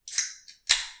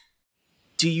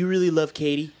Do you really love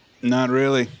Katie? Not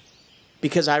really.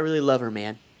 Because I really love her,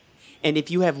 man. And if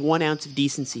you have 1 ounce of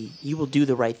decency, you will do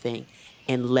the right thing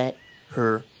and let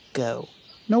her go.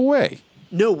 No way.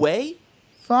 No way?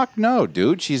 Fuck no,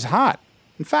 dude. She's hot.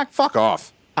 In fact, fuck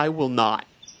off. I will not.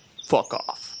 Fuck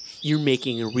off. You're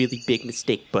making a really big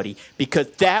mistake, buddy, because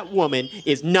that woman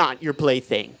is not your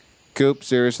plaything. Coop,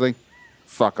 seriously?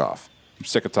 Fuck off. I'm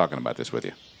sick of talking about this with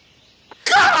you.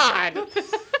 God!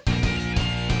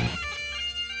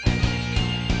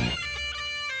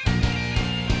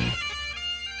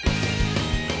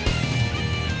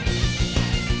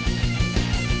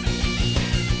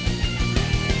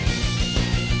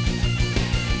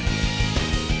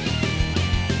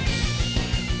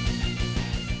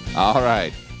 All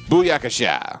right.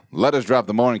 Booyakasha. Let us drop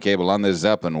the morning cable on this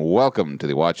Zeppelin. Welcome to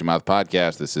the Watch Your Mouth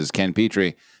podcast. This is Ken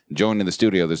Petrie, joined in the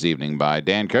studio this evening by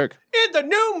Dan Kirk. In the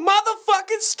new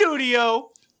motherfucking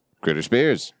studio. Critter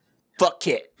Spears. Fuck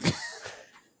it.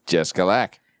 Jessica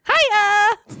Lack.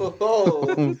 Hiya!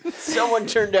 Oh, someone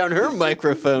turned down her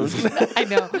microphone. I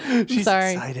know. She's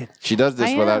Sorry. excited. She does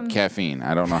this I without am. caffeine.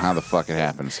 I don't know how the fuck it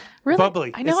happens. Really?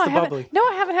 Bubbly. I know. It's the I haven't. bubbly. No,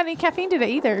 I haven't had any caffeine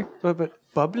today either. But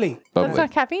bubbly. Bubbly. That's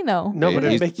not caffeine though. No, but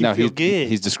it He's- make you feel he's, good.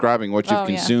 He's describing what you've Oh,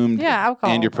 yeah. consumed Yeah,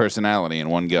 alcohol. and your personality in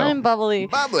one go. I'm bubbly.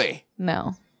 bubbly.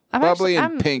 No. Bubbly and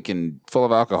I'm, pink and full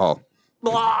of alcohol.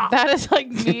 That is like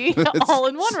me all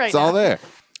in one right It's now. all there.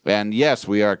 And yes,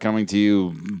 we are coming to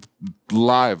you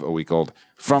live, a week old,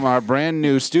 from our brand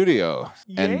new studio.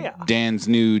 Yeah. And Dan's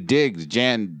new digs.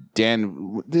 Dan,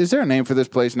 is there a name for this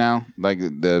place now? Like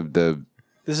the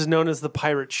This is known as the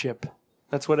pirate ship.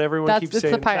 That's what everyone That's- keeps it's the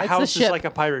saying. pirate- it's the house is ship. like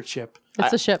a pirate ship.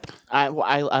 It's a ship. I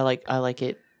like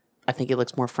it. I think it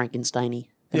looks more Frankenstein-y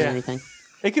than Yeah. anything.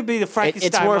 It could be the Frankenstein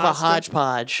It's more of a monster.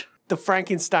 hodgepodge. The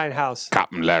Frankenstein house.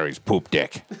 Captain Larry's poop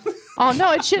deck. Oh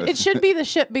no, it should be the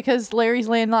ship because Larry's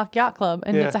Landlocked Yacht Club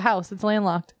and Yeah. it's a house. It's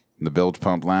landlocked. The Bilge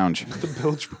Pump Lounge. The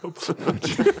bilge pump.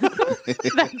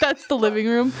 That's the living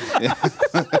room.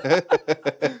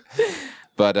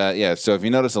 But yeah, so if you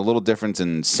notice a little difference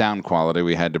in sound quality,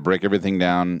 we had to break everything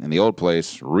down in the old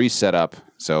place, reset up.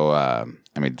 So, I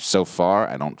mean, so far,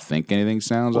 I don't think anything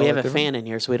sounds all We have that a different. fan in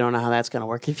here, so we don't know how that's going to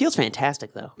work. It feels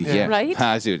fantastic, though. Yeah. Right?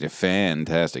 I see what you're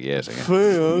fantastic. Yes. I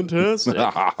Fantastic.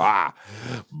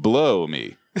 Blow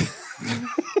me.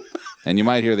 And you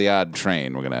might hear the odd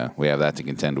train. We have that to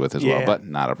contend with as well, Yeah. but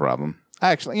not a problem.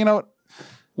 Actually, you know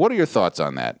what are your thoughts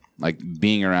on that? Like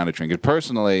being around a train? 'Cause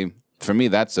personally, for me,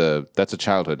 that's a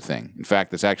childhood thing. In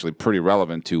fact, it's actually pretty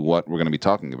relevant to what we're going to be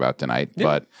talking about tonight.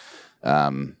 But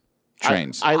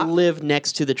trains. I live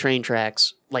next to the train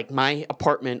tracks. Like, my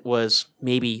apartment was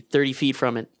maybe 30 feet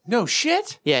from it. No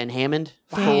shit. Yeah, in Hammond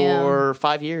Damn. for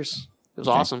 5 years. It was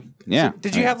awesome. yeah.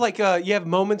 Did you have like you have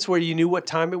moments where you knew what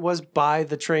time it was by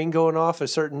the train going off? A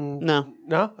certain No.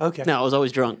 no okay No, I was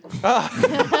always drunk.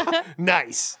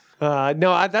 nice.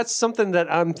 No, that's something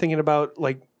that I'm thinking about.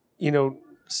 Like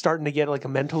starting to get like a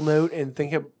mental note and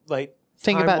think of like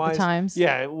Think about the time-wise. times.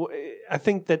 Yeah, I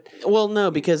think that Well,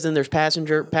 no, because then there's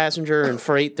passenger, and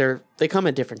freight. They come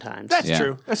at different times. that's Yeah.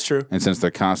 true. That's true. And since they're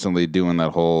constantly doing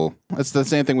that whole, it's the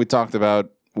same thing we talked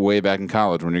about way back in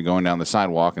college when you're going down the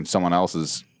sidewalk and someone else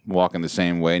is walking the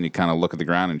same way and you kind of look at the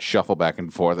ground and shuffle back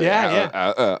and forth. Do You a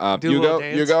go, little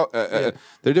you dance. go.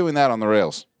 They're doing that on the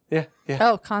rails. Yeah, yeah.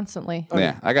 Oh, constantly.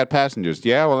 Yeah, I got passengers.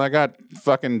 Yeah, well, I got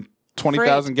fucking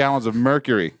 20,000 gallons of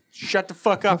mercury. Shut the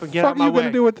fuck up and get What out are you my way.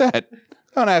 going to do with that?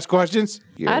 Don't ask questions.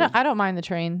 I don't mind the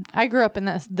train. I grew up in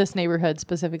this neighborhood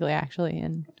specifically, actually,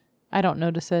 and I don't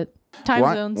notice it. Time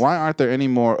zones. Why aren't there any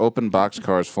more open box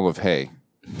cars full of hay?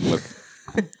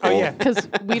 Oh yeah. Because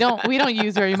we don't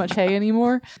use very much hay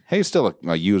anymore. Hay's still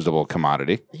a usable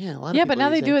commodity. Yeah, a lot of Yeah, people but now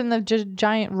they use do it in the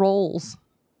giant rolls.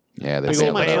 Yeah, The that's Big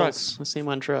same old on bales. trucks. The same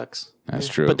on trucks.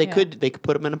 true. But they Yeah. could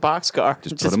put them in a boxcar.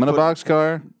 Just put them in a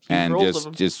boxcar and rolls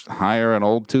of just 'em. hire an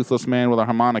old toothless man with a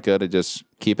harmonica to just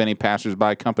keep any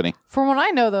passersby company. From what I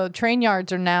know, though, train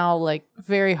yards are now like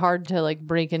very hard to like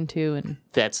break into, and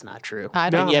That's not true. I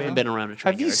And don't you know. haven't been around a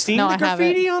train Have you yard. seen No, the I haven't.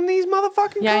 graffiti on these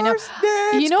motherfucking Yeah, I know. cars? Yeah,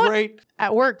 it's You know what? great.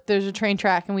 At work, there's a train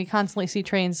track, and we constantly see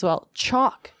trains as well.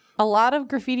 Chalk. A lot of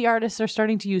graffiti artists are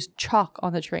starting to use chalk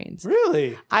on the trains.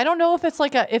 Really? I don't know if it's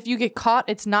like if you get caught,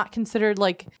 it's not considered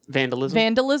like vandalism?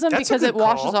 vandalism That's a because good it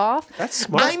washes call. off. That's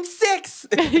smart. I'm 6.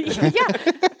 Yeah.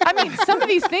 I mean, some of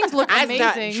these things look I'm amazing.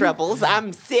 not in troubles.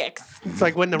 I'm 6. It's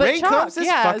like when the But rain chalk, comes, it's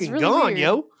yeah, it's fucking really gone, weird.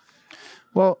 yo.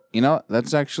 Well,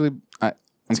 that's actually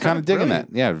I'm kind of digging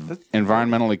brilliant. that. Yeah,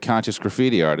 environmentally conscious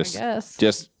graffiti artists. guess.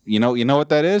 Just you know what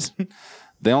that is?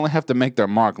 They only have to make their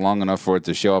mark long enough for it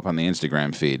to show up on the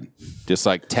Instagram feed. Just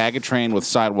like tag a train with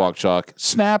sidewalk chalk,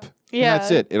 snap, Yeah. And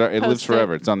that's it. It lives Post it.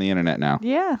 forever. It's on the internet now.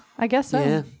 Yeah, I guess so.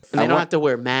 Yeah. And they don't have to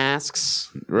wear masks.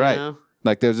 Right. You know?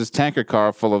 Like there's this tanker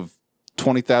car full of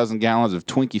 20,000 gallons of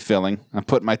Twinkie filling. I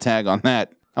put my tag on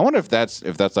that. I wonder if that's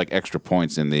like extra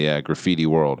points in the graffiti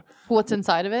world. What's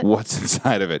inside of it? What's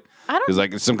inside of it? I don't- It's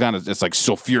like it's some kind of it's like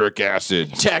sulfuric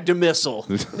acid. Tagged a missile.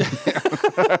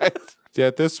 Yeah,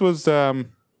 this was air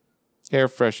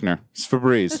freshener. It's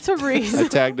Febreze. It's a I reason.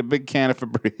 tagged a big can of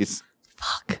Febreze.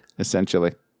 Fuck.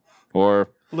 Essentially, or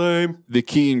Lame. the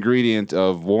key ingredient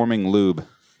of warming lube.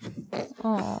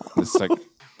 Oh, It's like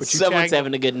Someone's tagged-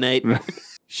 having a good night.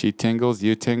 she tingles,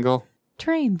 you tingle.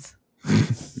 trains.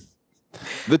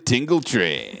 The tingle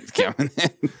train's coming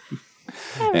in.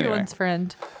 Everyone's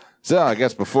friend. So I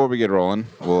guess before we get rolling,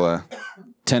 we'll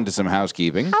tend to some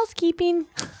housekeeping. Housekeeping.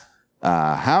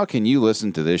 How can you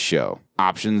listen to this show?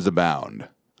 Options abound.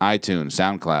 iTunes,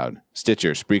 SoundCloud,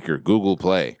 Stitcher, Spreaker, Google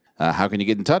Play. How can you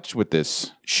get in touch with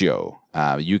this show?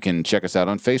 You can check us out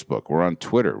on Facebook. We're on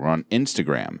Twitter. We're on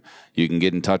Instagram. You can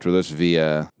get in touch with us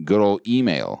via good old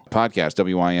email,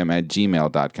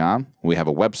 podcastwym@gmail.com. We have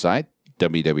a website,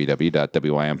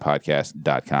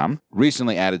 www.wympodcast.com.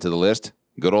 Recently added to the list,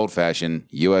 good old-fashioned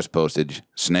U.S. postage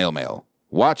snail mail.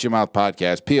 Watch Your Mouth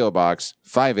Podcast, P.O. Box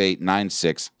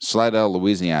 5896, Slidell,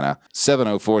 Louisiana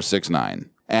 70469.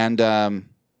 And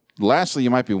lastly, you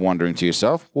might be wondering to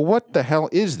yourself, well, what the hell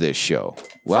is this show?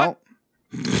 Well,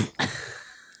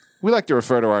 we like to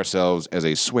refer to ourselves as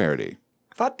a swearity.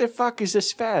 What the fuck is a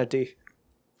swearity?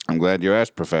 I'm glad you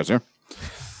asked, Professor.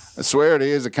 A swearity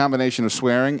is a combination of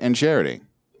swearing and charity.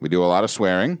 We do a lot of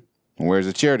swearing. Where's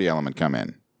the charity element come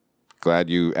in? Glad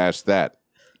you asked that.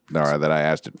 Or that I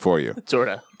asked it for you. Sort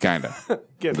of. Kind of.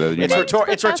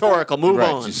 It's rhetorical. Move Right.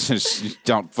 on. Just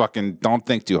don't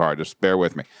think too hard. Just bear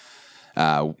with me.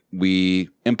 We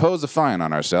impose a fine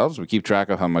on ourselves. We keep track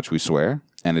of how much we swear,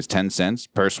 and it's 10 cents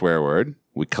per swear word.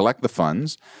 We collect the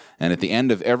funds, and at the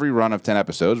end of every run of 10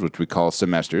 episodes, which we call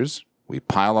semesters, we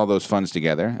pile all those funds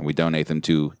together, and we donate them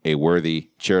to a worthy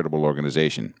charitable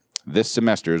organization. This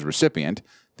semester's recipient,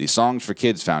 the Songs for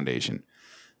Kids Foundation.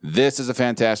 This is a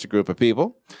fantastic group of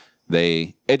people.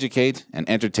 They educate and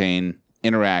entertain,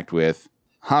 interact with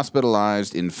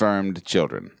hospitalized, infirmed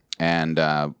children. And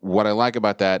what I like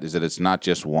about that is that it's not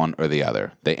just one or the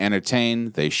other. They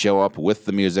entertain, they show up with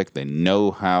the music, they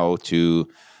know how to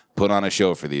put on a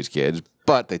show for these kids,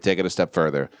 but they take it a step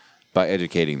further by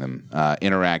educating them,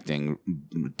 interacting,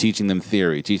 teaching them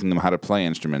theory, teaching them how to play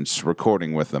instruments,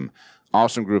 recording with them.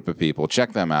 Awesome group of people.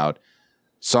 Check them out.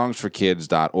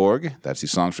 Songsforkids.org. That's the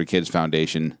Songs for Kids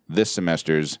Foundation, this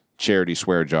semester's charity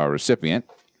swear jar recipient.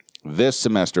 This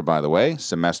semester, by the way,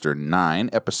 semester 9,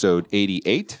 episode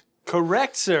 88.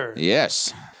 Correct, sir.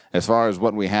 Yes. As far as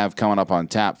what we have coming up on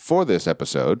tap for this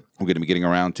episode, we're going to be getting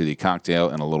around to the cocktail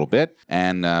in a little bit.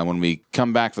 And when we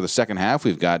come back for the second half,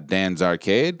 we've got Dan's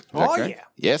Arcade. Is that Oh, correct? yeah.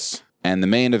 Yes. And the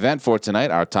main event for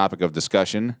tonight, our topic of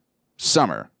discussion,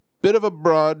 summer. Bit of a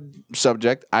broad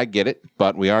subject, I get it,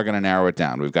 but we are going to narrow it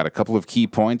down. We've got a couple of key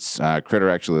points. Critter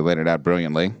actually laid it out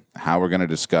brilliantly, how we're going to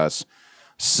discuss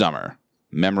summer.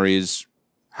 Memories,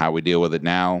 how we deal with it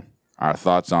now, our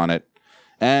thoughts on it.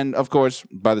 And, of course,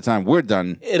 by the time we're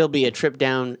done, It'll be a trip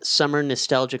down summer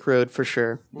nostalgic road for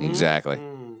sure. exactly.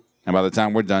 And by the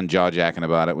time we're done jaw-jacking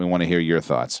about it, we want to hear your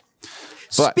thoughts.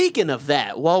 But- Speaking of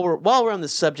that, while we're on the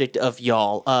subject of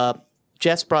y'all,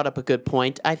 Jess brought up a good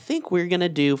point. I think we're going to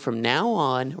do, from now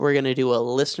on, we're going to do a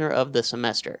listener of the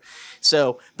semester.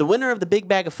 So the winner of the Big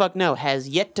Bag of Fuck No has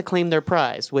yet to claim their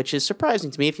prize, which is surprising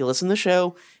to me. If you listen to the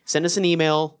show, send us an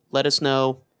email, let us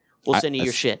know. We'll send you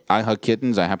your shit. I Hug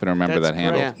Kittens. I happen to remember That's that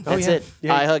handle. Yeah, Oh, that's yeah. it.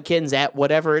 Yeah. I Hug Kittens at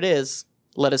whatever it is.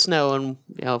 Let us know,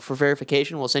 and for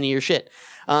verification, we'll send you your shit.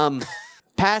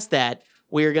 Past that,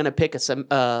 we're going to pick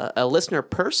a listener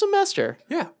per semester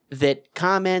Yeah. that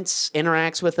comments,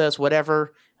 interacts with us,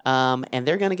 whatever, and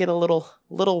they're going to get a little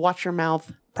watch your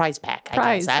mouth prize pack.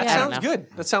 Prize, I guess. yeah. I don't Sounds know. good.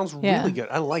 That sounds Yeah. really good.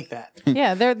 I like that.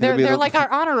 Yeah, they're be a little- like our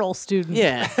honor roll students.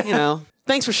 Yeah,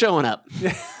 thanks for showing up.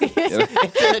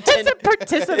 It's a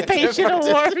participation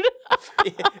award.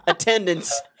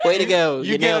 Attendance, way to go!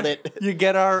 You nailed it. You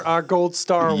get our gold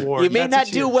star award. You may That's not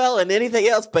what do well in anything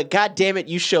else, but god damn it,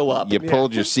 you show up. You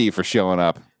pulled your C for showing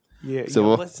up. Yeah, So you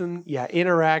we'll- listen. Yeah,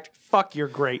 interact. Fuck, you're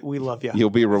great. We love you. You'll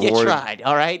be You rewarded. tried,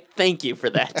 all right. Thank you for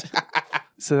that.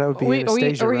 So that would be Wait, are we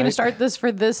Anastasia, going to right? start this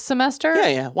for this semester?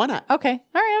 yeah, why not? Okay. All right.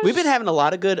 I was We've been just- having a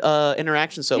lot of good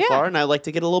interactions so Yeah. far, and I'd like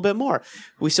to get a little bit more.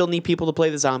 We still need people to play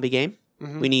the zombie game.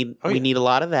 We need a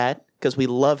lot of that. because we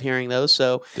love hearing those.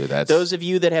 So Dude, that's- those of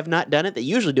you that have not done it, that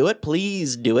usually do it,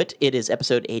 please do it. It is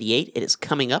episode 88. It is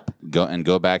coming up.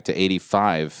 Go back to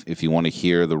 85 if you want to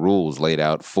hear the rules laid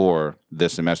out for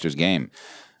this semester's game.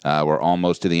 We're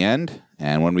almost to the end,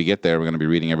 and when we get there, we're going to be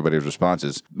reading everybody's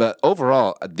responses. But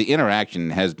overall, the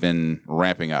interaction has been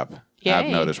ramping up. Yay.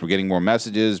 I've noticed we're getting more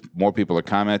messages, more people are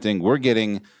commenting. We're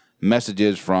getting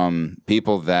messages from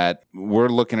people that we're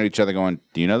looking at each other going,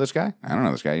 do you know this guy? I don't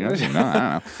know this guy. You know this guy? No, I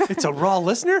don't know. It's a raw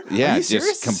listener? Yeah, Are you just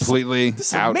serious? completely This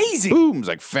is out. amazing. Boom. It's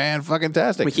like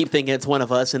fan-fucking-tastic. We keep thinking it's one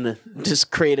of us and just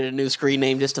created a new screen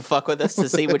name just to fuck with us to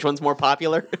see which one's more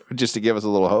popular. Just to give us a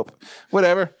little hope.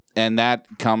 Whatever. And that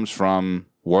comes from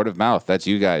word of mouth. That's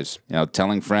you guys,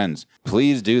 telling friends.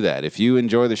 Please do that. If you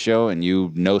enjoy the show and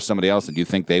you know somebody else that you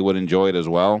think they would enjoy it as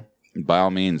well, by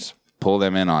all means, pull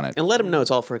them in on it. And let them know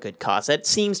it's all for a good cause. That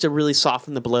seems to really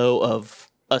soften the blow of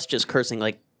us just cursing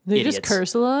like They idiots. just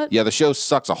curse a lot. Yeah, the show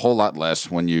sucks a whole lot less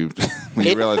when you when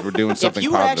you realize we're doing something If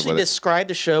you positive actually with it. describe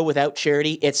the show without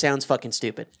charity, it sounds fucking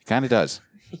stupid. Kind of does.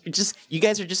 You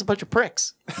guys are just a bunch of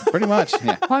pricks. Pretty much.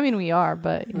 Yeah. Well, I mean, we are,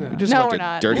 but Just a no, bunch we're of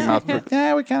not. dirty mouth.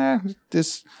 Yeah, we kind of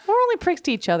just. We're only pricks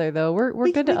to each other, though. We're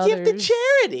good to we others. give to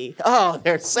charity. Oh,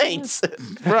 they're saints.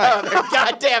 Oh, they're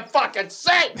goddamn fucking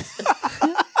saints.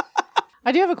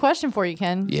 I do have a question for you,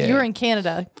 Ken. Yeah. You're in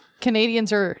Canada.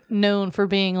 Canadians are known for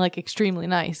being like extremely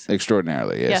nice.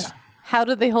 Extraordinarily, yes. Yeah. How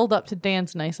did they hold up to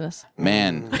Dan's niceness?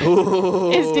 Man,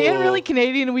 Is Dan really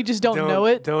Canadian and we just don't know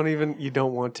it? You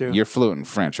don't want to. you're fluent in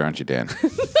French, aren't you, Dan?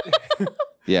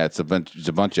 Yeah, it's a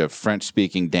bunch of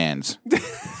French-speaking Dans.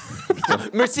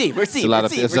 Merci, merci.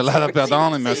 It's a lot of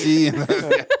pardon and merci.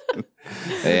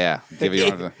 Yeah, give you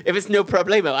one of If it's no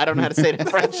problemo, I don't know how to say it in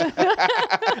French.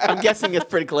 I'm guessing it's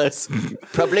pretty close.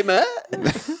 Problema?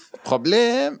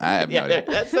 problem. I have no Yeah, idea.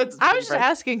 that's I was just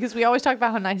asking because we always talk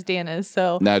about how nice Dan is.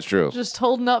 So That's true. just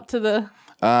holding up to the.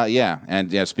 Yeah,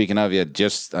 and yeah. Speaking of,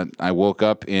 I woke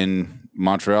up in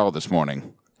Montreal this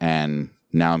morning, and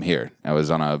now I'm here. I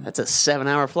was on a. That's a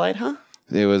 7-hour flight, huh?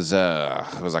 It was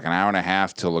like an hour and a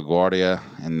half to LaGuardia,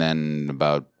 and then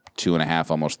about 2.5,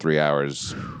 almost 3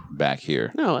 hours back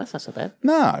here. No, that's not so bad.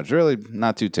 No, it's really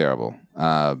not too terrible.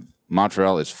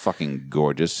 Montreal is fucking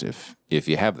gorgeous if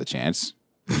you have the chance.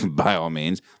 By all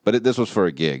means. But this was for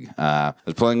a gig. I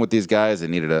was playing with these guys. They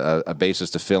needed a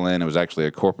bassist to fill in. It was actually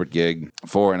a corporate gig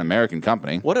for an American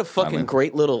company. What a fucking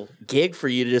great little gig for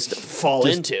you to just fall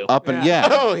into. Up and yeah.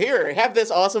 Oh, here, have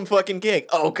this awesome fucking gig.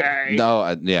 Okay.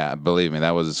 No, yeah, believe me,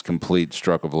 that was complete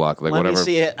stroke of luck. Like Let whatever. me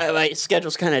see it. My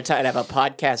schedule's kind of tight. I have a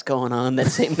podcast going on that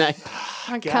same night.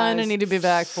 I kind of need to be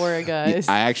back for it, guys.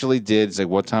 I actually did say,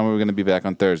 what time are we going to be back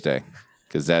on Thursday?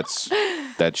 Because that's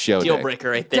that show Deal day. breaker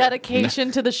right there.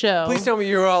 Dedication to the show. Please tell me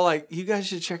you're all like, you guys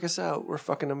should check us out. We're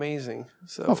fucking amazing.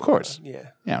 So Of course. yeah.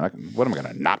 Yeah, what am I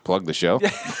going to not plug the show?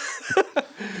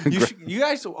 You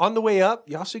guys on the way up,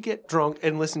 y'all should get drunk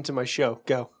and listen to my show.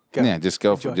 Go. Yeah, just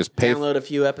go for Enjoy. just pay. Download a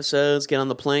few episodes, get on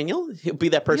the plane. You'll be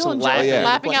that person You'll enjoy laughing. yeah.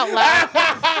 laughing out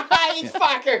loud. You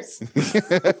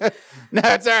fuckers. No,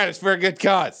 it's all right. It's for a good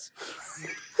cause.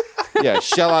 Yeah,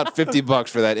 shell out $50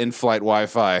 for that in-flight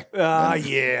Wi-Fi.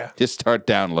 Yeah. Just start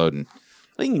downloading.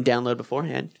 Well, you can download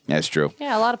beforehand. That's true.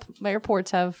 Yeah, a lot of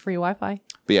airports have free Wi-Fi.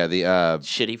 But yeah, the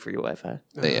Shitty for your Wi-Fi.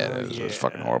 it was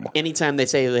fucking horrible. Anytime they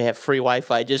say they have free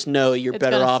Wi-Fi, just know you're It's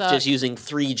better gonna off suck. just using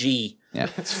 3G. Yeah,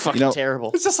 It's fucking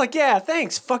terrible. It's just like, yeah,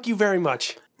 thanks. Fuck you very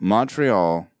much.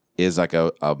 Montreal is like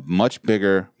a much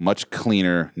bigger, much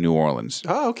cleaner New Orleans.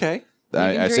 Oh, okay.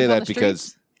 I drink say on that the because,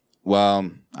 streets? well,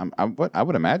 I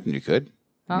would imagine you could.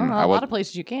 I don't know. I A was- lot of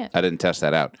places you can't. I didn't test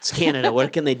that out. It's Canada.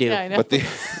 What can they do? Yeah, I know. But the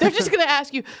They're just gonna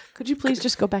ask you, could you please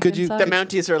just go back Could you- inside? The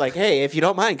Mounties are like, hey, if you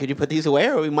don't mind, could you put these away,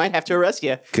 or we might have to arrest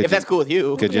you. Could If that's cool with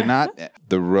you. could you not?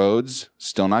 The roads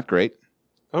still not great.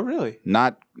 Oh, really?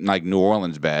 Not like New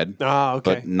Orleans bad. Oh,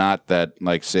 okay. But not that,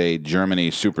 like, say,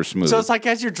 Germany super smooth. So it's like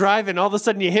as you're driving, all of a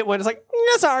sudden you hit one. It's like,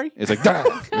 sorry. It's like,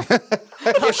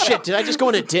 Oh shit! Did I just go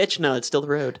in a ditch? No, it's still the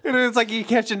road. And it's like you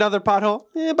catch another pothole.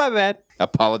 My bad.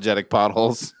 apologetic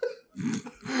potholes.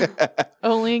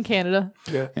 Only in Canada.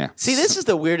 Yeah. Yeah. See, this is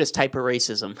the weirdest type of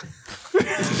racism.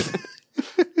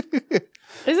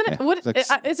 Isn't it? What like-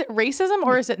 is it? Racism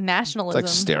or is it It's nationalism? like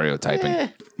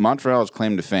stereotyping. Montreal's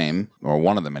claim to fame, or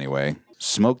one of them anyway,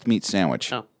 smoked meat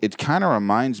sandwich. Oh. It kind of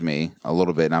reminds me a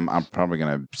little bit, and I'm probably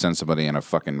going to send somebody in a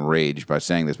fucking rage by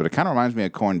saying this, but it kind of reminds me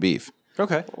of corned beef.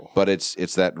 Okay. But it's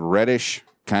that reddish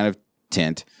kind of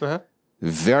tint. Uh-huh.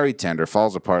 Very tender,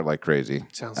 falls apart like crazy.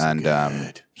 Sounds and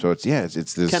good. So it's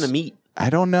it's this Kind of meat. I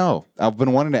don't know. I've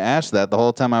been wanting to ask that the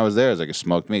whole time I was there. It's like a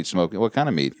smoked meat. What kind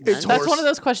of meat? It's That's horse. one of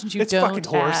those questions you It's don't fucking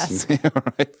horse. ask.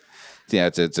 Right? Yeah,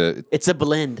 It's a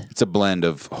blend. it's a blend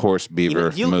of horse,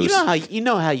 beaver, moose. You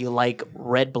know how you like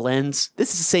red blends.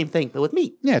 This is the same thing, but with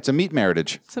meat. Yeah, it's a meat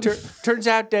marriage. Turns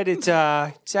out that it's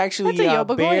actually That's a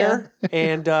Yobagoya. bear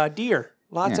and deer.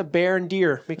 Lots of bear and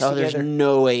deer mixed Oh, there's together.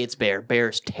 no way it's bear.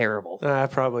 Bear's terrible.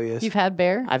 Probably is. You've had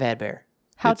bear? I've had bear.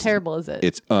 How terrible is it?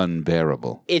 It's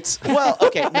unbearable. It's well,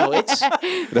 okay, no, it's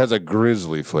It has a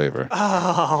grisly flavor.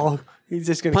 Oh, he's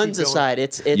just gonna puns keep going. aside.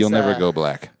 It's You'll never go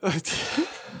black.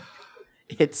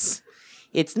 It's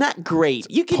not great.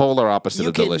 You can Polar opposite you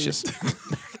of can- delicious.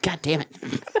 God damn it.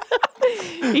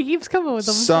 He keeps coming with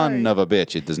them. Son of a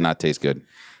bitch. It does not taste good.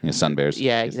 You know, sun bears.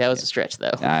 Yeah, that was a stretch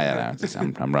though. I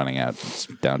don't know. I'm running out. It's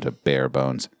down to bare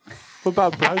bones. What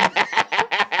about brown?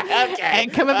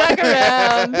 And coming back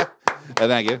around.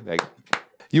 Thank you. Thank you.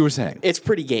 You were saying. It's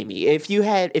pretty gamey. If you've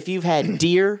had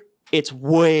deer, it's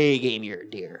way gamier than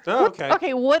deer. Oh, okay.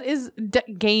 Okay, what is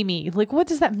gamey? Like, what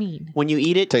does that mean? When you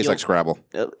eat it, Tastes you'll- like Scrabble.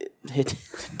 It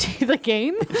The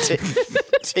game?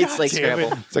 tastes like damn it.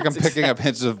 Scrabble. It's like I'm picking up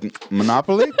hints of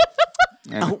Monopoly.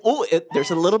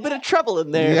 There's a little bit of trouble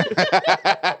in there.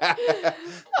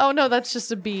 Oh no, that's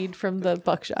just a bead from the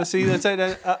buckshot. See, that's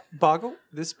boggle.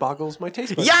 This boggles my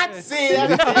taste buds.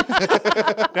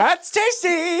 Yahtzee! That's tasty.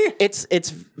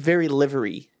 It's very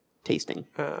livery tasting.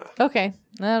 Okay,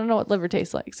 I don't know what liver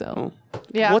tastes like, so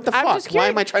yeah. What the I'm fuck? just Why curious.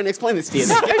 am I trying to explain this to you?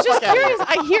 No, I was just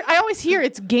curious. I always hear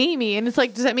it's gamey, and it's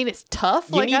like, does that mean it's tough?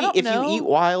 You Like, I need, don't if know. you eat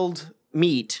wild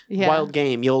meat, Yeah. wild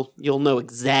game, you'll know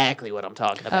exactly what I'm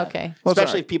talking about. Okay. Well,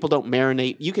 Especially sorry. if people don't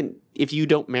marinate. If you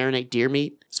don't marinate deer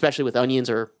meat, especially with onions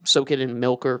or soak it in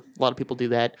milk, or a lot of people do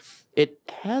that. It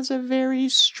has a very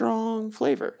strong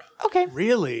flavor. Okay.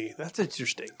 Really? That's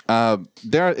interesting.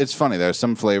 It's funny. There are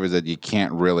some flavors that you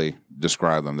can't really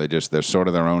describe them. They're sort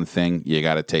of their own thing. You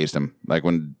got to taste them. Like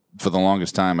for the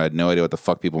longest time, I had no idea what the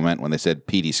fuck people meant when they said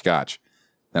peaty scotch.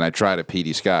 Then I tried a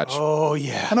peaty scotch. Oh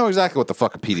yeah. I know exactly what the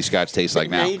fuck a peaty scotch tastes like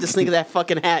Now now. you just think of that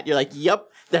fucking hat. You're like, yep,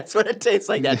 that's what it tastes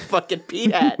like. That fucking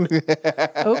pea hat.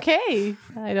 Okay.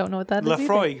 I don't know what that is. either.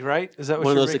 Lafroig, right? Is that what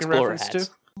One of you're those making explorer reference hats.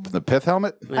 to? The pith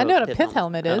helmet? I know what a pith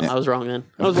helmet is. I was wrong then.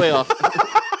 I was way off.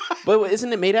 But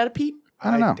isn't it made out of peat?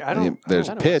 I don't know. I don't- There's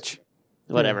I don't- pitch.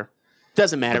 Whatever.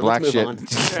 Doesn't matter. Black Let's shit.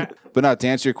 move on. But no, to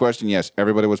answer your question, yes,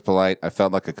 everybody was polite. I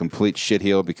felt like a complete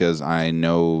shitheel because I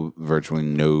know virtually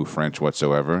no French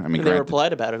whatsoever. I mean, They were granted,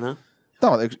 polite about it, huh?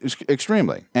 no,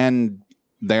 extremely. And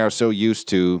they are so used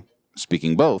to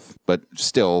speaking both. But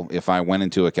still, if I went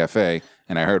into a cafe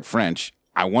and I heard French,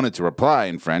 I wanted to reply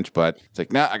in French, but it's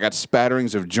like, nah, I got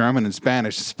spatterings of German and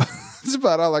Spanish. That's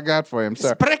about all I got for you. I'm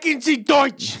sorry. Sprechen Sie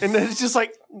Deutsch? And then it's just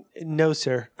like, no,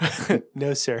 sir.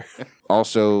 No, sir.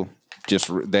 Also,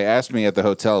 they asked me at the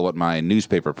hotel what my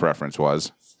newspaper preference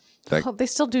was. Like, Oh, they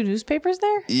still do newspapers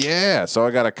there? yeah, so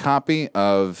I got a copy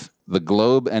of the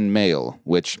Globe and Mail,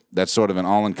 which that's sort of an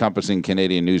all-encompassing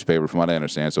Canadian newspaper, from what I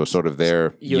understand. So it's sort of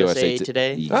their USA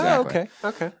Today? Exactly. Oh,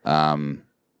 okay.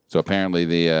 So apparently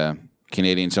the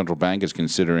Canadian Central Bank is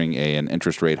considering an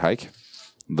interest rate hike.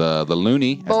 The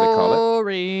loonie, as they call it.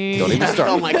 Boring. Don't even start.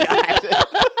 Oh my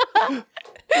god.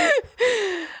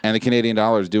 And the Canadian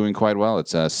dollar is doing quite well.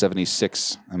 It's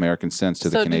 76 American cents to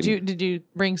the So Canadian. did you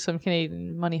bring some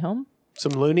Canadian money home?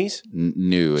 Some loonies?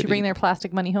 No, Did you bring their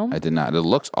plastic money home? I did not. It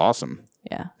looks awesome.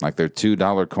 Yeah. Like their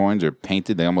 $2 coins are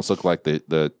painted. They almost look like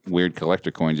the weird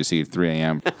collector coins you see at 3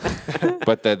 a.m.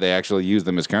 But that they actually use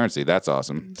them as currency. That's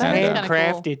awesome. That is And, kinda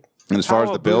Handcrafted. and as far as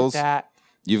How the about bills, that?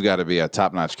 you've got to be a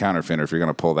top-notch counterfeiter if you're going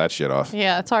to pull that shit off.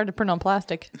 Yeah, it's hard to print on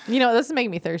plastic. You know, this is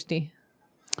making me thirsty.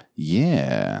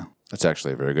 Yeah, that's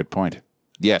actually a very good point.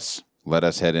 Yes, let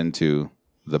us head into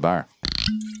the bar.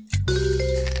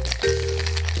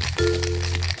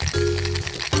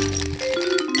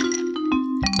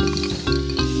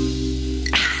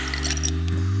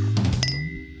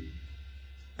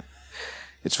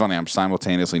 It's funny, I'm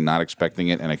simultaneously not expecting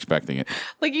it and expecting it.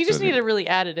 Like, you just need to really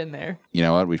add it in there. You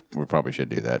know what? We probably should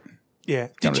do that. Yeah.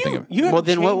 Come Did to think you? of it. You Well, haven't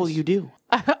then what will changed. you do?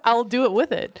 I'll do it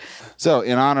with it. So,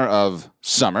 in honor of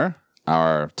summer,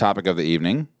 our topic of the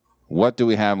evening, what do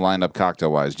we have lined up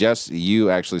cocktail-wise? Jess, you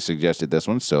actually suggested this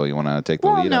one, so you want to take the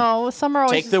Well, lead? no, summer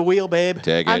always. Take the wheel, babe.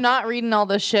 Take it. I'm not reading all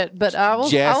this shit, but I will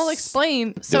Jess,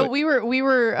 explain. So it. we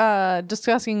were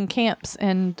discussing camps,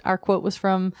 and our quote was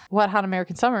from What Hot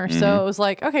American Summer. Mm-hmm. So it was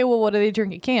like, okay, well, what do they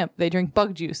drink at camp? They drink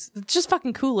bug juice. It's just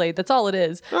fucking Kool-Aid. That's all it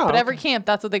is. Oh, but every camp,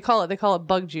 that's what they call it. They call it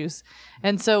bug juice.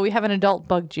 And so we have an adult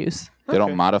bug juice. They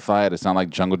don't modify it. It's not like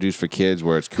Jungle Juice for kids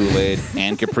where it's Kool-Aid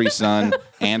and Capri Sun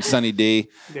and Sunny D.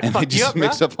 And they fuck you just up,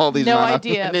 mix huh? up all these. No mono-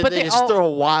 idea. And then but they just all, throw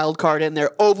a wild card in there.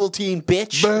 Ovaltine,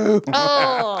 bitch.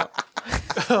 Oh.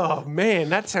 Oh man,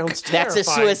 that sounds That's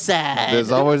terrifying. a suicide.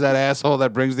 There's always that asshole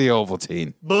that brings the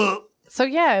Ovaltine. So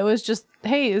yeah, it was just,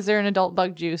 hey, is there an adult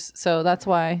bug juice? So that's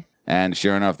why. And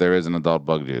sure enough, there is an adult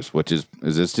bug juice, which is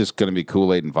this just going to be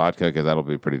Kool-Aid and vodka? Because that'll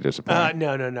be pretty disappointing.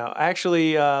 No.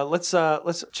 Actually, let's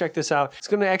check this out. It's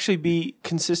going to actually be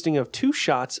consisting of 2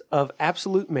 shots of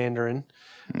Absolute Mandarin,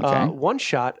 Okay. 1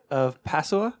 shot of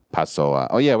Passoa. Passoa.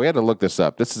 Oh, yeah, we had to look this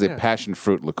up. This is a passion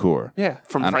fruit liqueur. Yeah,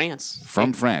 From France.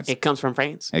 From France. It comes from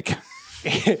France.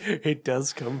 it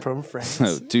does come from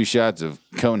France. 2 shots of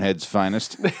Conehead's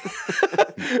finest.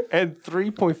 And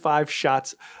 3.5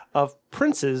 shots of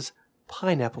Prince's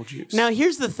pineapple juice. Now,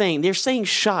 here's the thing. They're saying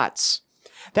shots.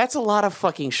 That's a lot of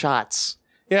fucking shots.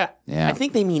 Yeah. Yeah. I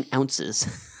think they mean ounces.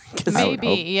 'Cause Maybe,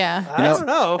 hope. yeah. I don't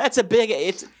know. that's a big...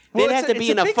 They'd have to be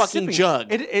in a big fucking sipping- jug.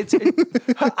 I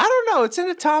don't know. It's in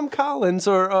a Tom Collins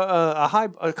or a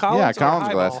Collins. Yeah, or a Collins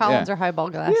highball. glass. Collins Yeah. or highball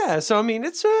glass. Yeah, so I mean,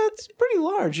 it's pretty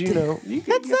large. You know,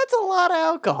 That's a lot of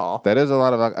alcohol. That is a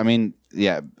lot of... I mean,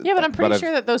 yeah. Yeah, but I'm pretty I've-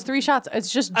 sure that those 3 shots,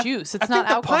 it's just juice. It's I not think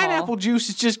the alcohol. pineapple juice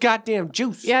is just goddamn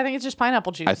juice. Yeah, I think it's just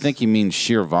pineapple juice. I think he means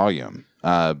sheer volume.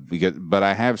 But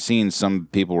I have seen some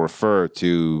people refer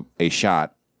to a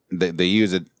shot. They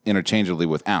use it interchangeably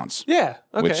with ounce, Yeah.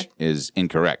 Okay. which is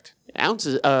incorrect.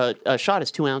 Ounces. A shot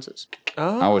is 2 ounces.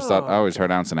 I always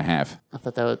heard ounce and a half. I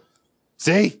thought that would...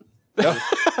 See?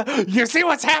 You see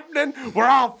what's happening? We're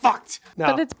all fucked. No.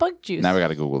 But it's bug juice. Now we got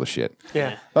to Google the shit.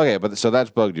 yeah. Okay, but so that's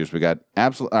bug juice. We got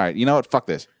absolute. All right, you know what? Fuck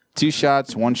this. 2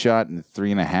 shots, 1 shot, and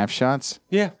 3.5 shots.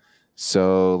 Yeah.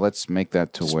 So let's make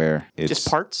that to where it's Just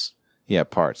parts? Yeah,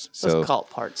 parts. Let's So call it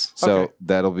parts. so Okay.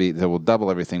 that will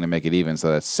double everything to make it even. So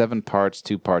that's 7 parts,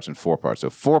 2 parts, and 4 parts. So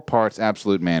 4 parts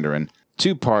Absolute Mandarin,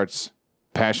 2 parts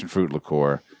passion fruit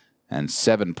liqueur, and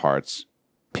 7 parts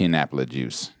pineapple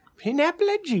juice. Pineapple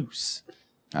juice.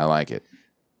 I like it.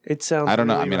 It sounds. I don't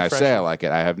know. really I mean, refreshing. I say I like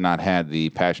it. I have not had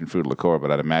the passion fruit liqueur, but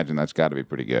I'd imagine that's got to be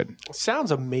pretty good. It sounds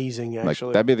amazing, Like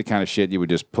actually. that'd be the kind of shit you would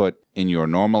just put in your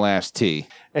normal ass tea.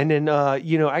 And then,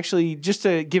 actually, just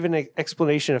to give an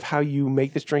explanation of how you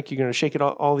make this drink, you're going to shake it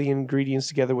all the ingredients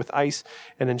together with ice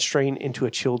and then strain into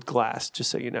a chilled glass,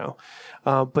 just so you know.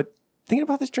 But thinking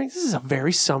about this drink, this is a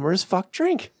very summer as fuck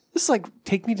drink. This is like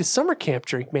take me to summer camp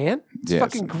drink, man. It's Yes.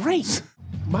 fucking great.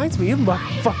 Reminds me of my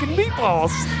fucking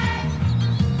meatballs.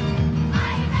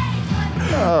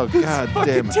 Oh god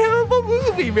Fucking terrible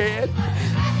movie, man.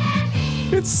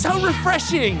 It's so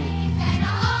refreshing.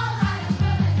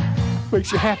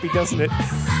 Makes you happy, doesn't it?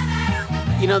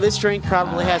 You know, this drink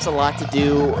probably has a lot to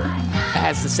do,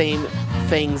 has the same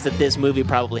things that this movie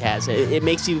probably has. It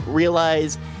makes you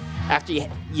realize after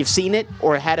you've seen it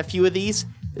or had a few of these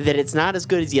that it's not as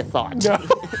good as you thought. No.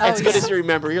 As good as you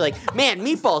remember. You're like, man,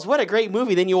 Meatballs, what a great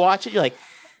movie. Then you watch it, you're like,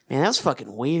 man, that was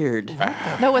fucking weird.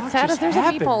 No, what's sad is just there's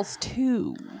happened? a Meatballs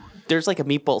 2. There's like a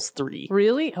Meatballs 3.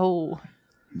 Really? Oh.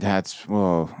 That's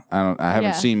I haven't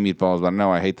Yeah. seen Meatballs, but I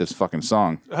know I hate this fucking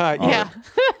song. Yeah.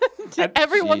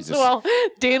 Every once in a Jesus. while,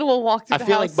 Dan will walk through I the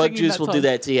feel house like Bug singing Juice will song. do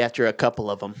that to you after a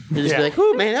couple of them. You'll just Yeah. be like,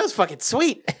 ooh, man, that was fucking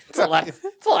sweet. It's a lot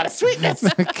of sweetness.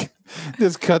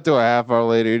 Just cut to a half hour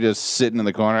later, you're just sitting in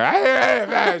the corner.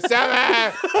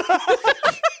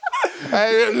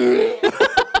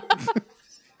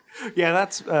 Yeah,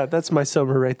 that's my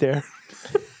summer right there.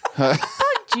 Bug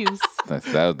Juice.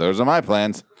 Those are my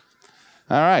plans.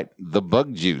 All right, the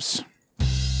bug juice.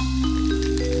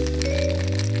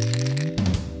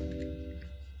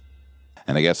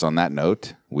 And I guess on that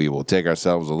note, we will take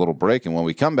ourselves a little break. And when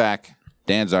we come back,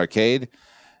 Dan's Arcade.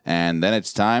 And then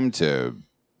it's time to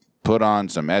put on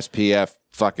some SPF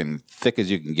fucking thick as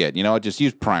you can get. You know what? Just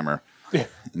use primer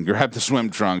and grab the swim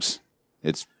trunks.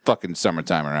 It's fucking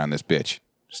summertime around this bitch.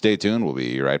 Stay tuned. We'll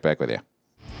be right back with you.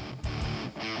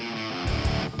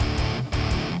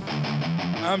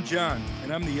 I'm John,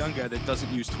 and I'm the young guy that doesn't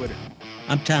use Twitter.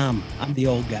 I'm Tom. I'm the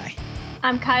old guy.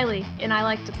 I'm Kylie, and I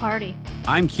like to party.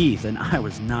 I'm Keith, and I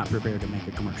was not prepared to make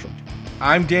a commercial.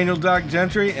 I'm Daniel Doc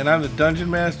Gentry, and I'm the Dungeon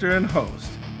Master and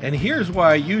host. And here's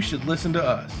why you should listen to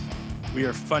us. We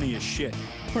are funny as shit.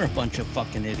 We're a bunch of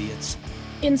fucking idiots.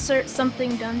 Insert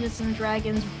something Dungeons and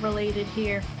Dragons related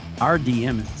here. Our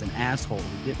DM is an asshole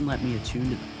who didn't let me attune to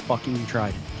the fucking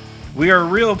Trident. We are a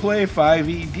Real Play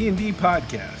 5e D&D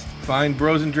podcast. Find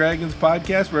Bros and Dragons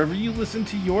podcast wherever you listen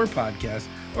to your podcast,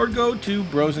 or go to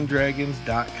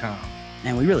brosanddragons.com.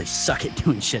 And we really suck at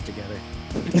doing shit together.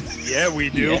 Yeah, we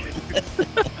do.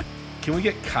 Can we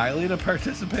get Kylie to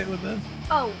participate with this?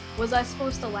 Oh, was I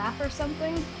supposed to laugh or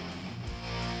something?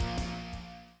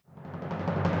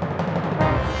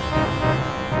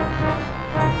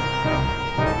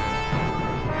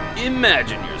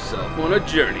 Imagine yourself on a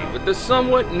journey with the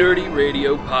Somewhat Nerdy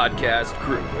Radio podcast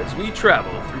crew as we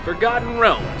travel through forgotten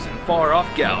realms and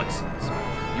far-off galaxies.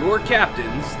 Your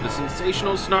captains, the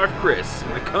sensational Snarf Chris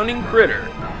and the cunning Critter,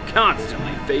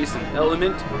 constantly face an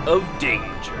element of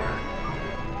danger.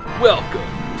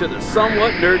 Welcome to the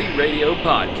Somewhat Nerdy Radio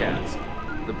podcast,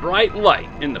 the bright light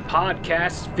in the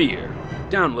podcast sphere.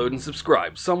 Download and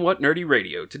subscribe Somewhat Nerdy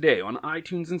Radio today on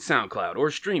iTunes and SoundCloud,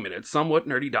 or stream it at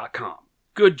somewhatnerdy.com.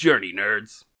 Good journey,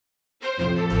 nerds.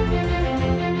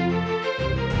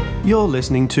 You're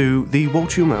listening to the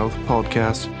Watch Your Mouth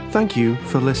podcast. Thank you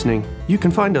for listening. You can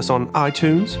find us on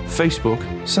iTunes, Facebook,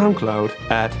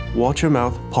 SoundCloud at Watch Your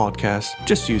Mouth Podcast.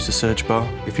 Just use the search bar.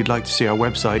 If you'd like to see our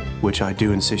website, which I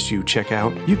do insist you check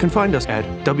out, you can find us at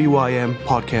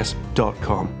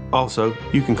wympodcast.com. Also,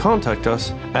 you can contact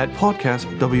us at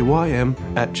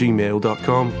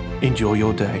podcastwym@gmail.com. Enjoy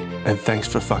your day, and thanks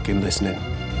for fucking listening.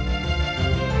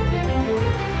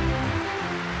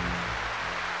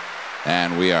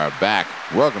 And we are back.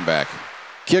 Welcome back.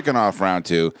 Kicking off round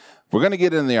two. We're going to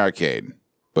get in the arcade.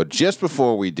 But just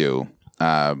before we do,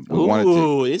 wanted to...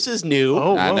 Ooh, this is new.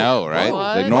 I know, right?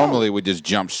 What? Like, normally we just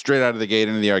jump straight out of the gate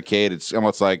into the arcade. It's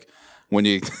almost like when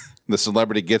the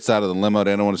celebrity gets out of the limo,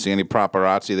 they don't want to see any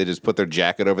paparazzi. They just put their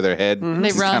jacket over their head.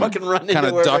 They run. Fucking run into Kind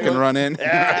of where duck they're and run in. going.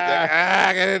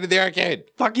 Get into the arcade.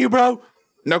 Fuck you, bro.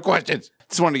 No questions.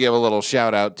 Just wanted to give a little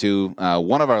shout out to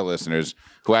one of our listeners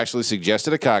who actually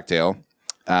suggested a cocktail.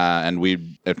 And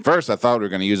we, at first, I thought we were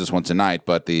going to use this one tonight,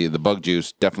 but the bug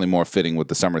juice definitely more fitting with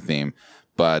the summer theme.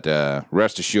 But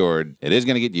rest assured, it is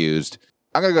going to get used.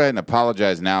 I'm going to go ahead and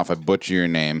apologize now if I butcher your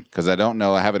name, because I don't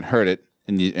know, I haven't heard it,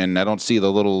 and I don't see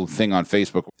the little thing on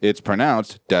Facebook. It's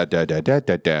pronounced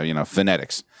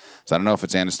phonetics. So I don't know if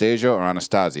it's Anastasia or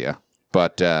Anastasia,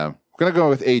 but I'm going to go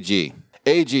with AG.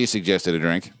 AG suggested a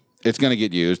drink. It's going to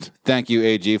get used. Thank you,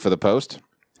 AG, for the post.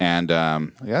 And,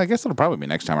 I guess it'll probably be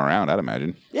next time around, I'd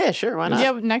imagine. Yeah, sure. Why not?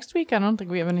 Yeah, next week I don't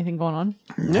think we have anything going on.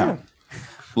 Yeah.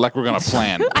 Like we're going to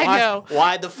plan. I know.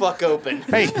 Wide the fuck open.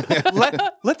 Hey,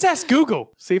 let's ask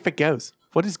Google. See if it goes.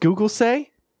 What does Google say?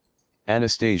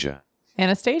 Anastasia.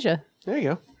 Anastasia. There you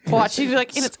go. Watch, you'd be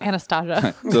like, and it's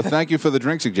Anastasia. So thank you for the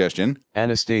drink suggestion.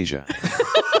 Anastasia.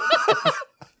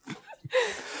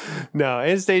 No,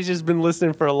 Anastasia's been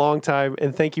listening for a long time,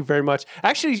 and thank you very much.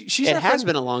 Actually, she's It our has friend.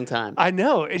 been a long time. I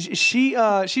know. She's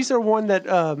the one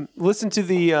that listened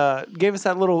to gave us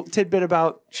that little tidbit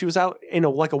about she was out in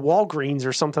a Walgreens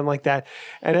or something like that,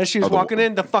 and as she was walking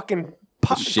in, the fucking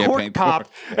champagne cork popped,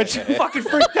 and she fucking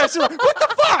freaked out. She's like, "What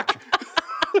the fuck?"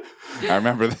 I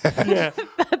remember that. Yeah.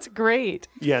 That's great.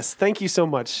 Yes. Thank you so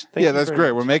much. Thank Yeah, you that's very great.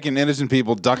 much. We're making innocent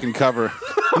people duck and cover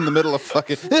in the middle of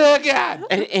fucking. Oh God!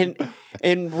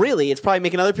 And really, it's probably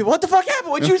making other people. What the fuck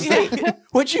happened? What'd you see?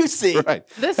 What'd you see? Right.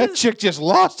 This That is- chick just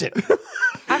lost it.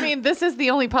 I mean, this is the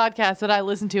only podcast that I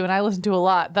listen to, and I listen to a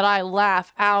lot, that I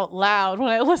laugh out loud when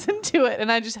I listen to it. And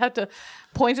I just have to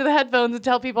point to the headphones and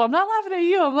tell people, I'm not laughing at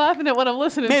you. I'm laughing at what I'm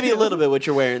listening to. Maybe a little bit what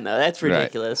you're wearing though. That's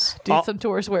ridiculous. Dude, some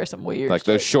tourists wear some weird Like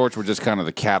those shorts were just kind of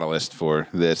the catalyst for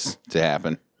this to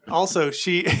happen. Also,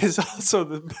 she is also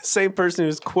the same person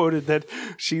who's quoted that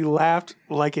she laughed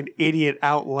like an idiot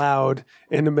out loud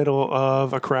in the middle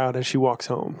of a crowd as she walks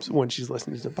home when she's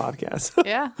listening to the podcast.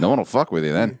 Yeah. No one will fuck with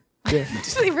you then.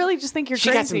 They really just think you're She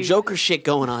crazy. got some Joker shit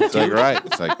going on. It's like, right.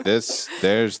 It's like this.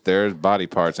 There's body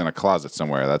parts in a closet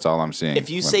somewhere. That's all I'm seeing. If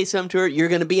you say something to her, you're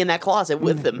going to be in that closet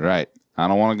with them. Right. I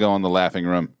don't want to go in the laughing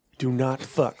room. Do not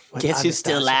fuck. with Guess who's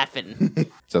still Anastasia.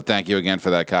 laughing? So thank you again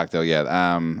for that cocktail. Yeah.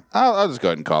 I'll just go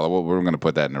ahead and call it. We're going to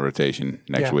put that in a rotation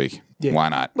next Yeah. week. Yeah. Why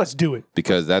not? Let's do it.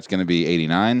 Because that's going to be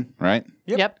 89, right?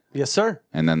 Yep. Yes, sir.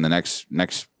 And then the next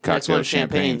Next cocktail one, is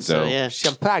champagne. So yeah,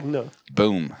 Champagne.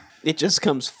 Boom. it just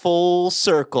comes full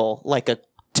circle like a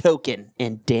token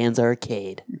in Dan's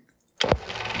arcade.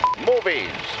 Movies,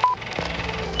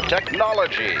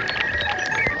 technology,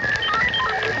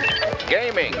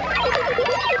 gaming.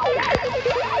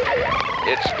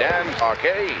 It's Dan's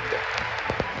Arcade.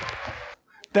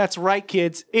 That's right,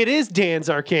 kids. It is Dan's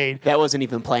Arcade. That wasn't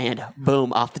even planned.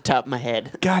 Boom, off the top of my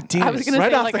head. God damn it. I was going to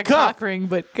right say off like the a cuff. cock ring,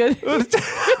 but good.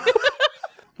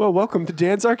 Well, welcome to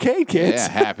Dan's Arcade, kids. Yeah,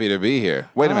 happy to be here.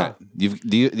 Wait a minute.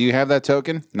 Do you have that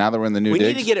token now that we're in the new We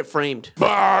digs? need to get it framed.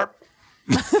 Barp.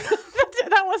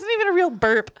 That wasn't even a real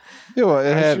burp. Yeah, well,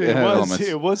 it had, Actually, it had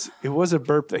elements. it was a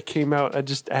burp that came out. I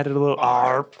just added a little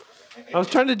arp. I was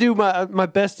trying to do my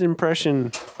best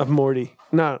impression of Morty.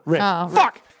 No, Rick. Oh.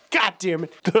 Fuck. God damn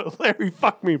it. Larry,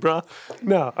 fuck me, bro.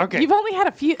 No, okay. You've only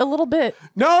had a little bit.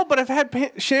 No, but I've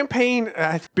had champagne,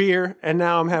 beer, and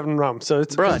now I'm having rum. So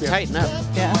it's Bruh, tighten up.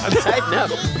 Yeah. Tighten up.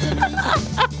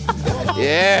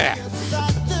 Yeah.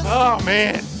 Oh,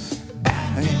 man.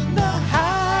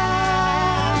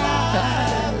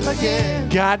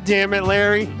 God damn it,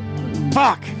 Larry.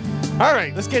 Fuck. All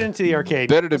right, let's get into the arcade.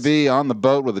 Better to be on the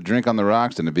boat with a drink on the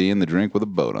rocks than to be in the drink with a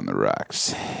boat on the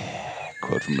rocks.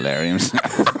 Quote from Larry himself.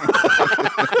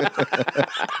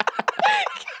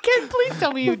 Ken, please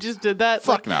tell me you just did that.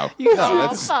 Fuck no. You No, oh,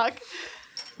 that's- fuck.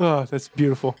 Oh, that's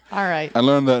beautiful. All right. I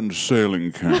learned that in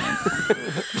sailing camp.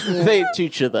 They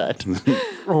teach you that.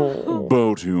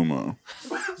 Boat humor.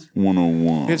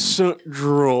 101. It's so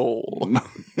droll.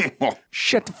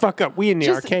 Shut the fuck up. We in the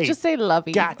arcade. Just say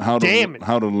lovey. God How damn to, it.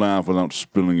 how to laugh without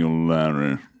spilling your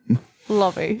Larry.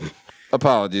 Lovey.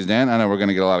 Apologies, Dan. I know we're going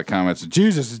to get a lot of comments.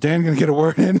 Jesus, is Dan going to get a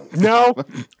word in? No.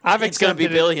 I've It's going to be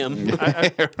accepted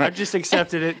it. Billiam. I've just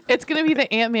accepted it. It's going to be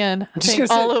the Ant-Man Just thing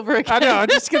gonna all sit- over again. I know. I'm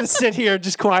just going to sit here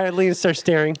just quietly and start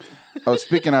staring. Oh,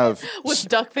 speaking of With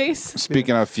duck face.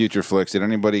 speaking of future flicks, did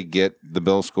anybody get the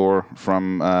bill score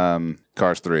from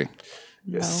Cars 3?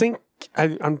 I think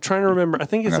I'm trying to remember. I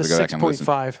think it's I'm a gonna have to go back and listen.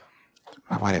 6.5.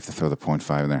 I might have to throw the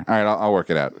 0.5 in there. All right, I'll work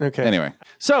it out. Okay. Anyway,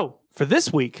 So for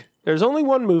this week, there's only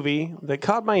one movie that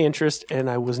caught my interest, and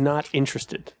I was not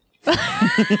interested.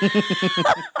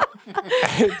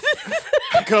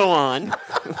 Go on.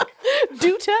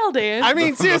 Do tell, Dan. I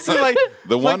mean, seriously, like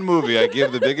the one movie I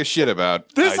give the biggest shit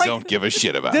about, This, I like- don't give a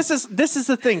shit about. this is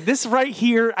the thing. This right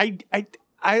here,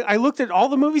 I looked at all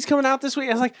the movies coming out this week.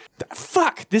 I was like,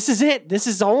 fuck, this is it. This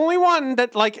is the only one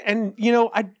that like, and you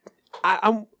know,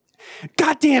 I'm.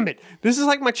 God damn it. This is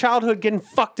like my childhood getting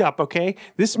fucked up, okay?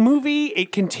 This movie,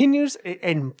 it continues,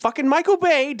 and fucking Michael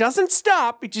Bay doesn't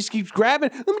stop. It just keeps grabbing,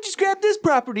 let me just grab this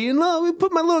property, and let me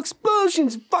put my little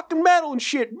explosions and fucking metal and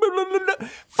shit. Blah, blah, blah, blah.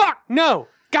 Fuck, no.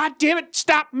 God damn it,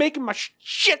 stop making my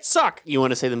shit suck. You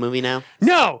want to say the movie now?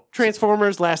 No!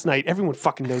 Transformers last night. Everyone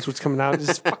fucking knows what's coming out. It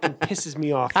just fucking pisses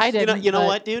me off. I didn't. You know but-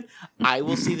 what, dude? I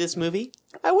will see this movie.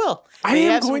 I will. I They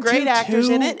am have some going great to, actors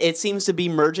in too. it. It seems to be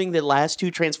merging the last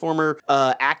two Transformer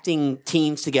acting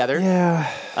teams together. Yeah.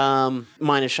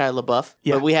 Minus Shia LaBeouf.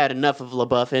 Yeah. But we had enough of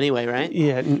LaBeouf anyway, right?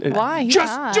 Yeah. Why? He's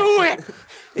Just not. do it!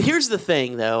 Here's the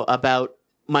thing, though, about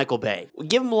Michael Bay. We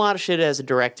give him a lot of shit as a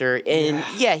director, and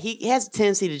yeah, he has a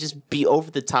tendency to just be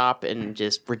over the top and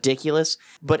just ridiculous.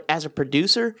 But as a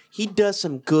producer, he does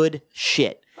some good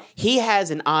shit. He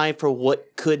has an eye for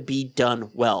what could be done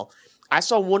well. I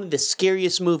saw one of the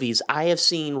scariest movies I have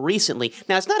seen recently.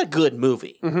 Now, it's not a good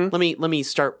movie. Let me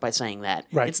start by saying that.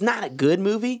 Right. It's not a good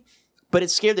movie, but it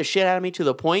scared the shit out of me to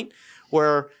the point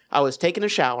where I was taking a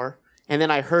shower, and then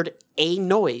I heard a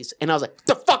noise, and I was like,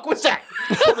 "The fuck was that?"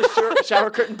 Pulled the shower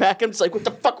curtain back. I'm just like, "What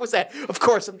the fuck was that?" Of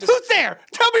course, I'm just Who's there?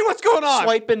 Tell me what's going on.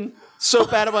 swiping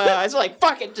soap out of my eyes, like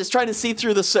fuck it, just trying to see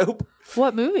through the soap.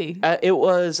 What movie? It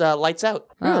was Lights Out.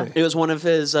 Really? It was one of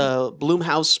his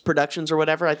Blumhouse productions or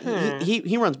whatever.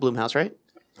 He runs Blumhouse, right?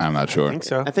 I'm not sure. I think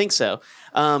so. I think so.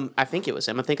 I think it was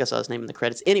him. I think I saw his name in the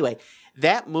credits. Anyway,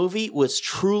 that movie was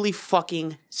truly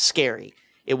fucking scary.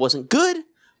 It wasn't good,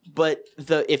 but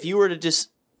if you were to just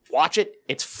watch it,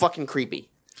 it's fucking creepy.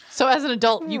 So as an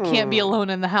adult, you can't be alone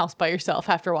in the house by yourself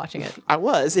after watching it. I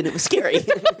was, and it was scary.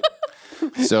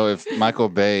 So if Michael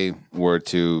Bay were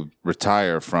to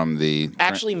retire from the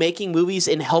Actually making movies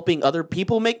and helping other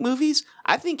people make movies,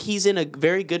 I think he's in a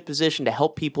very good position to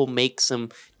help people make some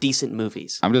decent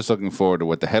movies. I'm just looking forward to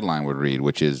what the headline would read,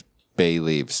 which is Bay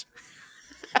leaves.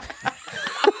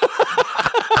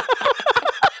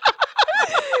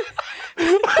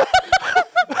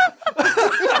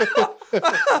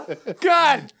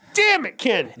 God damn it,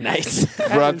 Ken. Nice.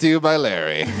 Brought to you by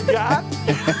Larry. God.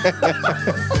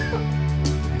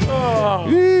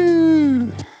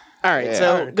 All right,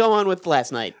 so go on with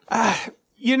last night.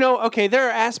 You know, okay, there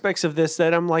are aspects of this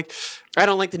that I'm like, I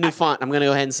don't like the new font. I'm going to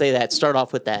go ahead and say that. Start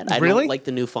off with that. I Really? don't like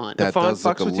the new font. That font does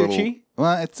look fucks a with your little. chi?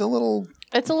 Well, it's a little.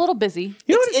 It's a little busy.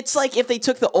 It's like if they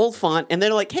took the old font and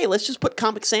they're like, hey, let's just put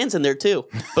Comic Sans in there too.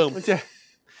 Boom.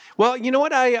 well, you know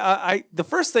what? I the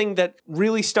first thing that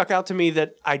really stuck out to me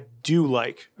that I do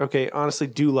like, okay,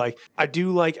 honestly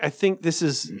I think this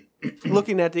is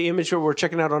looking at the image that we're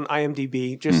checking out on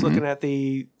IMDb, just looking at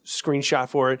the screenshot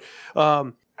for it.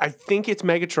 I think it's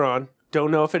Megatron. Don't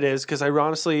know if it is because I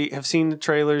honestly have seen the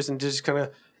trailers and just kind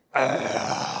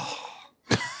of.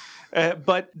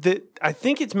 But I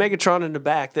think it's Megatron in the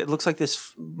back that looks like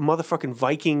this motherfucking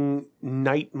Viking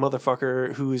knight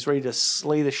motherfucker who is ready to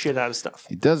slay the shit out of stuff.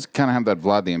 He does kind of have that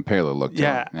Vlad the Impaler look. To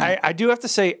Yeah, him. I do have to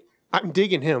say, I'm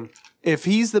digging him. If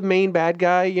he's the main bad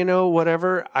guy, you know,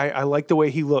 whatever, I like the way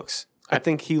he looks. I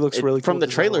think he looks really From cool the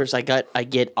design-wise. trailers, I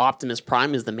get Optimus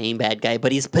Prime as the main bad guy,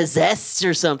 but he's possessed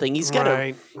or something. He's got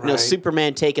Right, right.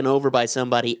 Superman taken over by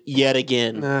somebody yet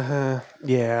again.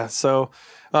 Yeah. So,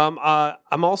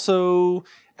 I'm also,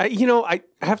 I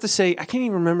have to say, I can't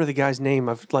even remember the guy's name.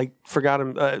 I've like forgot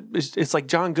him. It's like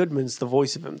John Goodman's the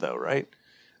voice of him, though, right?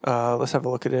 Let's have a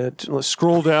look at it. Let's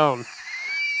scroll down.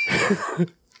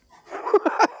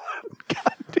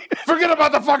 Forget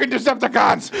about the fucking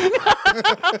Decepticons.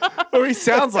 Or he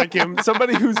sounds like him.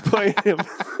 Somebody who's playing him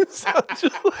sounds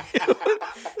just like him.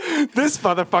 This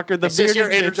motherfucker, the Is this your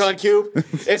bearded bitch. Energon cube?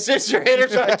 Is this your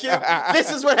Energon cube?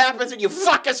 This is what happens when you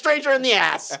fuck a stranger in the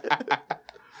ass.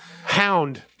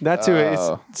 Hound. That's who it is.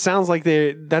 Oh. Sounds like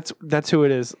that's who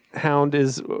it is. Hound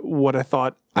is what I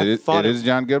thought. It is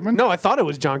John Goodman? No, I thought it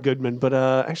was John Goodman, but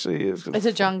actually it was, Is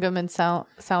it John Goodman sound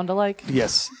alike?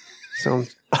 yes.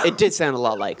 Sounds It did sound a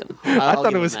lot like him. I thought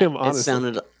give it was that. him, honestly. It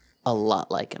sounded a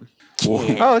lot like him.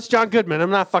 Oh, it's John Goodman.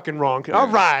 I'm not fucking wrong. All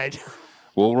right.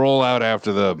 We'll roll out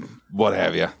after the what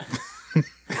have you.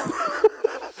 All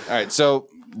right, so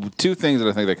two things that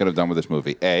I think they could have done with this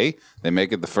movie. A, they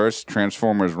make it the first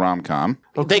Transformers rom-com.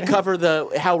 They cover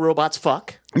how robots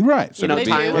fuck. Right. So You know, it'd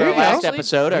be- tying There our you go. last Actually-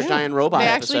 episode, our giant robot They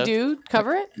episode. actually do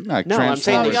cover it? like No, I'm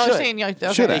saying Oh, they y'all are should. saying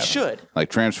okay. Should They have. should. Like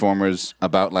Transformers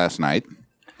About Last Night.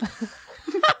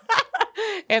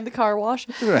 And the car wash.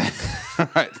 Right.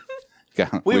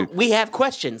 Got- We have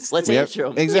questions. Let's We have- answer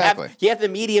them. exactly. You have the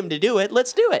medium to do it.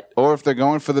 Let's do it. Or if they're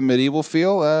going for the medieval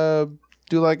feel,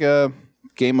 do like a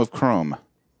Game of Chrome.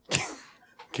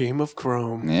 Game of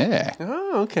Chrome. Yeah.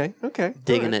 Oh, okay. Okay.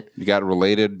 Digging it. You got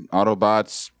related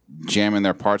Autobots jamming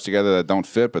their parts together that don't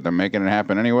fit, but they're making it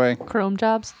happen anyway. Chrome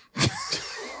jobs.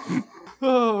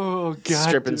 Oh, God.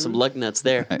 Stripping some lug nuts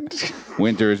there.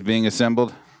 Winter is being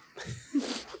assembled.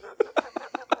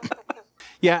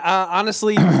 Yeah,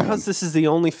 honestly, because this is the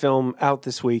only film out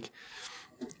this week,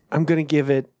 I'm going to give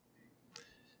it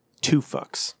 2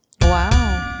 fucks. Wow.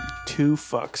 2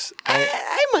 fucks.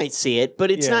 I might see it, but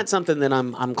it's Yeah. not something that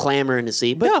I'm clamoring to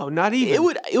see. But No, not even.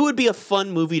 it would be a fun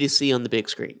movie to see on the big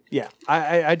screen. Yeah,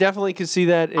 I definitely could see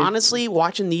that. Honestly,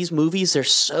 watching these movies, they're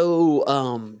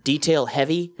so detail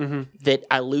heavy that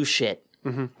I lose shit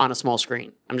on a small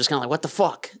screen. I'm just kind of like, what the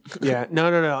fuck? Yeah,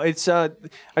 no. It's I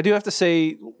do have to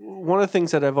say one of the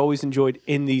things that I've always enjoyed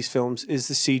in these films is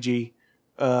the CG.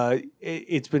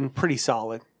 It's been pretty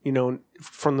solid,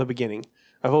 from the beginning.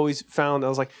 I've always found I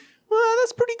was like, well,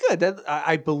 that's pretty good. That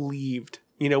I believed,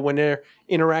 when they're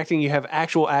interacting, you have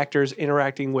actual actors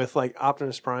interacting with like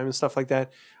Optimus Prime and stuff like that.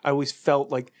 I always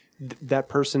felt like that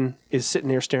person is sitting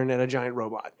there staring at a giant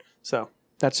robot. So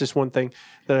that's just one thing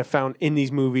that I found in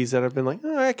these movies that I've been like,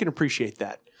 I can appreciate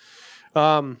that.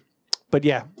 But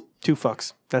yeah, 2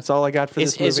 fucks. That's all I got for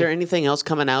this movie. Is there anything else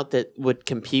coming out that would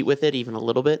compete with it even a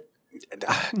little bit?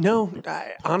 No,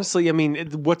 honestly, I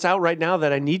mean, what's out right now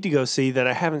that I need to go see that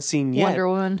I haven't seen yet? Wonder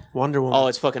Woman. Oh,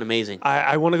 it's fucking amazing.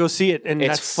 I want to go see it, and It's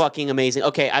that's fucking amazing.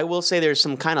 Okay, I will say there's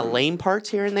some kind of lame parts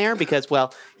here and there because,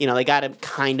 well, they got to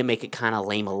kind of make it kind of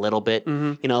lame a little bit.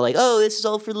 Like, oh, this is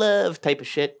all for love type of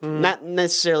shit. Not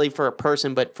necessarily for a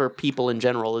person, but for people in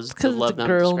general. Is the Because love it's a not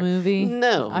girl described. movie.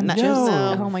 No, I'm not just.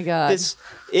 no. Oh my god.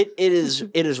 It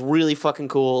is really fucking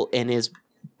cool and is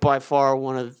by far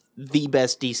one of the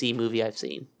best DC movie I've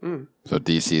seen. So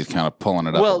DC is kind of pulling it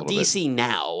up a Well, little DC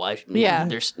now. Yeah.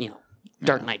 There's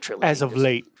Dark Knight trilogy. as of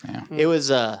late. It was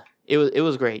it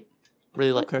was great.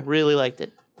 Really liked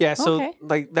it. Yeah, so Okay.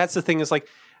 like that's the thing is like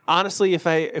honestly, if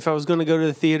I was going to go to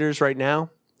the theaters right now,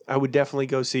 I would definitely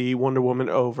go see Wonder Woman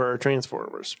over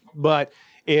Transformers. But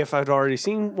if I'd already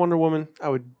seen Wonder Woman, I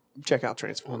would check out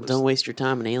Transformers. Don't waste your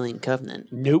time on Alien Covenant.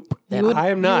 Nope, You would, I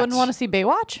am not. You wouldn't want to see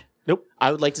Baywatch? Nope.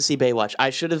 I would like to see Baywatch.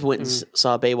 I should have went and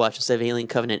saw Baywatch instead of Alien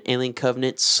Covenant. Alien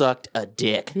Covenant sucked a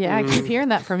dick. Yeah, I keep hearing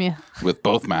that from you. bit. With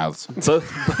both mouths. Both,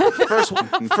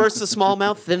 first the small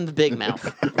mouth, then the big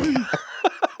mouth.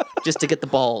 Just to get the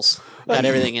balls. Got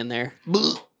everything in there.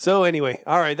 So anyway,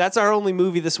 all right, that's our only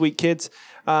movie this week, kids.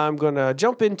 I'm going to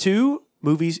jump into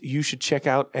movies you should check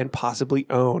out and possibly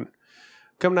own.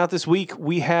 Coming out this week,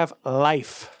 we have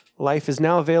Life. Life is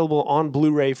now available on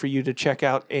Blu-ray for you to check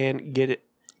out and get it.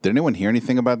 Did anyone hear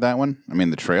anything about that one? I mean,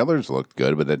 the trailers looked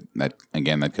good, but that could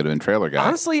have been trailer guy.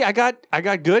 Honestly, I got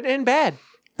good and bad.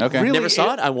 Okay. Really, Never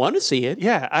saw it. I want to see it.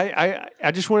 Yeah,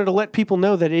 I just wanted to let people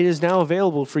know that it is now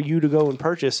available for you to go and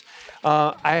purchase.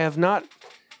 I have not,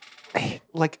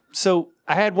 so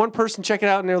I had one person check it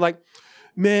out and they're like,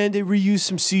 man, they reused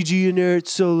some CG in there.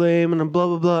 It's so lame, and blah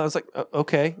blah blah. I was like,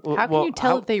 okay. How can you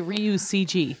tell if they reuse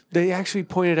CG? They actually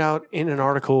pointed out in an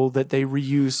article that they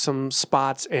reused some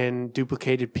spots and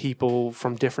duplicated people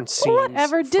from different scenes.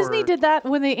 Whatever. Disney did that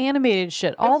when they animated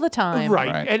shit all the time.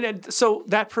 Right. And so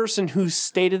that person who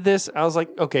stated this, I was like,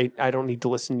 okay, I don't need to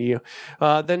listen to you.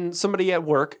 Then somebody at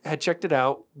work had checked it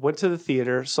out, went to the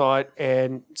theater, saw it,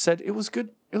 and said it was good.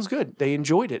 It was good. They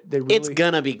enjoyed it. It's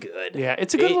gonna be good. Yeah,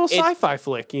 it's a good little sci-fi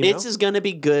flick. You know? It's gonna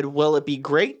be good. Will it be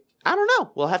great? I don't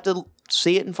know. We'll have to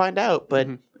see it and find out. But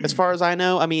as far as I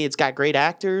know, I mean, it's got great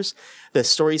actors. The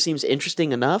story seems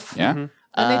interesting enough. Yeah. And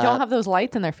they don't have those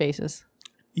lights in their faces.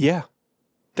 Yeah.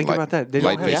 Think about that. They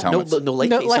light don't face have helmets. No light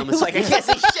face helmets. Like I can't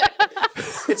see shit.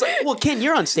 It's like, well, Ken,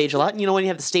 you're on stage a lot, and you know when you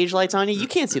have the stage lights on you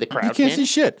can't see the crowd. You can't Ken. see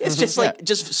shit. It's just like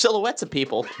just silhouettes of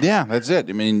people. Yeah, that's it.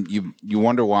 I mean, you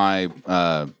wonder why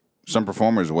some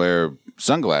performers wear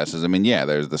sunglasses. I mean, yeah,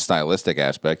 there's the stylistic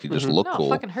aspect. You just look No, cool.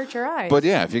 fucking hurt your eyes. But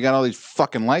yeah, if you got all these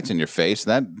fucking lights in your face,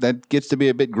 that gets to be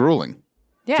a bit grueling.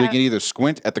 yeah. So you can either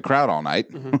squint at the crowd all night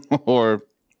or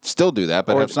still do that,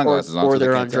 but have sunglasses on. Or so they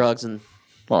they're can't on tell. drugs and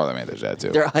Well, I mean, there's that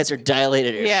too. their eyes are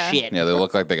dilated as Yeah. shit. Yeah, they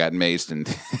look like they got maced and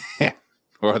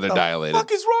or they're dilated. What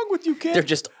the fuck is wrong with you, kid? They're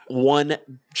just one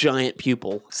giant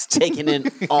pupil. It's taking in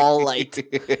all light.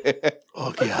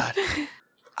 Oh, God.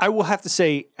 I will have to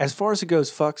say, as far as it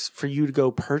goes, fucks, for you to go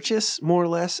purchase more or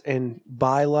less and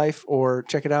buy Life or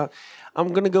check it out, I'm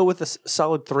going to go with a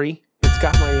solid 3. It's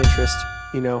got my interest,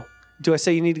 you know. Do I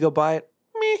say you need to go buy it?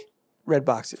 Meh. Red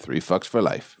box it. $3 for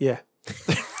life. Yeah.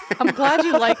 I'm glad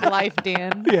you like life,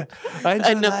 Dan. Yeah.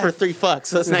 Enough for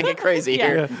 $3. Let's not get crazy Yeah.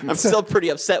 here. I'm still pretty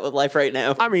upset with life right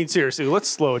now. I mean, seriously, let's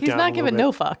slow it He's down. not a little giving bit.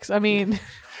 no fucks. I mean,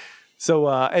 So,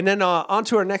 and then on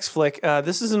to our next flick.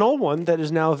 This is an old one that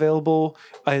is now available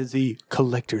as the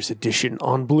collector's edition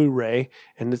on Blu-ray,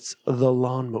 and it's The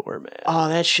Lawnmower Man. Oh,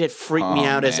 that shit freaked me Oh,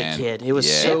 out as a man. kid. It was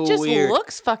Yeah. so it just weird.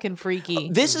 looks fucking freaky.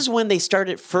 This is when they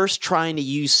started first trying to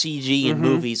use CG in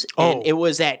movies, and it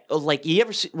was that like you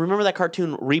ever remember that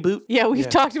cartoon Reboot? Yeah, we've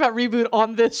talked about Reboot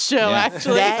on this show, Yeah.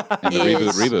 actually. That And the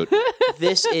is reboot.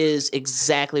 this is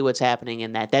exactly what's happening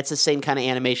in that. That's the same kind of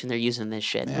animation they're using in this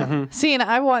shit. See, and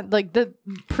I want like the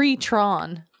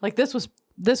pre-Tron. Like this was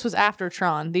after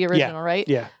Tron, the original, right?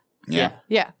 Yeah. Yeah.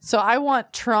 Yeah. So I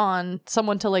want Tron,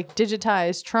 someone to like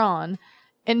digitize Tron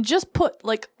and just put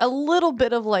like a little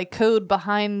bit of like code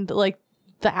behind like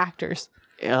the actors.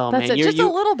 Oh That's man, it. Just a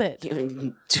little bit.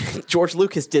 George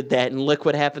Lucas did that, and look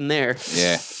what happened there.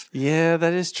 Yeah. Yeah,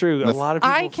 that is true. A lot of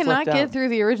people I cannot flipped get out. through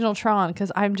the original Tron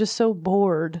because I'm just so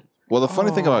bored. Well, the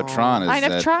funny thing about Tron is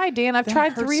I've tried, Dan. I've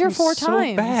tried hurts 3 or me 4 so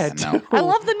times. bad. No. I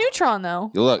love the new Tron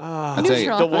though. You look, I'll tell you.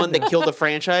 Neutron. The one that killed the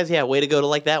franchise. Yeah, way to go to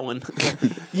like that one.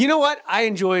 You know what? I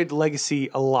enjoyed Legacy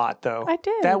a lot, though. I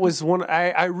did. That was one.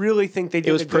 I really think they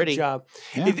did was a pretty. good job.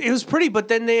 Yeah. It was pretty, but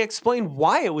then they explained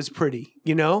why it was pretty.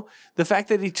 You know, the fact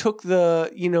that he took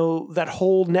that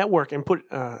whole network and put.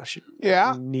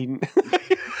 Needn't.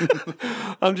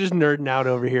 I'm just nerding out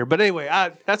over here, but anyway,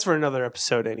 that's for another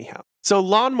episode, anyhow. So,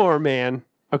 Lawnmower Man.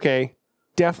 Okay,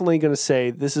 definitely gonna say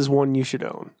this is one you should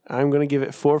own. I'm gonna give it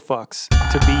 $4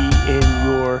 to be in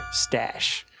your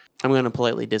stash. I'm going to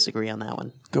politely disagree on that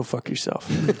one. Go fuck yourself.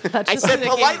 That's I just said the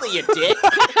game. politely, you dick.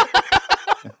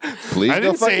 Please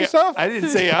go fuck yourself. I didn't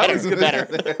say I was Better.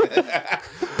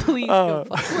 Please go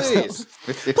fuck Please.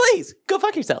 Please go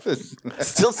fuck yourself.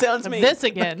 Still sounds mean. this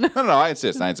again. No, I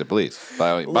insist. Please.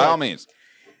 By all means.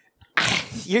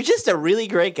 You're just a really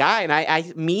great guy, and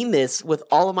I mean this with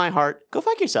all of my heart. Go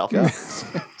fuck yourself.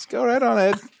 Let's go right on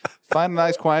ahead. Find a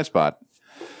nice quiet spot.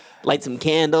 Light some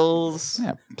candles.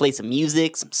 Yeah. Play some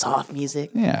music, some soft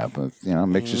music. Yeah, but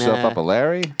mix yourself up a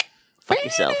Larry. Fuck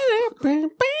yourself.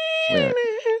 Yeah.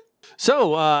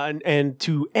 So, and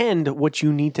to end what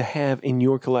you need to have in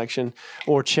your collection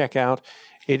or check out,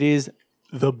 it is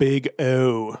The Big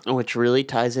O. Which really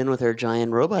ties in with our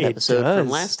giant robot It episode does. from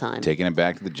last time. Taking it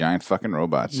back to the giant fucking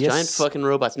robots. Yes. Giant fucking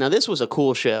robots. Now, this was a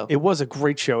cool show. It was a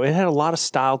great show. It had a lot of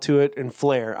style to it and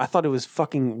flair. I thought it was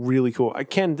fucking really cool.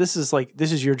 Ken, this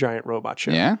is your giant robot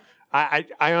show. Yeah? I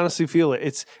honestly feel it.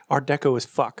 It's Art Deco as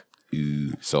fuck.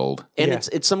 Ooh, sold. And Yeah.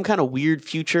 it's some kind of weird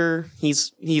future.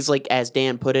 He's like, as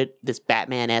Dan put it, this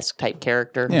Batman-esque type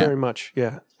character. Yeah. Very much,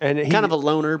 yeah. And he, Kind of a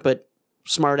loner, but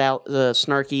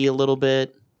snarky a little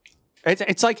bit.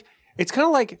 It's kind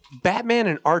of like Batman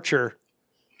and Archer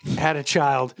had a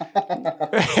child,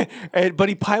 but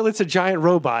he pilots a giant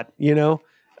robot. You know,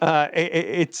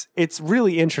 it's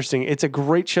really interesting. It's a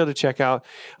great show to check out.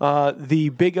 The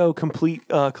Big O Complete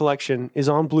Collection is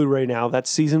on Blu-ray now. That's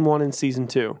season 1 and season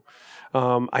 2.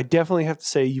 I definitely have to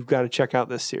say you've got to check out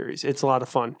this series. It's a lot of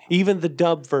fun. Even the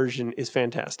dub version is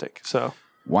fantastic. So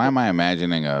Why am I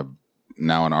imagining an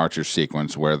Archer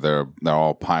sequence where they're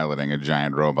all piloting a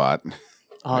giant robot?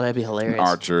 Oh, that'd be hilarious.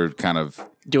 Archer kind of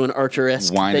doing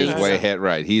Archer-esque wind his things. way ahead.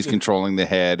 Right, he's controlling the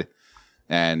head,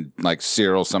 and like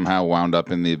Cyril somehow wound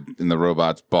up in the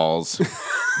robot's balls,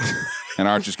 and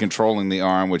Archer's controlling the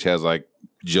arm, which has like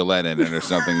Gillette in it or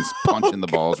something. He's punching the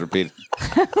balls repeatedly.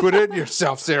 Put it in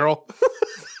yourself, Cyril.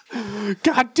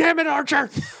 God damn it, Archer!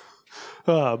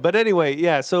 But anyway,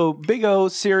 yeah. So Big O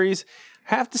series.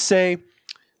 Have to say,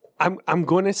 I'm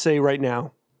going to say right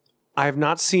now, I have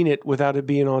not seen it without it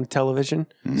being on television.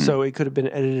 So it could have been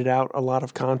edited out, a lot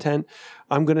of content.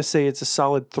 I'm going to say it's a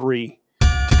solid 3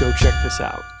 to go check this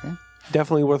out. Okay.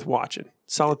 Definitely worth watching.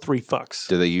 Solid 3 fucks.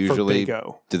 Do they usually Big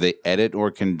O. do they edit or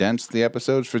condense the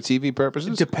episodes for TV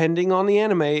purposes? Depending on the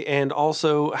anime and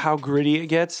also how gritty it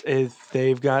gets, if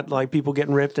they've got like people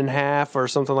getting ripped in half or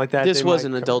something like that. This they was might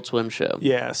an cover- Adult Swim show.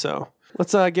 Yeah, so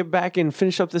let's get back and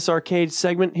finish up this arcade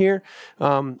segment here.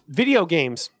 Video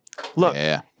games. Look,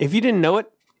 Yeah. if you didn't know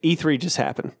it, E3 just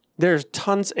happened. There's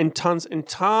tons and tons and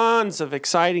tons of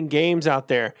exciting games out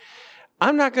there.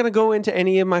 I'm not going to go into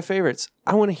any of my favorites.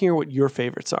 I want to hear what your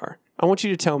favorites are. I want you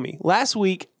to tell me. Last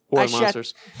week, Or I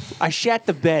monsters. shat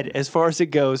the bed as far as it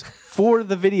goes for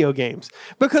the video games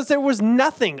because there was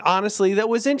nothing, honestly, that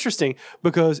was interesting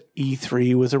because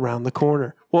E3 was around the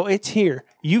corner. Well, it's here.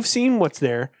 You've seen what's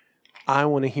there. I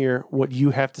want to hear what you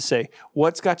have to say.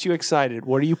 What's got you excited?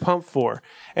 What are you pumped for?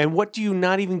 And what do you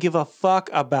not even give a fuck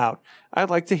about? I'd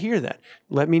like to hear that.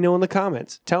 Let me know in the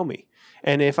comments. Tell me.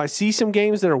 And if I see some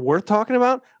games that are worth talking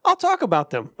about, I'll talk about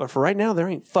them. But for right now, there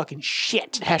ain't fucking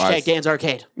shit. Hashtag Dan's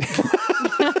Arcade.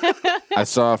 I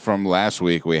saw from last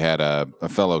week we had a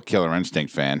fellow Killer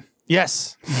Instinct fan.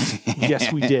 Yes.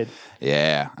 Yes, we did.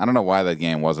 Yeah, I don't know why that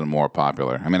game wasn't more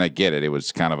popular. I mean, I get it; it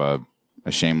was kind of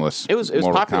a shameless. It was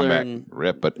Mortal popular Kombat in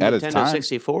rip, but at its Nintendo time,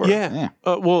 64. Yeah.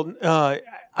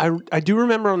 I do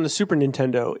remember on the Super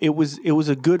Nintendo, it was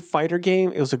a good fighter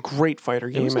game. It was a great fighter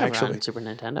It game, was never actually. on Super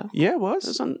Nintendo. Yeah, it It was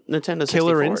was. on Nintendo 64.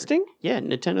 Killer Instinct? Yeah,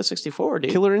 Nintendo 64,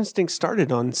 dude. Killer Instinct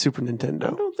started on Super I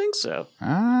Nintendo. don't think so.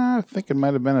 I think it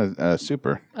might have been a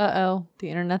Super. Uh-oh. The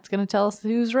internet's going to tell us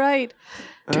who's right.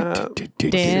 Uh,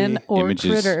 Dan or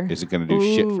Images Critter. isn't going to do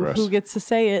shit for us. Who gets to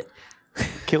say it?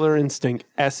 Killer Instinct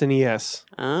SNES.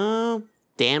 Oh,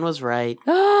 Dan was right.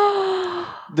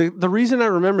 The reason I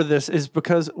remember this is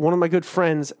because one of my good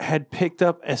friends had picked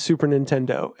up a Super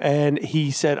Nintendo and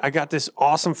he said, I got this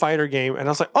awesome fighter game. And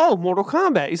I was like, oh, Mortal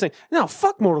Kombat. He's like, no,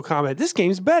 fuck Mortal Kombat. This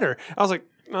game's better. I was like,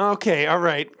 okay, all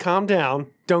right, calm down.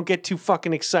 Don't get too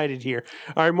fucking excited here.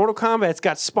 All right, Mortal Kombat's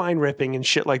got spine ripping and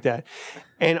shit like that.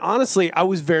 And honestly, I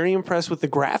was very impressed with the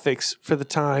graphics for the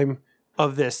time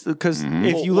of this because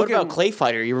if you What look about at Clay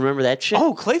Fighter? You remember that shit?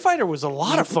 oh, Clay Fighter was a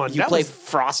lot of fun. You That play was-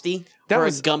 Frosty? that Or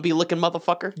was- a Gumby looking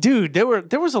motherfucker? Dude, there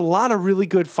was a lot of really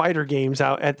good fighter games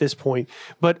out at this point,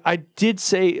 but I did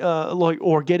say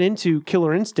or get into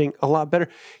Killer Instinct a lot better.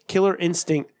 Killer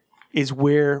Instinct is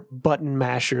where button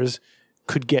mashers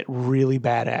could get really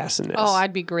badass in this. Oh,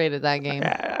 I'd be great at that game.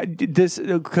 This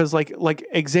because like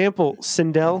example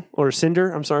Cinder.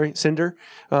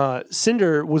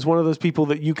 Cinder was one of those people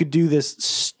that you could do this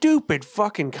stupid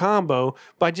fucking combo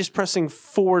by just pressing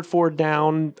forward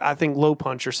down, I think low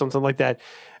punch or something like that.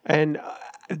 And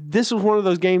this was one of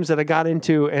those games that I got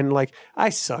into and like I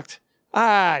sucked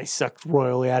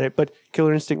royally at it, but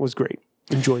Killer Instinct was great.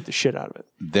 Enjoyed the shit out of it.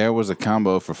 There was a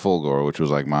combo for Fulgore, which was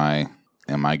like my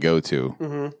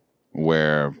go-to,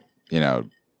 where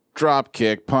drop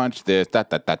kick, punch this,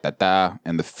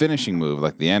 and the finishing move,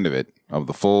 like the end of it, of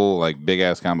the full like big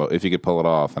ass combo, if you could pull it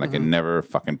off, and I could never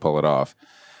fucking pull it off,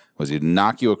 was he'd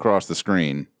knock you across the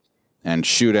screen and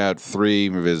shoot out 3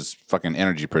 of his fucking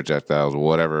energy projectiles,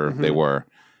 whatever they were,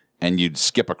 and you'd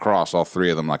skip across all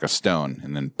 3 of them like a stone,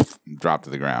 and then drop to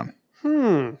the ground.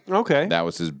 Okay. That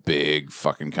was his big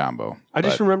fucking combo. I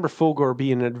just But- remember Fulgore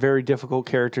being a very difficult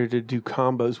character to do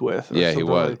combos with. or Yeah, he something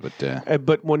was, like- but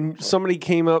But when somebody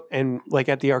came up and like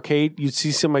at the arcade, you'd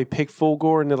see somebody pick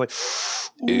Fulgore and they're like,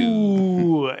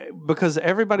 ooh, because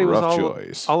everybody was Rough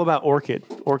choice. all about Orchid.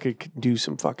 Orchid could do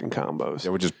some fucking combos. they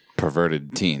were just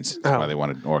perverted teens. That's Oh. why they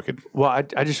wanted Orchid. Well,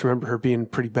 I just remember her being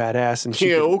pretty badass, and she.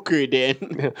 Yeah, could- okay,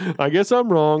 Dan. I guess I'm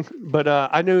wrong, but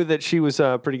I knew that she was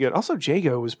pretty good. Also,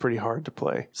 Jago was pretty hard to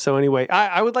play. So anyway,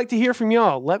 I would like to hear from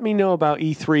y'all. Let me know about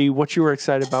E3, what you were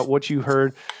excited about, what you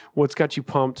heard, what's got you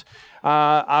pumped.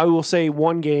 I will say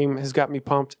one game has got me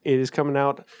pumped. It is coming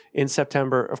out in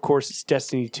September. Of course, it's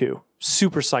Destiny 2.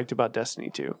 Super psyched about Destiny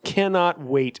 2. Cannot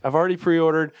wait. I've already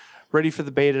pre-ordered, ready for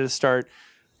the beta to start.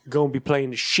 Going to be playing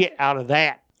the shit out of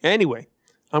that. Anyway,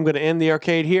 I'm going to end the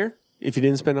arcade here. If you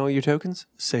didn't spend all your tokens,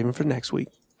 save them for next week.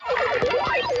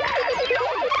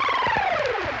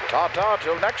 Ta-ta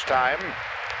till next time,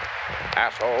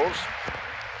 assholes.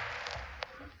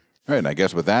 All right, and I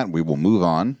guess with that, we will move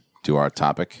on to our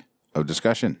topic of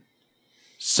discussion.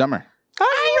 Summer. Are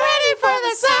you ready for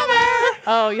the summer?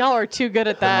 Oh, y'all are too good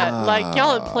at that. Like,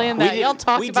 y'all had planned that. Y'all talked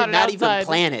about We it did not outside. even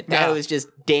plan it. That was just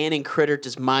Dan and Critter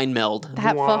just mind meld.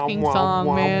 That fucking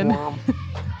song, man.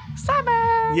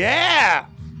 Summer! Yeah!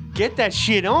 Get that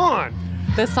shit on.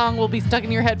 This song will be stuck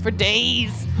in your head for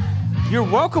days. You're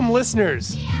welcome,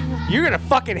 listeners. You're going to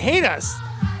fucking hate us.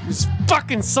 This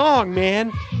fucking song,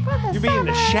 man. You'll be in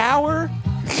the shower,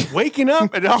 waking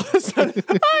up, and all of a sudden,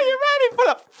 are you ready for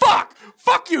the fuck?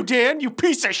 Fuck you, Dan, you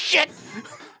piece of shit.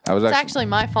 I was It's actually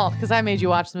my fault because I made you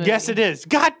watch the movie. Yes, it is.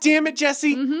 God damn it,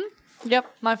 Jesse. Yep,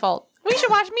 my fault. We should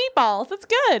watch Meatballs. It's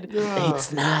good.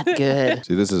 It's not good.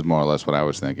 See, this is more or less what I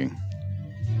was thinking.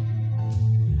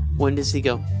 When does he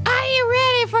go? Are you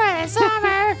ready for the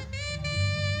summer?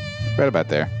 Right about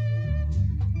there.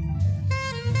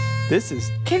 This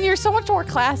is... Ken, you're so much more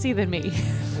classy than me.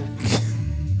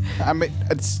 I mean,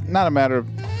 it's not a matter of...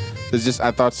 It's just,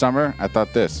 I thought summer, I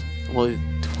thought this. Well,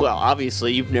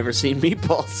 obviously you've never seen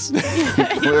Meatballs.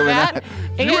 Clearly That,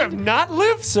 not. You have and not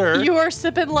lived, sir. you are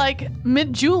sipping like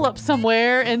mint julep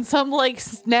somewhere in some like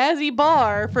snazzy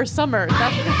bar for summer.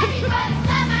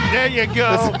 There you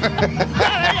go.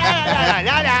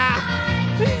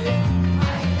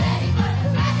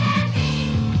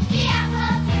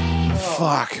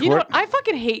 Fuck. You know what? I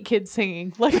fucking hate kids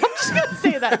singing. Like, I'm just going to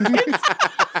say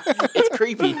that. It's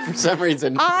creepy for some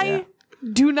reason. I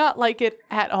do not like it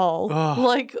at all.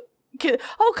 Like,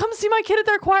 come see my kid at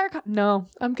their choir. No,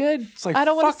 I'm good. like, I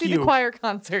don't want fuck to see you. the choir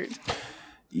concert.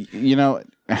 You know,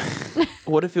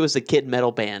 What if it was a kid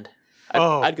metal band?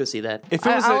 I'd go see that. If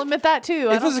it was I'll a, admit that too.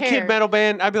 if it was a kid metal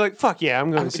band, I'd be like, fuck yeah, I'm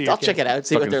going to see I'll check it out.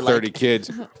 See what fucking they're 30 like. kids.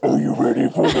 Are you ready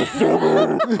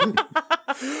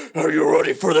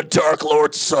for the Dark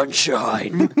Lord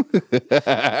sunshine?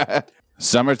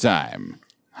 Summertime.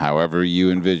 However you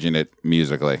envision it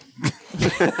musically.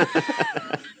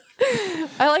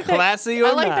 I like that. Classy or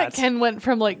I like not? that Ken went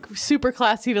from like super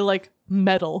classy to like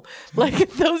metal.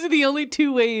 Like those are the only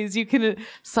two ways you can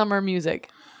summer music.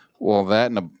 Well, that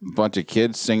and a bunch of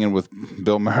kids singing with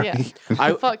Bill Murray.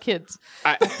 Yeah, fuck kids.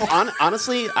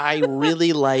 Honestly, I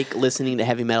really like listening to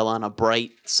heavy metal on a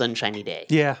bright, sunshiny day.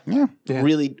 Yeah.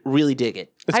 Really, really dig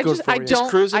it. I goes just for I you. don't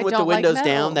Cruising I with the don't like windows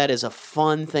metal. down, that is a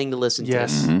fun thing to listen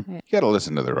Yes. to. You got to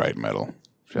listen to the right metal.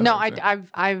 No,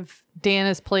 I've Dan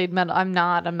has played metal. I'm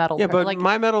not a metal. Yeah, but like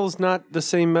my metal is not the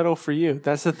same metal for you.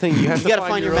 That's the thing. You have to gotta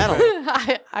find your metal.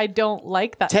 I don't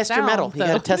like that. Test your sound, metal. You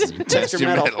though. got to test your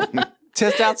metal.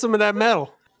 Test out some of that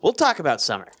metal. We'll talk about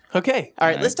summer. Okay. All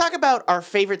right, let's talk about our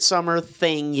favorite summer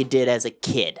thing you did as a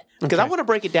kid. Because I want to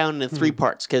break it down into three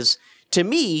parts. Because to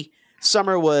me,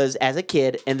 summer was as a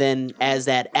kid, and then as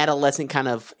that adolescent kind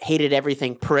of hated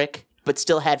everything prick, but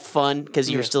still had fun because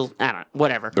you were still, I don't know,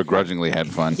 whatever. Begrudgingly had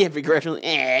fun. Yeah, begrudgingly,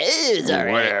 it's all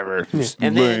right. Whatever.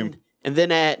 And Lame.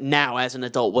 then now, as an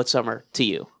adult, what's summer to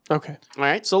you? Okay. All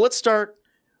right, so let's start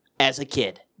as a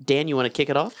kid. Dan, you want to kick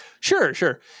it off? Sure.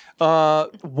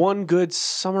 One good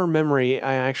summer memory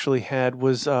I actually had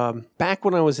was back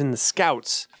when I was in the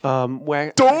Scouts.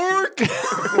 Where Dork!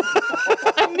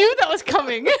 I knew that was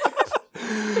coming.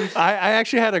 I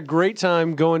actually had a great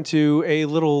time going to a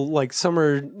little like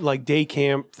summer like day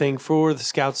camp thing for the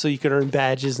Scouts, so you could earn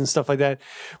badges and stuff like that.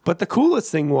 But the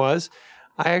coolest thing was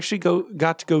I actually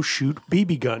got to go shoot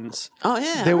BB guns. Oh,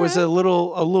 yeah. There was a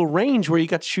little range where you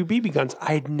got to shoot BB guns.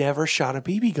 I had never shot a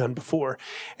BB gun before.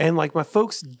 And like my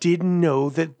folks didn't know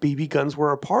that BB guns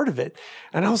were a part of it.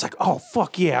 And I was like, oh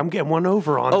fuck yeah, I'm getting one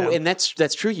over on them. Oh, and that's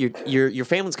true. Your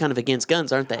family's kind of against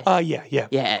guns, aren't they? Yeah.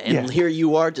 Yeah, and here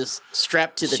you are just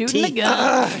strapped to the Shooting teeth. the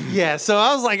gun. Yeah, so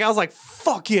I was like,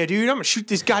 fuck yeah, dude, I'm gonna shoot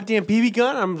this goddamn BB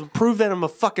gun. I'm gonna prove that I'm a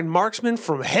fucking marksman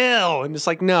from hell. And it's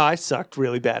like, no, I sucked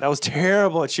really bad. I was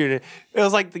terrible at shooting. It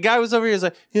was like the guy was over here, was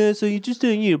like, yeah, so you just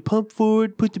you pump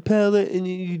forward, put the pellet, and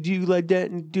you do like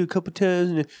that, and do a couple times,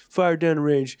 and then fire down the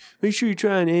range. Make sure you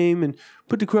try and aim and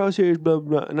put the crosshairs, blah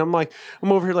blah. And I'm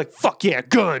over here like, fuck yeah,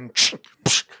 gun.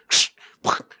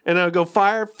 And I'll go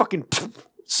fire, fucking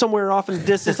somewhere off in the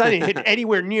distance. I didn't hit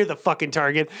anywhere near the fucking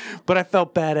target, but I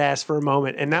felt badass for a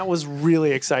moment, and that was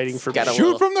really exciting for me.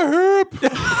 Shoot from the hip.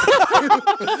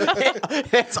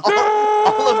 It's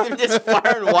all of them just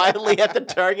firing wildly at the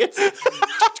targets.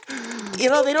 You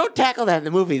know, they don't tackle that in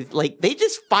the movie. Like, they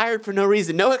just fired for no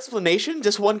reason. No explanation.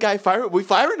 Just one guy firing. We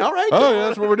firing? All right. Oh, yeah,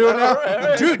 that's what we're doing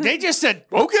now. Dude, they just said,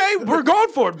 okay, we're going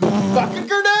for it. Fucking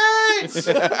grenade!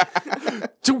 Yes.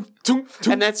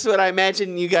 And that's what I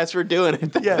imagine you guys were doing at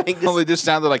the thing. Only just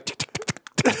sounded like tick, tick,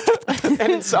 tick. And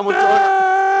then someone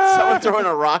throwing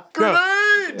a rock grenade.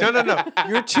 No.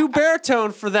 You're too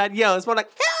baritone for that yell. It's more like,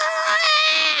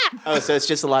 Oh, so it's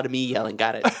just a lot of me yelling.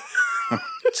 Got it.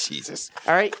 Jesus.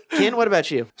 All right, Ken, what about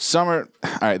you? Summer.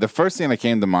 All right. The first thing that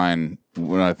came to mind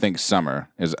when I think summer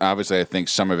is obviously I think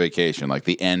summer vacation, like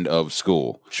the end of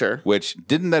school. Sure. Which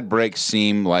didn't that break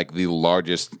seem like the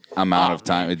largest amount of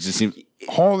time? It just seemed,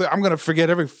 holy, I'm going to forget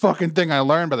every fucking thing I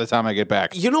learned by the time I get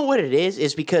back. You know what it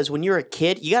is because when you're a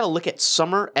kid, you got to look at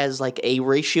summer as like a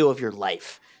ratio of your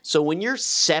life. So when you're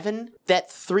 7, that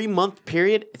 3-month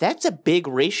period, that's a big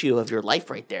ratio of your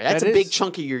life right there. That's That a big is.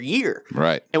 chunk of your year.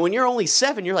 Right. And when you're only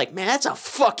 7, you're like, man, that's a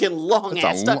fucking long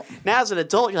ass stuff. Now as an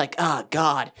adult, you're like, oh,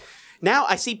 God. Now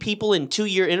I see people in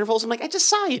 2-year intervals. I'm like, I just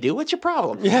saw you, dude. What's your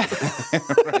problem? yeah.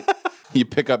 Right. You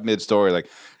pick up mid-story like,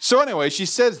 so anyway, she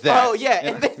says that. Oh, yeah.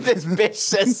 And then this bitch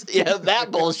says,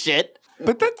 that bullshit.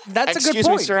 But that's a good Excuse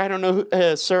point. me, sir. I don't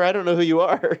know. Sir, I don't know who you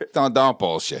are. Don't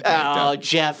bullshit. Oh, Don't.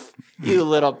 Jeff, you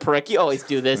little prick. You always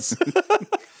do this.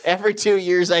 Every 2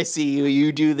 years I see you,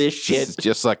 you do this shit. It's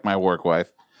just like my work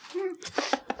wife.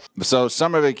 So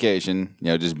summer vacation,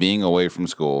 just being away from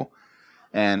school.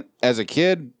 And as a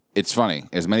kid, it's funny.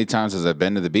 As many times as I've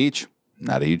been to the beach,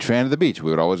 not a huge fan of the beach. We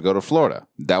would always go to Florida.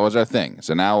 That was our thing.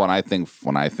 So now when I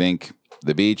think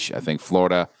the beach, I think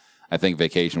Florida, I think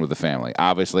vacation with the family.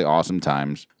 Obviously awesome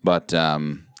times, but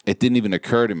it didn't even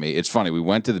occur to me. It's funny. We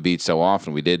went to the beach so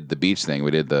often. We did the beach thing.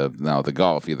 We did the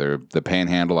golf, either the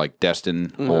Panhandle like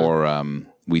Destin, or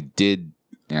we did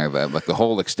like the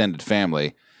whole extended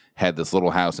family had this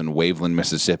little house in Waveland,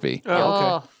 Mississippi.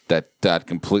 Oh, okay. That got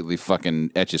completely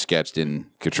fucking etch-a-sketched in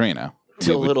Katrina.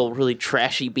 To a little really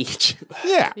trashy beach.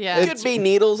 Yeah. Yeah. It could be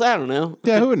Needles. I don't know.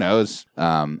 Yeah, who knows?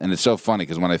 And it's so funny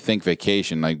because when I think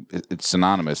vacation, like it's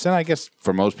synonymous, and I guess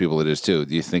for most people it is too.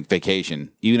 You think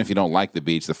vacation, even if you don't like the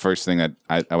beach, the first thing that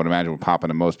I would imagine would pop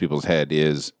into most people's head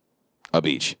is a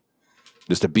beach.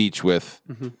 Just a beach with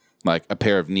like a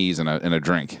pair of knees and a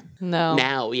drink. No.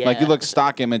 Now, yeah. Like you look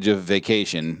stock image of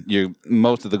vacation,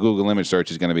 most of the Google image search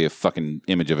is going to be a fucking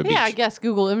image of a beach. Yeah, I guess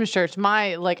Google image search.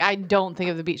 I don't think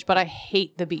of the beach, but I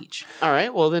hate the beach. All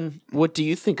right. Well, then what do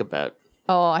you think about?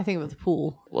 Oh, I think of the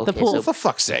pool. Well, the okay, pool. so- For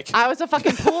fuck's sake. I was a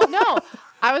fucking pool. No,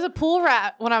 I was a pool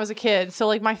rat when I was a kid. So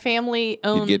like my family You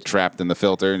owned. get trapped in the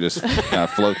filter and just kind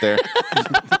of float there.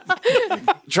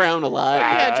 Drown alive.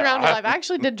 Yeah, drowned alive. I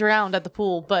actually did drown at the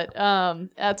pool, but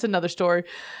that's another story.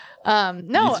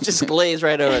 No, Just glaze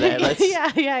right over there. Let's,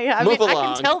 yeah. I Move mean, I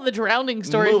along. can tell the drowning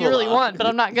story Move if you really along. want, but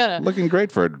I'm not gonna. Looking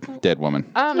great for a dead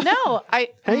woman. No,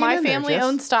 Hang my in there, family Jess.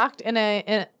 owned stocked in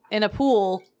a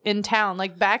pool in town.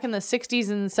 Like back in the 60s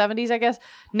and 70s, I guess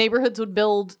neighborhoods would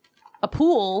build a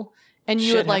pool, and you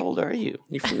Shit, would like. how old are you?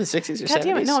 You're from the 60s or 70s? God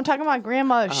damn it! No, I'm talking about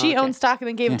grandma. She okay. owned stock and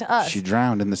then gave it to us. She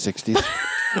drowned in the 60s.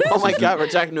 Oh my God, we're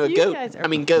talking to a You goat. guys are I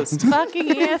mean, ghost.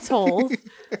 fucking assholes.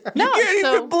 No,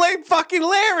 so blame fucking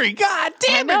Larry. God I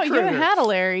damn know it, you haven't Critter. had a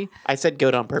Larry. I said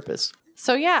goat on purpose.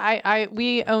 So yeah,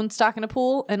 we owned stock in a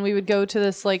pool, and we would go to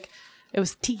this it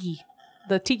was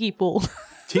the tiki pool.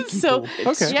 So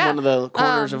It's yeah, one of the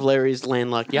corners of Larry's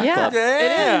landlocked yacht yeah, club.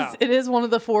 Yeah. it is one of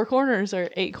the 4 corners or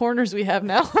 8 corners we have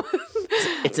now.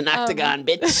 It's an octagon,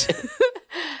 bitch.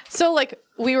 So like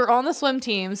we were on the swim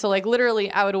team, so like literally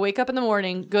I would wake up in the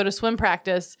morning, go to swim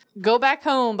practice, go back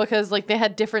home because like they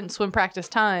had different swim practice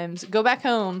times, go back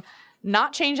home,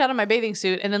 not change out of my bathing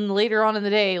suit, and then later on in the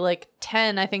day, like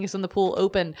 10 I think is when the pool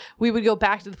opened, we would go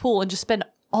back to the pool and just spend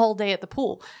all day at the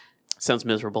pool. Sounds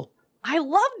miserable. I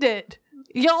loved it.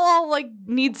 Y'all all like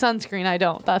need sunscreen. I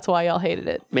don't. That's why y'all hated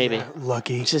it. Maybe.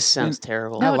 Lucky. It just sounds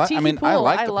terrible. No, I tiki like pool, the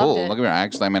I loved pool. it. Look at me.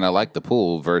 Actually, I like the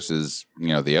pool versus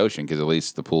the ocean because at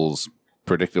least the pool's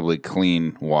predictably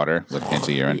clean water with hints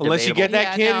of urine. Unless you get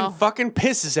that Yeah, kid no. who fucking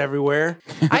pisses everywhere.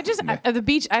 I just at the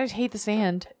beach. I just hate the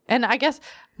sand, and I guess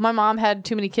my mom had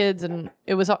too many kids, and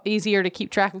it was easier to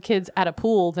keep track of kids at a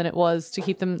pool than it was to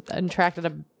keep them in track at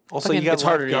a. Also, fucking- you got It's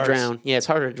harder to lifeguards. drown. Yeah, it's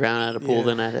harder to drown at a pool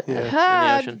than at in the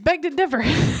Ah, ocean. beg to differ.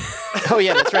 Oh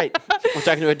yeah, that's right. We're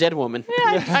talking to a dead woman.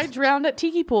 Yeah, I drowned at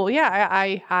tiki pool. Yeah,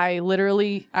 I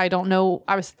literally I don't know.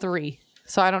 I was 3,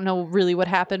 so I don't know really what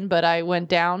happened. But I went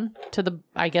down to the.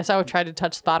 I guess I would try to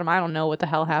touch the bottom. I don't know what the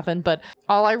hell happened. But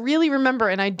all I really remember,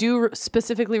 and I do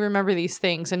specifically remember these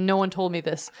things, and no one told me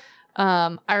this.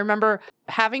 I remember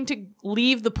having to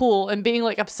leave the pool and being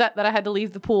like upset that I had to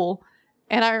leave the pool,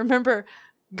 and I remember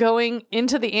going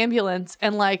into the ambulance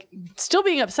and like still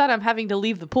being upset I'm having to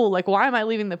leave the pool. Like, why am I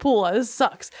leaving the pool? This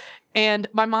sucks. And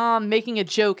my mom making a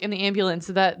joke in the ambulance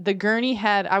that the gurney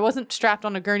I wasn't strapped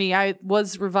on a gurney. I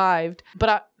was revived,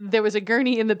 but there was a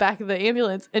gurney in the back of the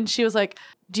ambulance. And she was like,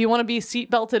 do you want to be seat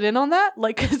belted in on that?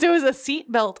 Like, because there was a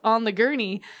seat belt on the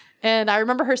gurney. And I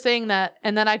remember her saying that.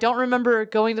 And then I don't remember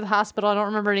going to the hospital. I don't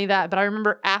remember any of that. But I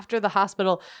remember after the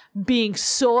hospital being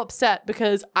so upset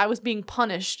because I was being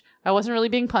punished. I wasn't really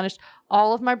being punished.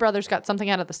 All of my brothers got something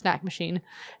out of the snack machine,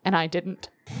 and I didn't.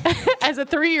 As a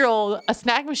 3-year-old, a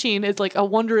snack machine is like a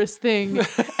wondrous thing.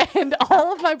 And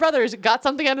all of my brothers got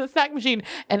something out of the snack machine,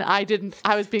 and I didn't.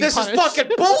 I was being punished. This is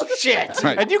fucking bullshit.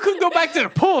 Right. And you couldn't go back to the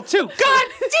pool, too. God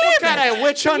damn What kind of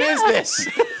witch hunt is this?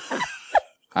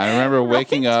 I remember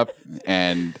waking up,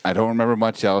 and I don't remember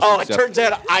much else. Oh, it except- turns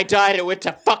out I died and went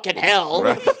to fucking hell.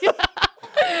 Right.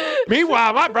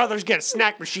 Meanwhile, my brothers get a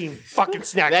snack machine. Fucking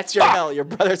snack. That's your hell. Your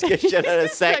brothers get shit out of a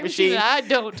snack machine, I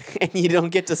don't. and you don't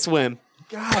get to swim.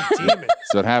 God damn it.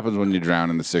 So it happens when you drown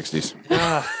in the 60s.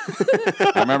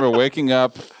 I remember waking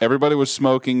up, everybody was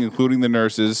smoking, including the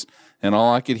nurses, and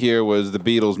all I could hear was the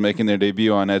Beatles making their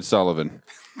debut on Ed Sullivan.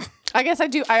 I guess I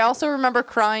do. I also remember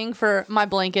crying for my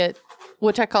blanket,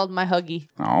 which I called my Huggy.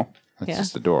 Oh, that's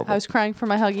just adorable. I was crying for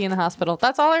my Huggy in the hospital.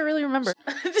 That's all I really remember.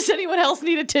 Does anyone else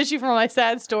need a tissue for my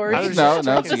sad story? No, Of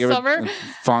to the give summer? a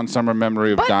fond summer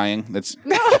memory of dying. That's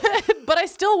But I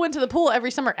still went to the pool every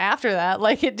summer after that.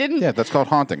 Like, it didn't. yeah, that's called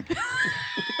haunting.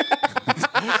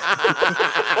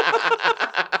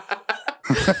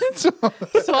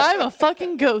 So I'm a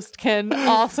fucking ghost, Ken.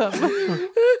 Awesome.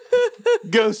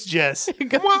 Ghost Jess.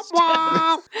 Ghost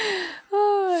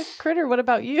Critter, what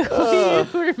about you?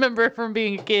 What do you remember from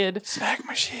being a kid? Snack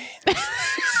machine. You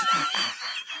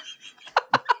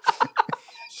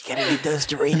gotta eat those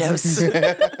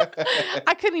Doritos.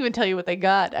 I couldn't even tell you what they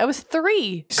got. I was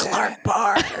 3. Clark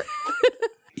Bar.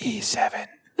 E7.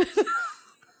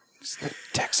 It's the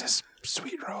Texas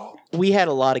sweet roll. We had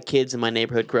a lot of kids in my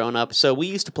neighborhood growing up, so we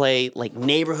used to play like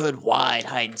neighborhood-wide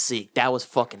hide and seek. That was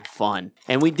fucking fun.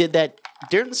 And we did that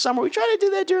during the summer. We tried to do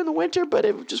that during the winter, but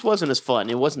it just wasn't as fun.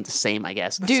 It wasn't the same, I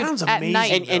guess. Dude, sounds at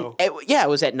amazing, night. though. Yeah, it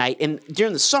was at night. And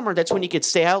during the summer, that's when you could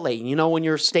stay out late. You know, when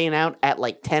you're staying out at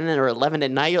like 10 or 11 at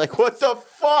night, you're like, what the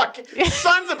fuck?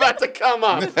 Sun's about to come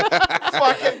up.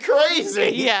 Fucking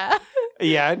crazy. Yeah.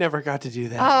 Yeah, I never got to do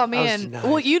that. Oh I was man. denied.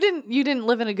 Well, you didn't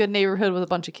live in a good neighborhood with a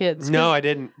bunch of kids. No, I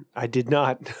didn't. I did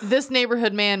not. This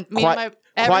neighborhood, man, me Quiet,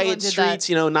 and my everyone quiet did streets, that.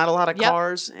 you know, not a lot of Yep.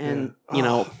 cars. And, Yeah. you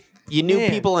know, you knew man.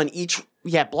 people on each,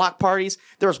 block parties.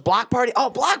 There was block party. Oh,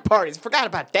 block parties. Forgot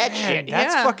about that Man, shit.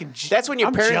 that's Yeah. fucking. That's when your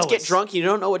I'm parents get jealous. drunk. You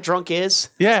don't know what drunk is.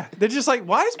 Yeah, they're just like,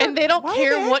 why is? And they don't why are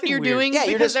care they what acting you're weird? doing Yeah,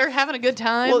 you're because just- they're having a good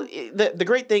time. Well, the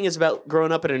great thing is about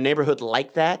growing up in a neighborhood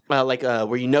like that,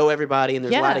 where you know everybody and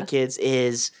there's a lot Yeah. of kids,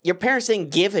 is your parents didn't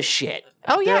give a shit.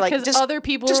 oh yeah, They're like, because just- other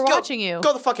people just were go- watching you.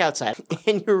 Go the fuck outside.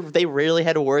 And they rarely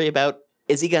had to worry about,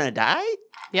 is he going to die?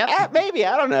 Yep. Maybe.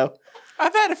 I don't know.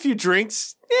 I've had a few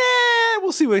drinks. Yeah,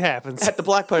 we'll see what happens. At the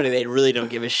block party, they really don't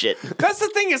give a shit. That's the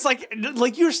thing. It's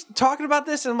like you're talking about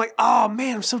this, and I'm like, oh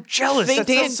man, I'm so jealous. Think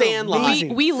That sounds so Sandlot.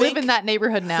 amazing. We live Think- in that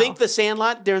neighborhood now. Think the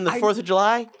Sandlot during the 4th of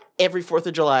July? Every 4th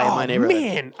of July in my neighborhood.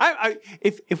 Man,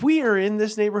 if we are in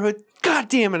this neighborhood, god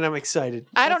damn it, I'm excited.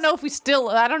 I don't know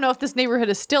if this neighborhood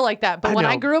is still like that, but I when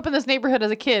I know. grew up in this neighborhood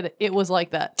as a kid, it was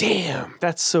like that. Damn,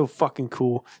 that's so fucking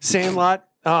cool. Sandlot,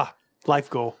 life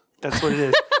goal. That's what it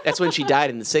is. That's when she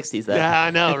died in the 60s, though. Yeah, I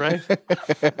know, right?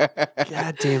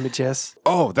 God damn it, Jess.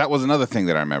 Oh, that was another thing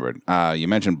that I remembered. You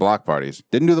mentioned block parties.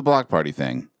 Didn't do the block party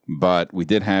thing, but we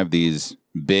did have these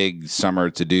big summer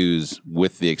to-dos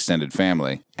with the extended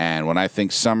family. And when I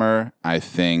think summer, I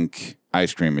think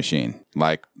ice cream machine.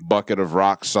 Like bucket of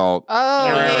rock salt. Oh,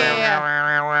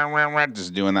 yeah.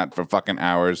 Just doing that for fucking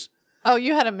hours. Oh,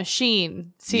 you had a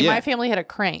machine. See, Yeah. my family had a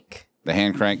crank. The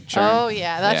hand crank churn. Oh,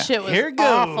 yeah. That shit was Here it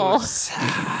awful. goes.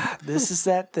 This is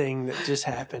that thing that just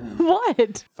happened.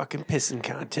 What? Fucking pissing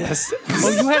contest. Oh,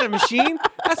 you had a machine?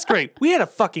 That's great. We had a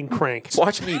fucking crank.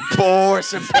 Watch me pour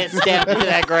some piss down into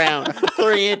that ground.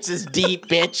 3 inches deep,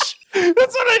 bitch.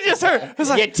 That's what I just heard. I was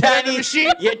like,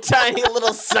 You tiny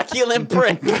little succulent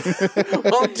prick.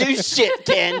 Won't do shit,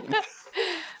 Ken.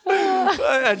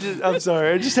 I'm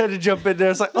sorry. I just had to jump in there.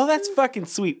 I was like, oh, that's fucking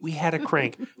sweet. We had a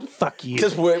crank. Fuck you.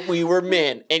 Because we were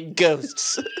men and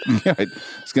ghosts. I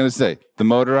was going to say, the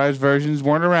motorized versions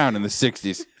weren't around in the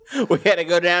 60s. We had to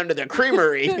go down to the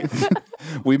creamery.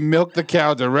 We milked the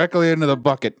cow directly into the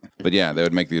bucket. But yeah, they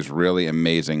would make these really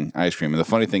amazing ice cream. And the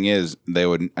funny thing is, they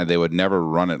would never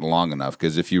run it long enough.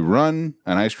 Because if you run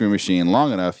an ice cream machine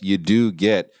long enough, you do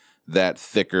get that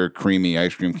thicker, creamy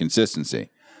ice cream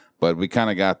consistency. but we kind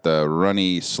of got the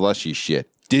runny, slushy shit.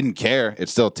 Didn't care. It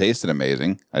still tasted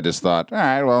amazing. I just thought, all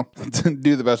right, well,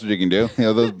 do the best that you can do. You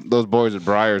know, those boys at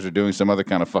Briars are doing some other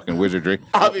kind of fucking wizardry.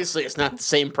 Obviously, it's not the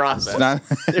same process.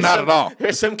 It's not at all.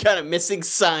 There's some kind of missing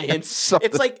science. Something.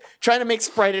 It's like trying to make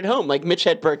Sprite at home, like Mitch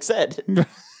Hedberg said.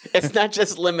 It's not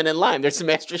just lemon and lime. There's some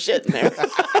extra shit in there.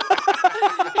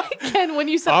 Ken, when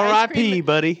you said ice R.I.P., cream,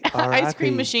 buddy. ice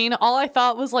cream machine, all I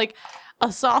thought was like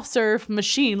a soft serve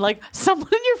machine. Like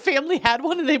someone in your family had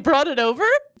one and they brought it over.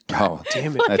 Oh,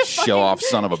 damn it. That show-off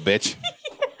son of a bitch.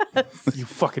 You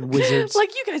fucking wizards.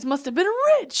 Like, you guys must have been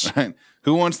rich.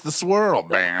 Who wants the swirl?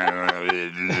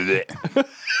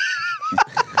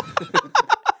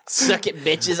 Suck it,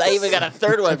 bitches. I even got a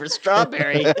third one for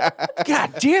strawberry.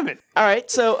 God damn it. All right.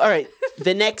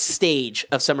 The next stage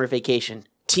of summer vacation,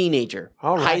 teenager.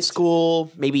 All right. High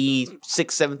school, maybe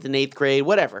 6th, 7th, and 8th grade,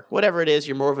 whatever. Whatever it is,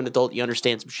 you're more of an adult, you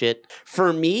understand some shit.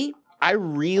 For me,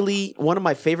 one of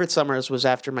my favorite summers was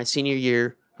after my senior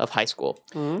year of high school.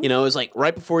 Mm-hmm. You know, it was like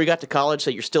right before you got to college,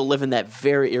 so you're still living that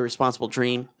very irresponsible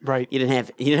dream. Right. You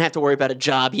didn't have to worry about a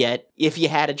job yet. If you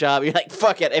had a job, you're like,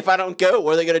 fuck it. If I don't go,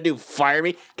 what are they going to do? Fire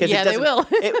me? Yeah, they will.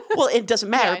 It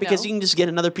doesn't matter because know. you can just get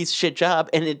another piece of shit job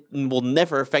and it will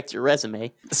never affect your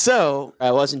resume. So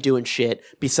I wasn't doing shit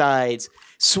besides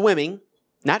swimming.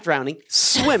 Not drowning,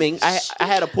 swimming. I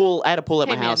had a pool. I had a pool at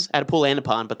my house. I had a pool and a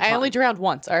pond. But I only drowned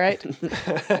once. All right.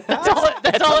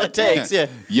 That's all it takes. Yeah.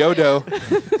 Yodo.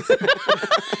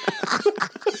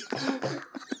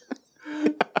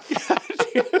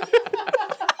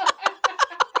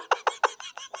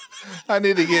 I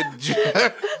need to get.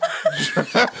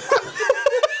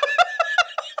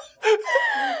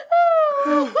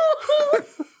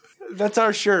 That's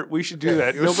our shirt. We should do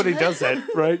that. Nobody does that,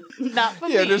 right? Not for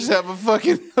Yeah, me. just have a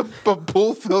fucking a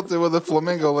pool filter with a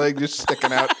flamingo leg just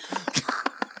sticking out.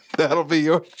 That'll be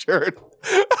your shirt.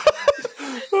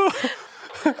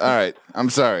 All right, I'm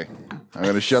sorry. I'm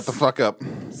gonna shut the fuck up.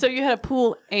 So you had a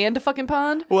pool and a fucking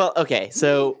pond? Well, okay.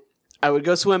 So I would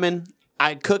go swimming.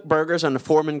 I'd cook burgers on the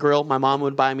Foreman grill. My mom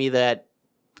would buy me that.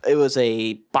 It was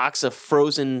a box of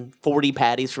frozen 40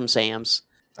 patties from Sam's.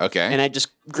 Okay. And I just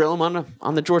grill them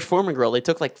on the George Foreman grill. They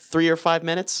took like 3 or 5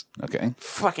 minutes. Okay.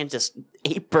 Fucking just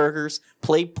ate burgers,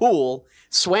 played pool,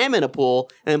 swam in a pool,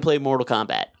 and then played Mortal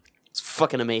Kombat. It's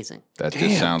fucking amazing. That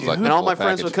just sounds like. And all my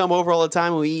friends would come over all the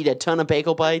time. And we eat a ton of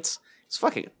bagel bites. It's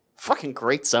fucking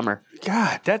great summer.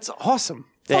 God, that's awesome.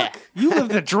 Yeah. Fuck, you live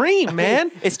the dream,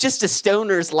 man. It's just a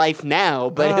stoner's life now,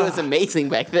 but it was amazing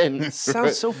back then.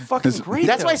 Sounds so fucking great.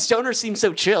 That's why stoners seem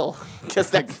so chill. Because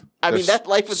that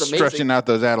life was amazing. Stretching out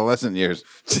those adolescent years.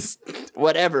 Just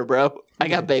whatever, bro. I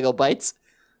got bagel bites.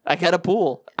 I got a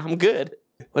pool. I'm good.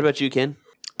 What about you, Ken?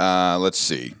 Let's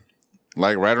see.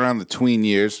 Like right around the tween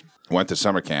years, went to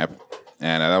summer camp,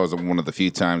 and that was one of the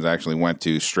few times I actually went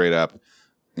to straight up,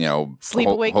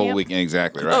 Sleepaway whole camp? weekend.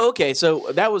 Exactly right. Oh, okay.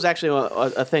 So that was actually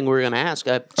a thing we were going to ask.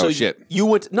 Shit. You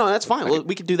went? No, that's fine. Well,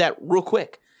 we could do that real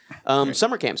quick.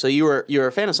 Summer camp. So you're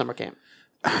a fan of summer camp?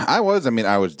 I was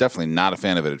definitely not a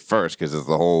fan of it at first because it's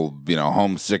the whole,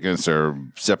 homesickness or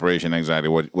separation anxiety,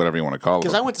 whatever you want to call it.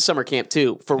 Because I went to summer camp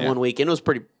too for 1 week, and it was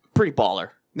pretty baller.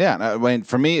 Yeah, I mean,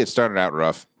 for me, it started out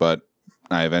rough, but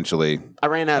I eventually I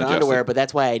ran out of adjusted. underwear, but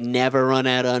that's why I never run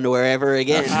out of underwear ever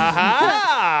again.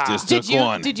 Just Did took you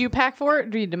one. did you pack for it?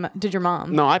 Or did your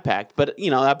mom? No, I packed, but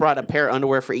I brought a pair of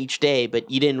underwear for each day. But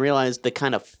you didn't realize the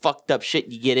kind of fucked up shit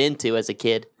you get into as a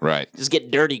kid. Right. Just get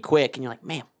dirty quick, and you're like,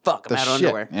 man, fuck, I'm The out of shit.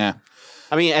 underwear. Yeah.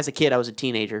 I mean, as a kid, I was a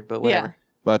teenager, but whatever.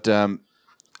 But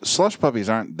slush puppies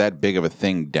aren't that big of a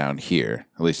thing down here,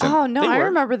 at least. Oh no, They I were.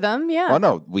 remember them. Yeah. Well,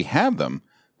 no, we have them,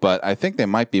 but I think they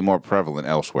might be more prevalent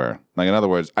elsewhere. Like, in other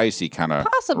words, Icy kind of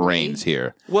Possibly. reigns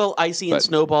here. Well, Icy and But-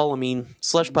 Snowball, I mean,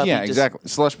 Slush Puppy. Yeah, just, exactly.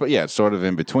 Slush, but yeah, it's sort of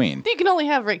in between. You can only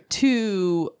have like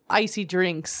 2 icy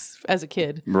drinks as a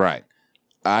kid. Right.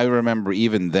 I remember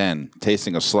even then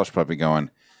tasting a slush puppy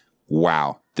going,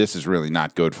 wow, this is really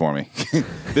not good for me.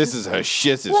 This is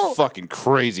Well, fucking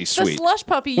crazy The sweet. slush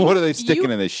puppy. What are they sticking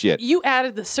in this shit? You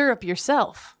added the syrup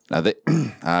yourself. Now that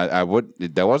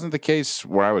wasn't the case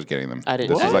where I was getting them. I didn't-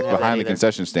 This I is didn't like have that behind the either.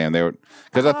 concession stand. They were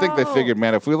because I think they figured,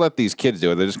 man, if we let these kids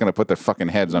do it, they're just going to put their fucking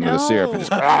heads under the syrup and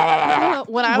just. When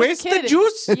I was Where's a kid, the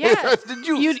juice? Yeah, Where's the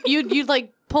juice? You'd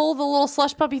like pull the little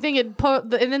slush puppy thing and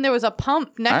and then there was a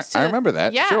pump next to. I remember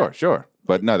that. Yeah. Sure.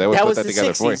 But no, they would That put was that the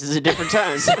together 60s. for you. This is a different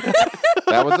times.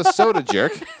 That was a soda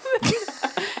jerk,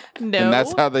 No. and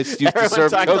that's how they used to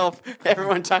serve Coke.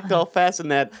 Everyone talked all fast in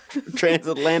that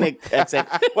transatlantic accent.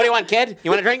 What do you want, kid? You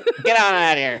want a drink? Get on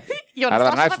out of here. You want Out a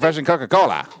of that slush nice, puppy? refreshing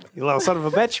Coca-Cola. You little son of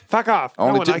a bitch. Fuck off. No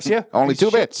Only one two. likes you. Only 2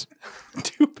 bits.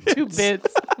 2 bits. 2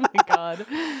 bits. Oh my god.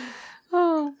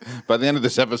 Oh. By the end of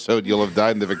this episode, you'll have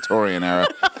died in the Victorian era.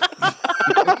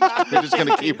 You're just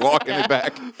gonna keep walking it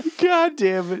back. God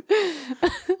damn it.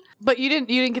 But you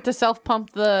didn't get to self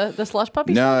pump the slush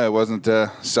puppies? No, it wasn't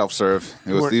self-serve.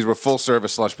 These were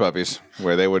full-service slush puppies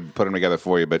where they would put them together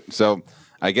for you. But so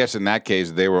I guess in that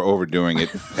case they were overdoing it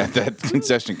at that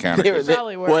concession counter.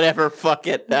 Probably were. Whatever, fuck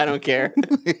it. I don't care.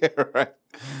 Yeah, right.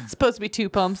 It's supposed to be 2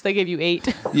 pumps. They gave you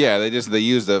 8. Yeah, they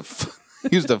used a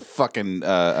fucking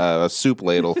soup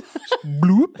ladle.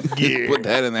 Bloop. Yeah. Put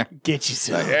that in there. Get you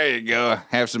some. There you go.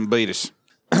 Have some beatus.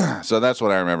 So that's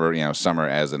what I remember, summer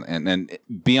as and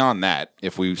beyond that,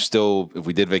 if we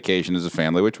did vacation as a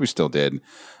family, which we still did,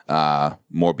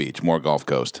 more beach, more Gulf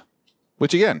Coast.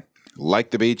 Which again,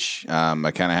 like the beach,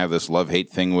 I kind of have this love-hate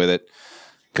thing with it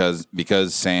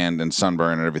because sand and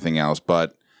sunburn and everything else.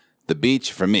 But the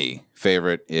beach for me,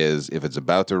 favorite is if it's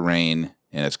about to rain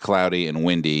and it's cloudy and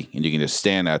windy and you can just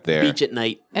stand out there. Beach at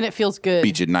night. And it feels good.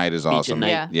 Beach at night is awesome.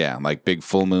 night. Yeah. Like big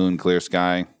full moon, clear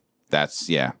sky.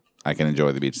 I can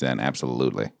enjoy the beach then,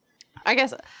 absolutely. I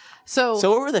guess. So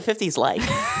So what were the 50s like?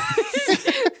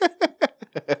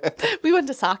 we went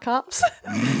to sock hops.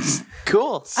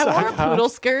 Cool. I wore a poodle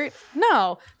skirt.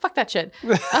 No, fuck that shit.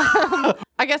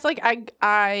 I guess like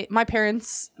my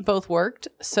parents both worked,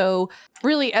 so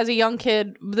really as a young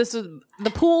kid,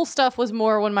 the pool stuff was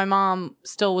more when my mom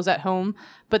still was at home.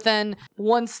 But then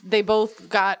once they both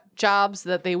got jobs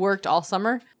that they worked all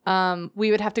summer,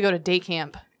 we would have to go to day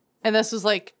camp, and this was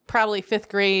like probably 5th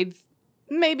grade.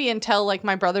 Maybe until like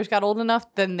my brothers got old enough,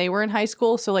 then they were in high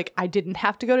school, so like I didn't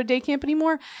have to go to day camp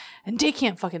anymore, and day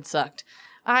camp fucking sucked.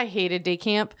 I hated day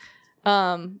camp.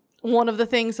 One of the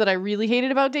things that I really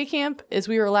hated about day camp is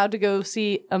we were allowed to go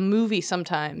see a movie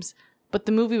sometimes, but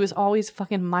the movie was always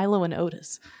fucking Milo and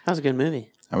Otis. That was a good movie.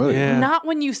 Not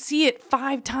when you see it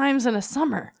 5 times in a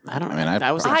summer. I don't know. I mean,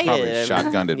 I was probably a kid.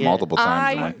 shotgunned it multiple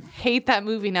times. I hate that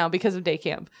movie now because of day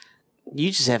camp.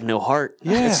 You just have no heart.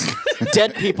 Yeah.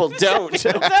 Dead people don't.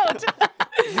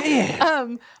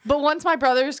 But once my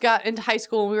brothers got into high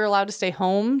school and we were allowed to stay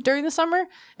home during the summer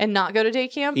and not go to day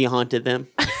camp. You haunted them.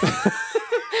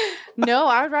 No,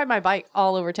 I would ride my bike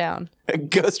all over town.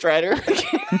 Ghost Rider.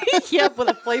 Yep, with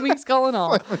a flaming skull and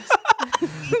all.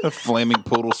 A flaming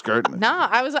poodle skirt. Nah,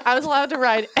 I was allowed to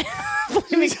ride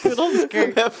flaming poodle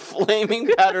skirt. A flaming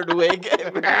powdered wig.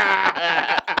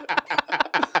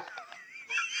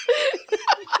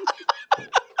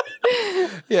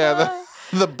 Yeah,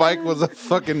 the bike was a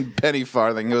fucking penny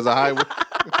farthing. It was a high.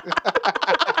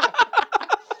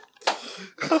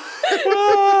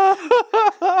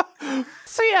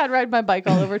 So yeah, I'd ride my bike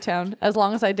all over town as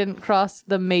long as I didn't cross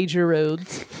the major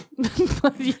roads.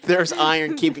 There's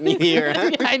iron keeping you here.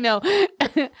 Yeah, I know.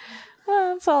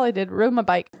 That's all I did. Rode my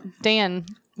bike. Dan,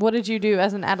 what did you do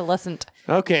as an adolescent?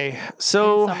 Okay,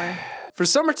 so Summer. for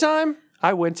summertime,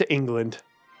 I went to England,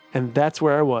 and that's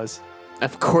where I was.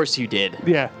 Of course you did.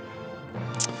 Yeah.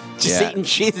 Just eating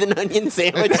cheese and onion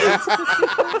sandwiches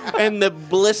and the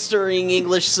blistering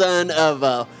English sun of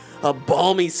a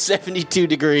balmy 72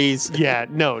 degrees. Yeah,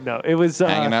 no. It was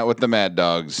Hanging out with the Mad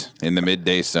Dogs in the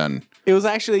midday sun. It was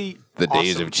actually The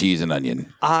days awesome. of cheese and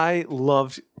onion. I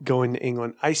loved going to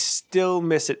England. I still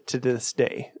miss it to this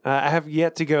day. I have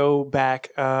yet to go back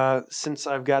since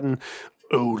I've gotten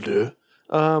older.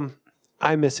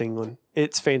 I miss England.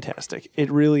 It's fantastic.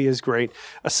 It really is great.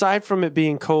 Aside from it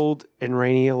being cold and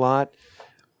rainy a lot,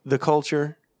 the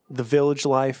culture, the village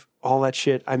life, all that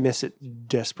shit, I miss it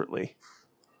desperately.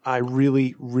 I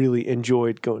really, really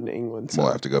enjoyed going to England. So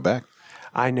We'll have to go back.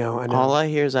 I know. All I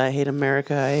hear is I hate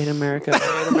America, I hate America, I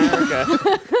hate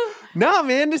America. No,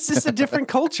 man, it's just a different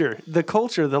culture. The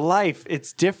culture, the life,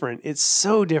 it's different. It's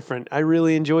so different. I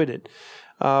really enjoyed it.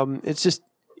 It's just,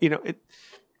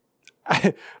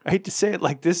 I hate to say it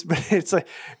like this, but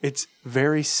it's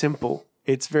very simple.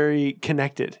 It's very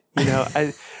connected.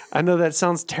 I know that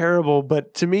sounds terrible,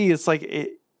 but to me, it's like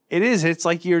it is. It's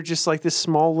like you're just like this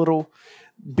small little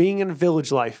being in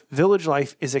village life. Village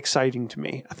life is exciting to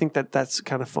me. I think that's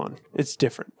kind of fun. It's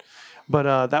different.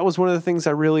 But that was one of the things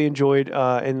I really enjoyed.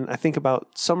 And I think about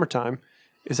summertime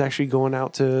is actually going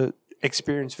out to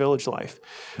experience village life.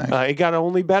 Nice. It got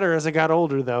only better as I got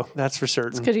older, though. That's for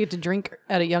certain. It's because you get to drink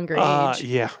at a younger age.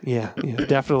 Yeah,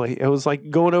 definitely. It was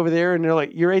like going over there and they're like,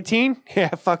 "You're 18? Yeah,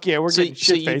 fuck yeah, we're getting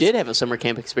So shit you did have a summer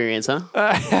camp experience, huh?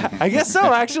 I guess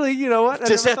so. Actually, you know what?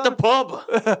 Just at the pub.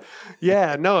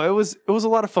 Yeah, no, it was a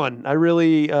lot of fun. I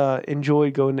really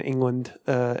enjoyed going to England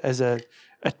as a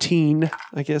teen,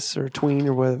 I guess, or a tween,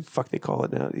 or whatever the fuck they call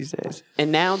it now these days.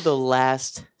 And now the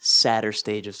last sadder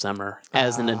stage of summer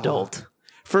as an adult.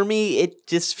 For me, it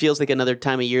just feels like another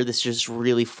time of year that's just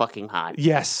really fucking hot.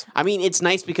 Yes. I mean, it's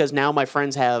nice because now my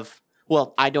friends have,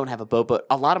 well, I don't have a boat, but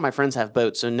a lot of my friends have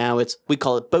boats, so now we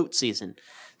call it boat season.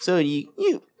 So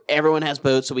everyone has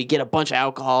boats, so we get a bunch of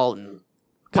alcohol and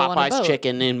Go on a Popeye's boat.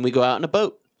 chicken, and we go out in a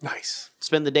boat. Nice.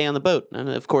 Spend the day on the boat. And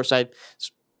of course, I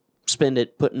spend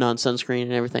it putting on sunscreen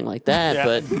and everything like that, Yeah.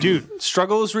 but Dude,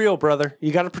 struggle is real, brother.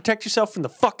 You got to protect yourself from the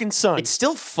fucking sun. it's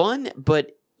still fun,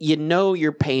 but you know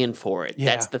you're paying for it. Yeah.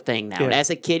 That's the thing now. Yeah. And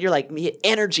as a kid, you're like,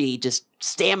 energy, just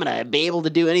stamina, be able to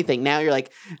do anything. Now you're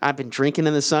like, I've been drinking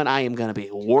in the sun. I am going to be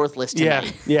worthless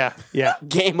tonight. Yeah.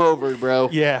 Game over, bro.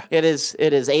 Yeah. It is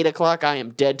 8 o'clock. I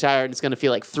am dead tired. And it's going to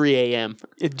feel like 3 a.m.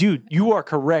 Dude, you are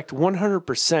correct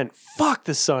 100%. Fuck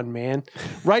the sun, man.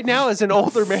 Right now, as an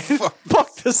older man,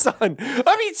 fuck the sun.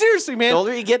 I mean, seriously, man. The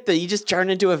older you get, you just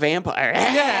turn into a vampire.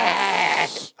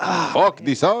 Fuck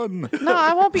the sun. No,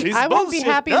 I won't be. It's I won't be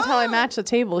bullshit. happy until I match the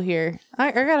table here.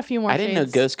 I got a few more. I didn't know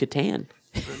shades. Ghost could tan.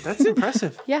 That's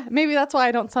impressive. Yeah, maybe that's why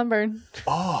I don't sunburn.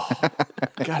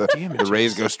 God damn it. The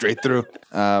rays go straight through.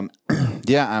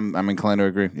 Yeah, I'm inclined to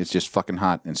agree. It's just fucking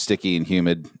hot and sticky and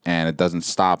humid, and it doesn't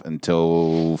stop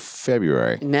until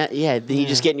February. Then you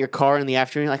just get in your car in the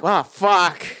afternoon, you're like, oh,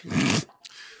 fuck.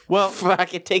 Well,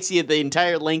 Fuck, it takes you the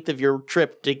entire length of your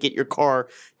trip to get your car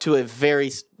to a very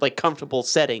comfortable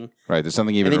setting. Right, there's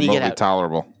something even And then you get remotely out.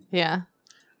 tolerable. Yeah.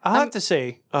 I'll have to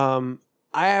say, I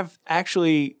have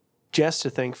actually Jess to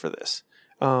thank for this.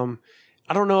 I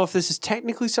don't know if this is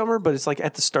technically summer, but it's like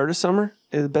at the start of summer,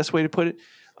 is the best way to put it.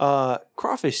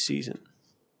 Crawfish season.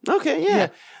 Okay, yeah.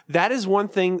 That is one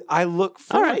thing I look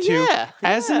forward right, to yeah,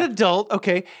 as an adult.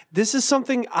 Okay, this is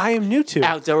something I am new to.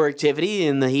 Outdoor activity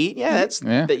in the heat. Yeah,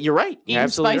 you're right. You're Eating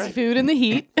absolutely spicy right. food in the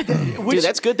heat. Dude,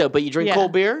 that's good though. But you drink Yeah.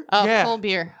 cold beer, Oh, Yeah. cold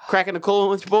beer. cracking a cold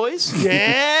one with your boys,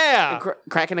 Yeah.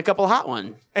 cracking a couple hot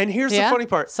one. And here's Yeah. the funny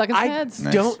part. Sucking I heads.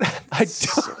 Nice. don't. I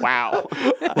don't. Wow.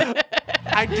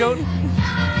 I don't.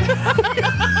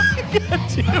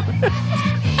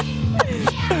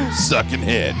 Sucking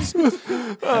heads.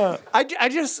 I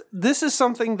just. This is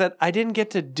something that I didn't get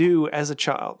to do as a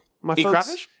child. My Eat folks,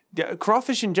 crawfish? Yeah,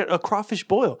 crawfish and a crawfish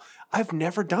boil. I've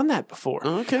never done that before.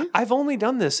 Okay. I've only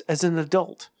done this as an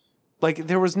adult. Like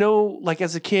there was no like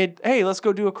as a kid. Hey, let's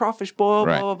go do a crawfish boil.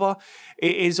 Right. Blah blah blah.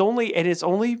 It's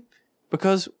only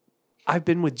because I've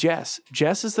been with Jess.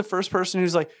 Jess is the first person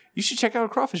who's like, you should check out a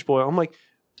crawfish boil. I'm like,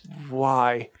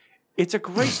 why? It's a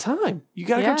great time. You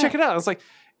gotta Yeah. go check it out. I was like,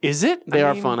 is it? They I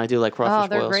are mean, fun. I do like crawfish Oh,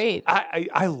 they're boils. great.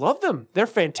 I love them. They're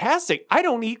fantastic. I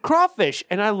don't eat crawfish,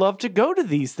 and I love to go to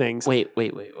these things. Wait,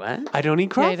 what? I don't eat Yeah, he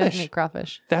crawfish. doesn't eat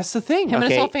crawfish. That's the thing. Him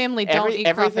and his whole family don't eat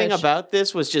everything crawfish. about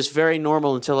this was just very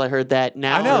normal until I heard that.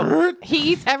 Now I know.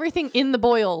 He eats everything in the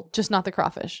boil, just not the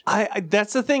crawfish. I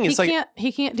that's the thing. It's like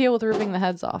He can't deal with ripping the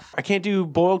heads off. I can't do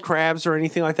boiled crabs or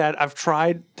anything like that. I've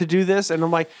tried to do this, and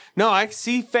I'm like, no, I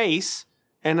see face,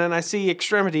 and then I see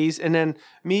extremities, and then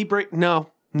me break. No.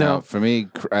 No, for me,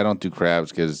 I don't do crabs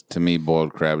because to me,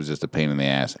 boiled crab is just a pain in the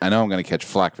ass. I know I'm going to catch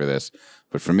flack for this,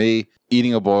 but for me,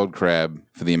 eating a boiled crab,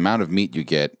 for the amount of meat you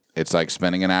get, it's like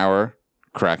spending an hour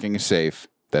cracking a safe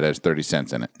that has 30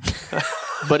 cents in it.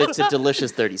 but it's a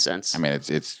delicious 30 cents. I mean,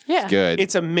 it's Yeah. good.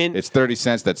 It's a mint. It's 30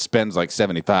 cents that spends like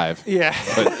 75. Yeah.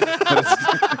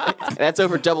 That's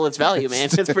over double its value, man.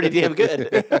 That's pretty damn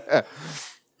good.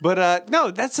 But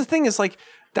no, that's the thing. Is like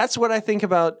that's what I think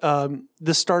about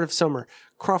the start of summer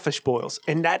crawfish boils,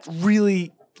 and that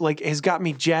really like has got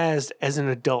me jazzed as an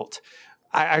adult.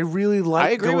 I really like. I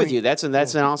agree with you. That's an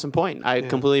awesome point. I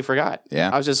completely forgot. Yeah.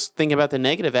 I was just thinking about the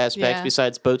negative aspects Yeah.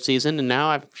 besides boat season, and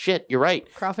now you're right.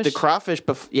 Crawfish. The crawfish.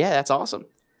 Yeah, that's awesome.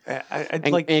 I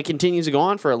And, like and it continues to go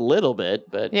on for a little bit,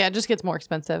 but Yeah, it just gets more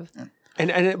expensive.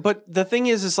 but the thing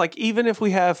is like even if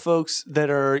we have folks that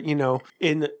are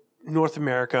in North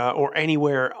America or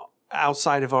anywhere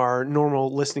outside of our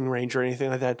normal listening range or anything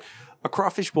like that, a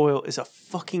crawfish boil is a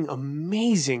fucking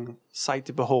amazing sight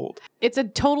to behold. It's a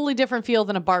totally different feel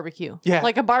than a barbecue. Yeah.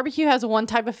 Like a barbecue has one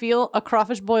type of feel. A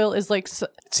crawfish boil is like it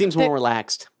seems more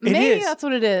relaxed. maybe is. that's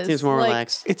what it is. Seems more Like,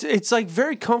 relaxed. It's like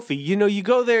very comfy. You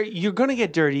go there, you're gonna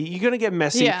get dirty, you're gonna get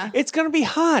messy. Yeah. It's gonna be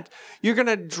hot. You're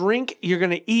gonna drink, you're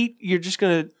gonna eat, you're just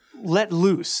gonna let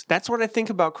loose. That's what I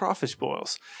think about crawfish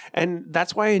boils. And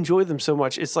that's why I enjoy them so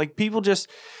much. It's like people just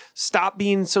stop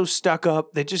being so stuck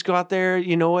up. They just go out there,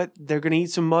 you know what? They're gonna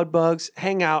eat some mud bugs,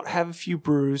 hang out, have a few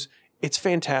brews. It's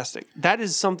fantastic. That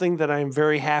is something that I am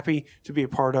very happy to be a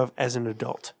part of as an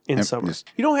adult in summer. yes.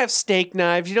 You don't have steak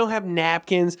knives. You don't have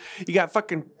napkins. You got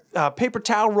fucking paper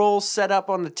towel rolls set up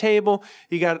on the table.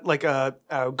 You got like a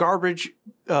garbage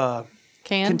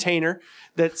container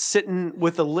that's sitting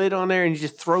with a lid on there, and you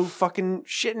just throw fucking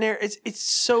shit in there. It's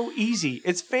so easy.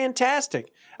 It's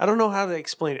fantastic. I don't know how to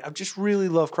explain it. I just really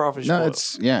love crawfish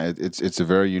boils. It's a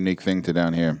very unique thing to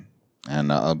down here,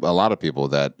 and a lot of people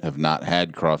that have not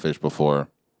had crawfish before,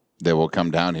 they will come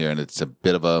down here, and it's a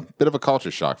bit of a culture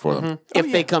shock for them.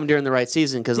 If they come during the right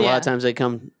season, because a lot of times they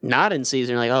come not in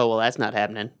season, you're like, oh, well, that's not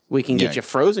happening. We can get you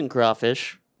frozen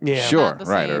crawfish. Yeah, sure,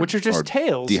 right, which are just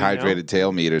tails, dehydrated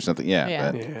tail meat or something.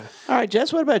 Yeah. All right,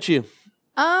 Jess, what about you?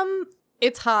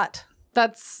 It's hot.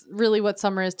 That's really what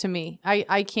summer is to me.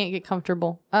 I can't get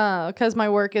comfortable because my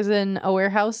work is in a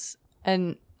warehouse,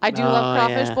 and I do love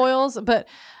crawfish boils, but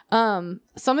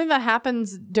something that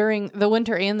happens during the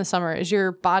winter and the summer is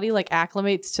your body like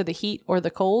acclimates to the heat or the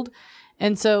cold.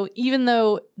 And so even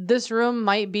though this room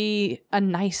might be a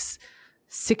nice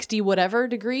 60 whatever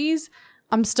degrees,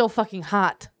 I'm still fucking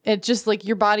hot. It just like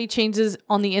your body changes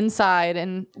on the inside,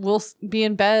 and we'll be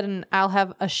in bed and I'll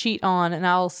have a sheet on and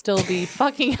I'll still be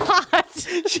fucking hot.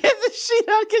 She has a sheet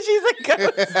on because she's a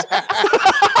ghost.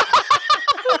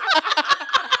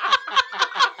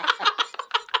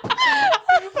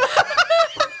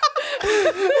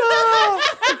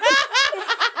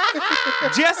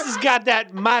 Jess has got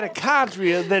that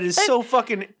mitochondria that is so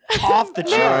fucking off the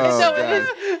charts.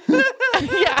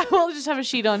 Yeah, we'll just have a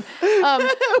sheet on.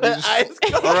 Eyes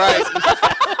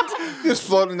Just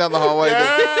floating down the hallway.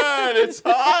 God, it's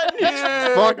hot.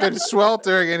 Fucking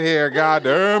sweltering in here. God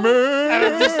damn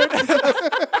it.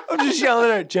 I'm just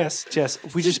yelling at her, Jess,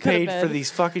 if we just paid for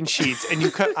these fucking sheets and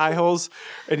you cut eye holes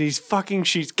in these fucking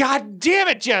sheets. God damn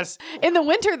it, Jess. In the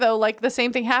winter, though, like the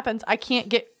same thing happens. I can't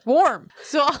get warm.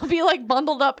 So I'll be like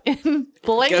bundled up in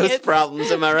blankets. Ghost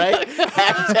problems, am I right?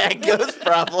 Hashtag ghost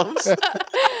problems.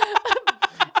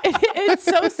 It's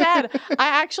so sad.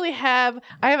 I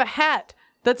have a hat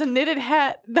that's a knitted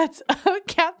hat that's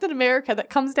Captain America that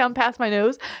comes down past my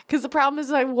nose, because the problem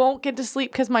is I won't get to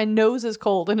sleep because my nose is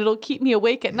cold and it'll keep me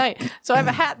awake at night. So I have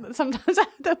a hat that sometimes I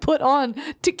have to put on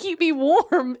to keep me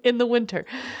warm in the winter.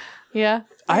 Yeah.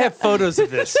 I have photos of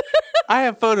this.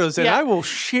 And I will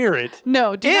share it.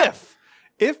 No,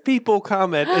 if people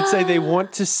comment and say they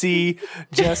want to see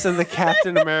Jess in the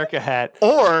Captain America hat.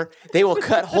 Or they will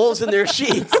cut holes in their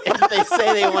sheets if they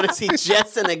say they want to see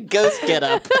Jess in a ghost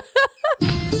getup.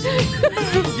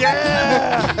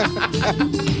 Yeah!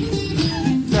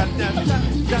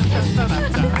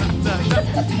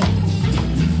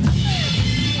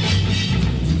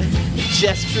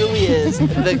 Jess truly is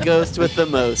the ghost with the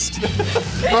most.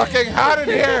 Fucking hot in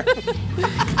here.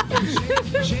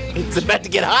 It's about to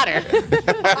get hotter.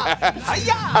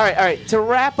 All right. To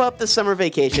wrap up the summer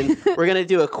vacation, we're going to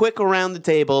do a quick around the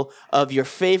table of your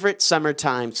favorite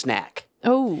summertime snack.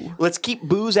 Oh. Let's keep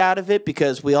booze out of it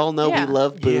because we all know we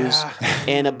love booze. Yeah.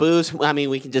 And a booze, I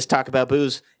mean, we can just talk about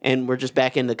booze and we're just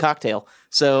back into cocktail.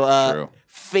 So,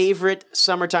 favorite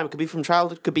summertime, it could be from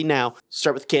childhood, could be now.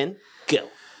 Start with Ken. Go.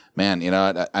 Man, you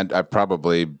know, I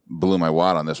probably blew my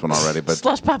wad on this one already, but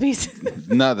slush puppies.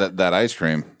 No, that ice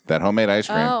cream, that homemade ice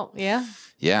cream. Oh, yeah.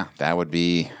 Yeah, that would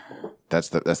be. That's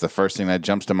the first thing that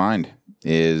jumps to mind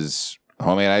is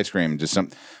homemade ice cream. Just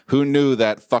who knew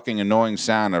that fucking annoying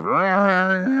sound of. Well,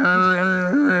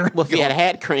 if you had a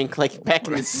hat crank like back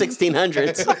in the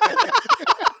 1600s.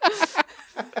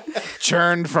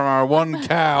 Churned from our one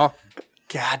cow.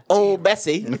 God. Oh,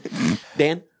 Bessie.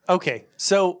 Dan. Okay,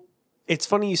 so. It's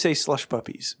funny you say slush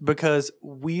puppies because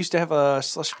we used to have a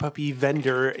slush puppy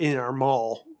vendor in our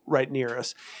mall right near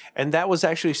us. And that was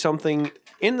actually something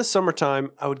in the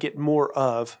summertime I would get more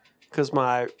of because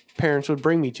my parents would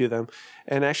bring me to them.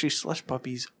 And actually slush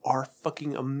puppies are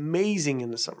fucking amazing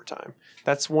in the summertime.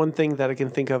 That's one thing that I can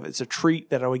think of. It's a treat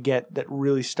that I would get that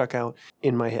really stuck out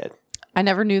in my head. I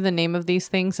never knew the name of these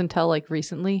things until like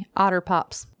recently. Otter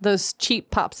Pops. Those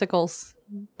cheap popsicles.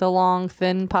 The long,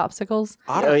 thin popsicles.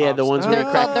 Oh yeah, the ones where you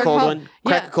crack a cold one.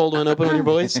 Crack a cold one open with your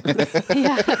boys.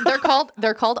 Yeah,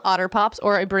 they're called Otter Pops,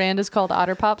 or a brand is called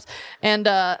Otter Pops. And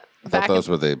I thought those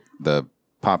were the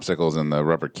popsicles in the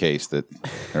rubber case that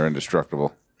are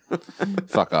indestructible.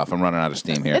 Fuck off! I'm running out of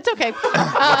steam here. It's okay.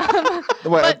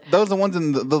 Wait, those the ones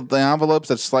in the envelopes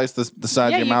that slice the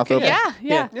side of your mouth open?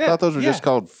 Yeah. I thought those were just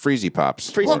called Freezy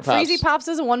Pops. Freezy Pops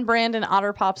is one brand, and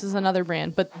Otter Pops is another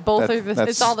brand. But both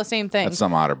it's all the same thing. That's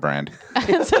some Otter brand.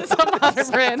 It's some Otter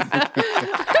brand.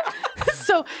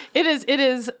 So it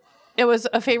is. It was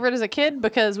a favorite as a kid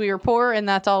because we were poor and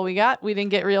that's all we got. We didn't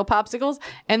get real popsicles.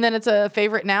 And then it's a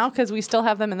favorite now because we still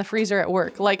have them in the freezer at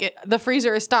work. Like the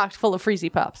freezer is stocked full of Freezy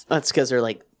Pops. That's because they're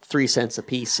like 3 cents a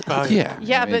piece. Yeah,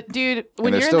 I mean, but dude,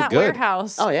 when you're in that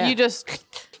warehouse, you just...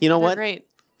 You know what? Great.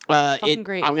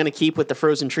 Great. I'm going to keep with the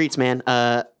frozen treats, man.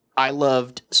 I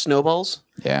loved snowballs.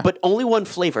 Yeah. But only one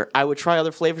flavor. I would try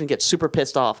other flavors and get super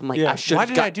pissed off. I'm like, Yeah. I should. Why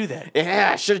did I do that?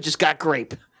 Yeah, I should have just got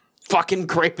grape. Fucking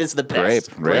grape is the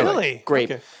best. Grape, really? Really?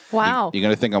 Grape. Okay. Wow. You're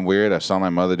going to think I'm weird. I saw my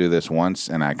mother do this once,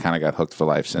 and I kind of got hooked for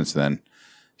life since then.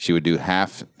 She would do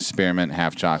half spearmint,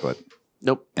 half chocolate.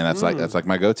 Nope. And that's like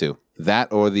my go-to.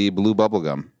 That or the blue bubble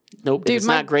gum. Nope. Dude, if it's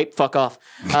my- not grape, fuck off.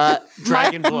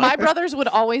 Dragon blood. My brothers would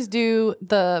always do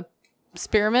the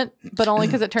spearmint, but only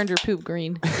because it turned your poop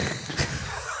green.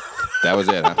 That was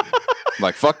it, huh?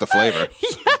 Like, fuck the flavor.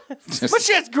 But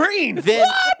shit's green.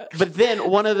 But then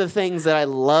one of the things that I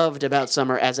loved about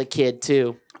summer as a kid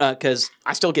too, because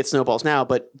I still get snowballs now,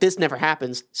 but this never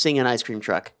happens, seeing an ice cream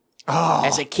truck. Oh,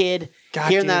 As a kid, God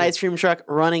hearing damn that it. ice cream truck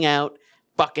running out,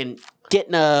 fucking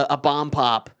getting a bomb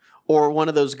pop, or one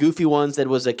of those goofy ones that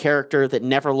was a character that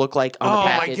never looked like on the oh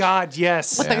package. my God,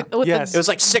 yes. With Yes. It was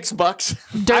like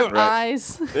 $6 Dirt Right.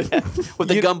 eyes. with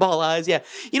the gumball eyes. Yeah.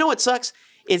 You know what sucks?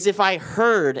 Is if I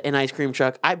heard an ice cream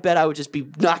truck, I bet I would just be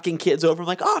knocking kids over. I'm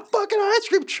like, oh, fucking ice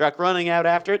cream truck running out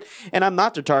after it. And I'm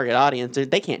not their target audience.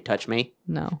 They can't touch me.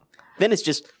 No. Then it's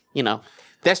just,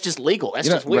 that's just legal. That's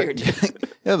just weird.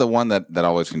 The one that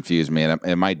always confused me, and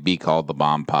it might be called the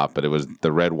bomb pop, but it was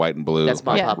the red, white, and blue That's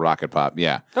bomb pop. rocket pop.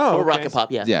 Yeah. Oh, Or okay. Rocket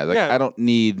Pop, yeah. Yeah, like, Yeah. I don't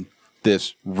need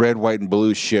this red, white, and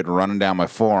blue shit running down my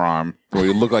forearm where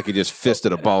you look like you just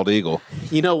fisted a bald eagle.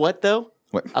 You know what, though?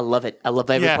 What? I love it. I love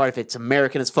every Yeah. part of it. It's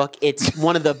American as fuck. It's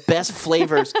one of the best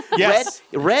flavors. Yes.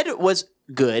 Red was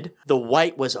good. The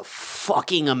white was a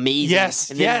fucking amazing. Yes,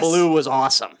 And then yes. blue was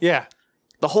awesome. Yeah.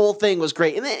 The whole thing was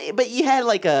great. And then, but you had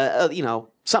like a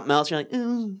something else. You're like,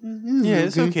 Yeah,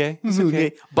 it's okay. It's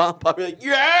okay. Bomb pop. You're like,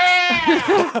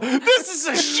 yeah, this is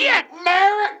a shit,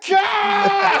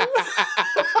 America.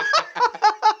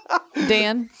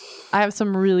 Dan, I have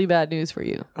some really bad news for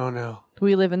you. Oh no.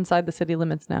 We live inside the city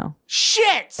limits now.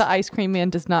 Shit! The ice cream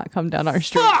man does not come down our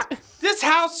street. Fuck! This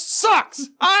house sucks.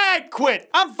 I quit.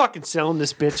 I'm fucking selling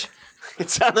this bitch.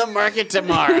 It's on the market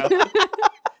tomorrow.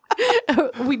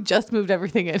 We just moved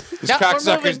everything in. These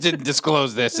cocksuckers didn't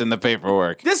disclose this in the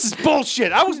paperwork. This is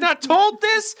bullshit. I was not told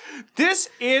this. This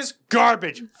is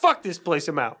garbage. Fuck this place.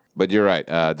 I'm out. But you're right.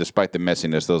 Despite the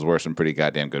messiness, those were some pretty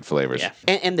goddamn good flavors. Yeah,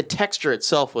 and the texture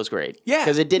itself was great. Yeah,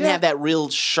 because it didn't yeah. have that real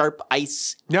sharp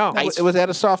ice. No, ice. It had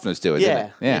a softness to it, Yeah, didn't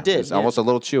it? Yeah, it did, It's yeah. almost a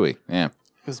little chewy. Yeah. It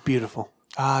was beautiful.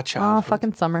 Ah, Oh, childhood.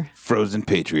 fucking summer. Frozen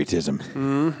patriotism.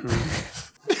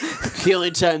 The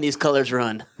only time these colors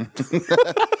run.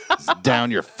 Down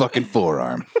your fucking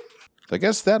forearm. So I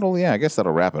guess that'll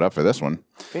wrap it up for this one.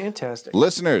 Fantastic.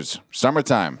 Listeners,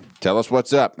 summertime. Tell us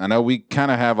what's up. I know we kind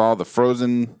of have all the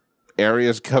frozen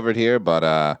areas covered here,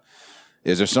 but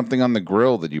is there something on the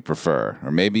grill that you prefer? Or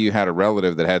maybe you had a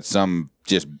relative that had some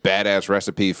just badass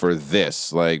recipe for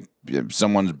this, like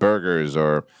someone's burgers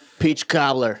or... Peach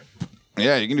cobbler.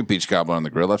 Yeah, you can do peach cobbler on the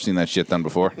grill. I've seen that shit done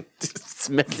before. It's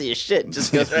messy as shit.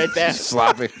 Just goes right there.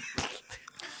 Sloppy.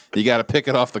 You got to pick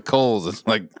it off the coals. It's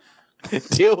like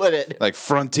Deal with it. like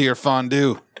frontier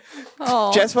fondue.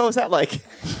 Oh, Jess, what was that like?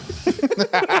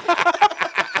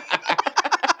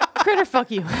 critter,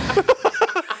 fuck you.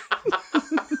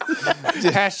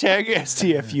 Hashtag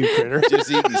STFU critter.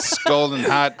 Just eating scalding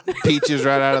hot peaches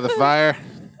right out of the fire.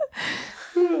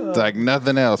 It's like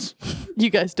nothing else. You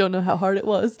guys don't know how hard it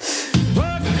was.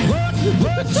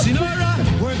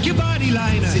 Sinora, work your body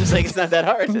liner. Seems like it's not that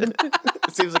hard.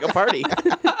 It seems like a party.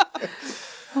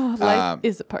 Oh, life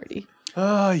is a party.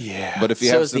 Oh yeah. But if you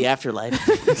So have is some, the afterlife.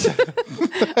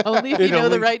 Only if you It know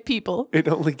the only- right people. It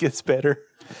only gets better.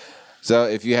 so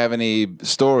if you have any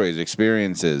stories,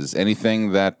 experiences,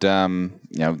 anything that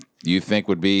you think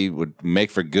would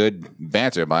make for good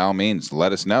banter, by all means,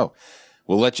 let us know.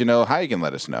 We'll let you know how you can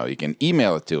let us know. You can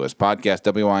email it to us,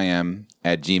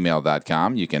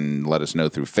 podcastwim@gmail.com. You can let us know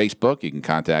through Facebook. You can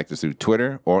contact us through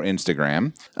Twitter or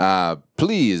Instagram.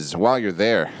 Please, while you're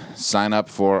there, sign up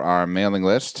for our mailing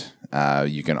list.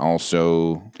 You can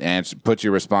also put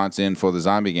your response in for the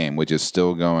zombie game, which is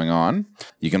still going on.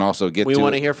 You can also get We to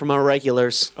want to it. hear from our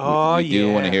regulars. Oh We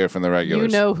do want to hear from the You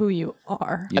regulars. know who you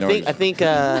are. You know I think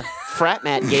Frat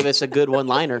Matt gave us a good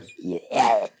one-liner.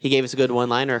 He gave us a good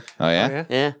one-liner. Oh, yeah? yeah?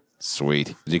 Yeah.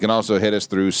 Sweet. You can also hit us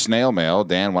through snail mail.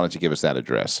 Dan, why don't you give us that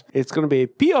address? It's going to be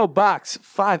P.O. Box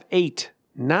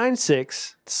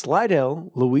 5896,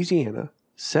 Slidell, Louisiana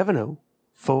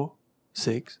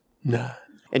 70469.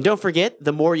 And don't forget,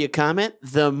 the more you comment,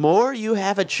 the more you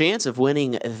have a chance of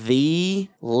winning the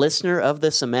listener of the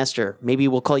semester. Maybe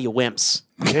we'll call you Wimps.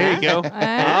 There you go.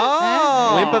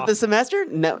 Oh. Wimp of the semester?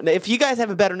 No, if you guys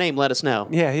have a better name, let us know.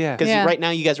 Yeah, yeah. Because Yeah. right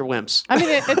now you guys are Wimps. I mean,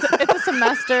 it's a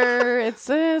semester.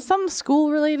 It's some school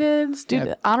related,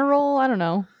 student honor roll. I don't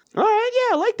know. All right,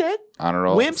 yeah, I like that. Honor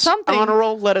roll. Wimps, honor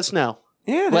roll, let us know.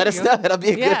 Yeah, let us know. That'll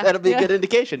be a good. That'll be a good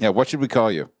indication. Yeah, what should we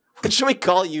call you? What should we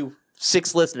call you?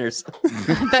 6 listeners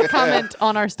that comment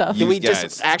on our stuff. Can we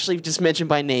just actually just mention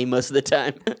by name most of the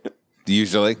time?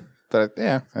 Usually, but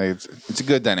yeah, it's a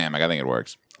good dynamic. I think it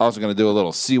works. Also, going to do a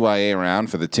little CYA round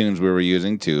for the tunes we were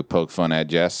using to poke fun at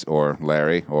Jess or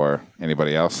Larry or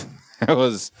anybody else. It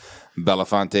was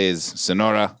Belafonte's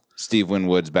Sonora, Steve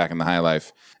Winwood's Back in the High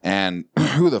Life, and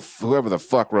whoever the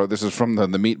fuck wrote this is from the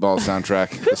Meatball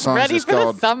soundtrack. The song Ready is for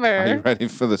called the Summer. Are You Ready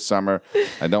for the Summer?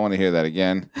 I don't want to hear that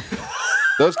again.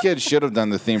 Those kids should have done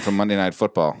the theme from Monday Night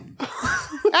Football.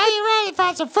 Are you ready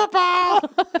for some football?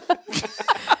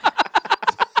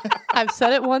 I've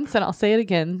said it once and I'll say it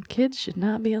again. Kids should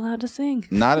not be allowed to sing.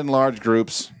 Not in large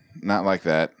groups. Not like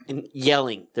that. And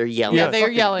yelling. They're yelling. Yeah, they're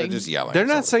yelling. They're just yelling. They're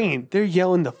not singing. They're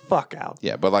yelling the fuck out.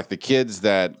 Yeah, but like the kids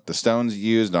that the Stones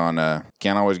used on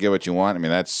Can't Always Get What You Want, I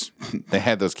mean, they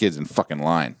had those kids in fucking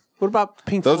line. What about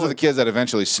Pink Those Floyd? are the kids that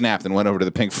eventually snapped and went over to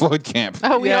the Pink Floyd camp.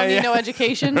 Oh, we don't need no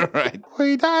education? Right.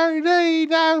 We don't need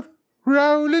no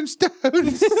Rolling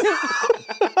Stones.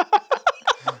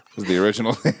 Was the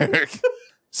original lyric.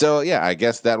 So, yeah, I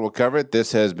guess that will cover it.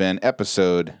 This has been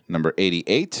episode number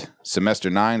 88,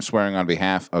 semester 9, swearing on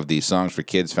behalf of the Songs for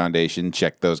Kids Foundation.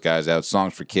 Check those guys out,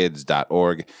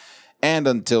 songsforkids.org. And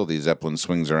until the Zeppelin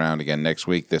swings around again next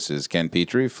week, this is Ken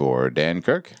Petrie for Dan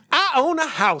Kirk. I own a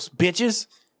house, bitches.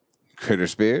 Critter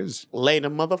Spears. Later,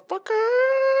 motherfucker.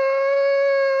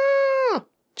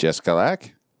 Jess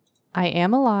Kalak. I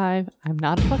am alive. I'm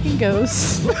not a fucking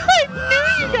ghost.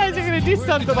 I knew you guys were going to do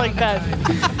something like that.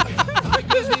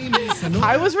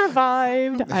 I was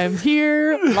revived. I'm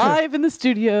here, live in the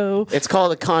studio. It's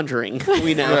called a conjuring.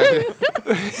 We know.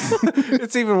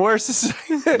 It's even worse.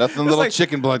 Nothing little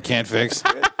chicken blood can't fix.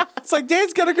 It's like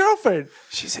Dan's got a girlfriend.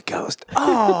 She's a ghost.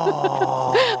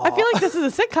 Oh. I feel like this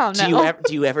is a sitcom now.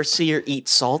 Do you ever see her eat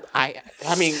salt? I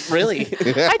mean, really?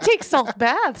 I take salt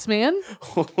baths, man.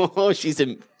 She's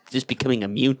just becoming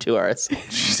immune to ours.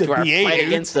 She's to our BA, fight dude.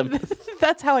 against them.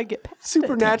 That's how I get past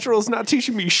Supernatural's not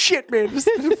teaching me shit, man. Just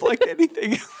deflect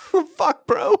anything. Fuck,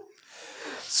 bro.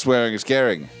 Swearing is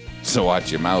caring, so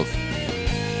watch your mouth.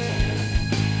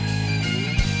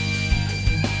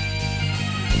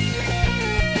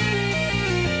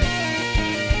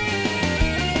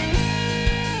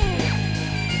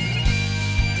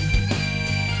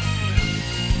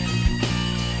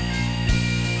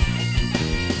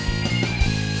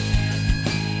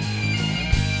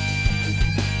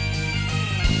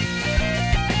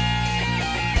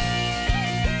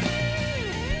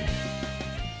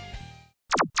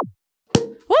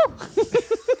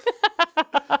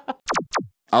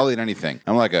 I'll eat anything.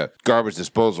 I'm like a garbage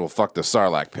disposal. Fuck the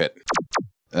Sarlacc pit.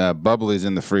 Bubbly's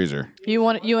in the freezer. You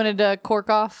wanted to cork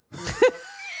off?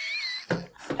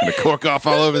 The cork off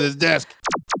all over this desk.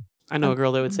 I know a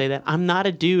girl that would say that. I'm not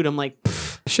a dude. I'm like,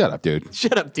 shut up, dude.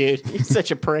 Shut up, dude. You're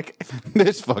such a prick.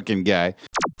 This fucking guy.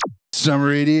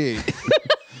 Summer 88.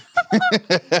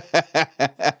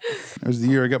 That was the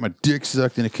year I got my dick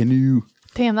sucked in a canoe.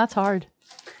 Damn, that's hard.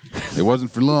 It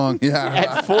wasn't for long. Yeah.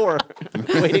 At 4.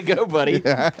 Way to go, buddy.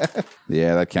 Yeah,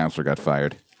 that counselor got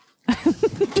fired.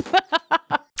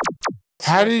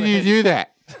 How did you do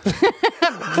that?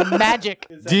 Magic.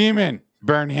 Demon.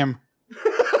 Burn him.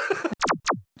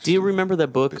 Do you remember the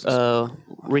book,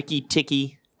 Ricky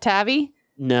Tikki? Tabby?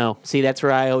 No. See, that's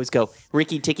where I always go.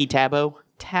 Ricky Tikki Tabo.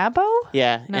 Tabo?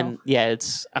 Yeah, No. and yeah,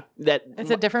 it's that. It's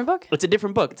a different book? It's a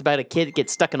different book. It's about a kid that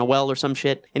gets stuck in a well or some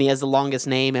shit, and he has the longest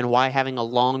name, and why having a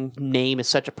long name is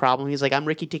such a problem. He's like, I'm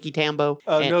Ricky Tikki Tambo.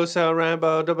 No sound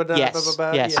Rambo. Yes,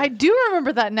 yes. I do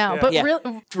remember that now, but Yeah.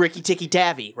 really, Ricky Tikki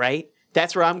Tavi, right?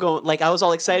 That's where I'm going. Like, I was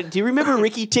all excited. Do you remember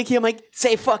Ricky Tikki? I'm like,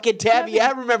 say fucking Tavi.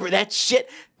 I remember that shit.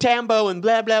 Tambo and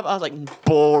blah, blah. I was like,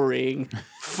 boring.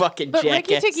 Fucking but jackass.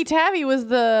 Ricky Tikki Tavi was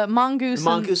the mongoose.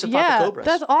 Mongoose and, that fought yeah, the cobras.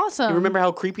 that's awesome. You remember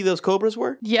how creepy those cobras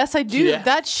were? Yes, I do. Yeah.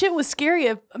 That shit was scary.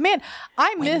 Man,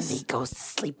 I miss. He goes to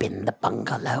sleep in the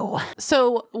bungalow.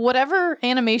 So whatever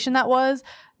animation that was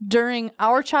during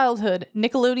our childhood,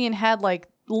 Nickelodeon had like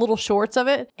little shorts of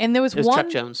it, and there was, It was one. Chuck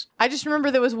Jones. I just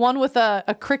remember there was one with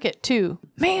a cricket too.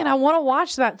 Man, I want to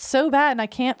watch that so bad, and I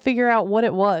can't figure out what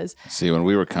it was. See, when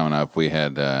we were coming up, we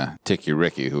had Ticky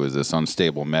Ricky, who was this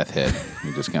unstable meth head.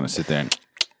 He'd just kind of sit there and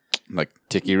like,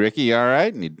 Ticky Ricky, you all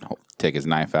right? And he'd take his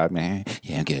knife out. Man,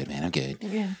 yeah, I'm good, man. I'm good.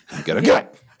 Yeah. I'm good. I'm good.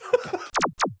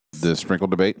 The sprinkle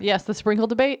debate. Yes, the sprinkle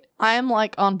debate. I am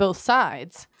like on both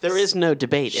sides. There is no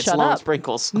debate. It's Shut long up.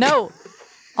 sprinkles. No,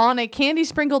 on a candy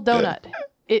sprinkled donut,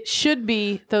 it should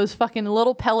be those fucking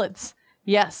little pellets.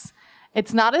 Yes.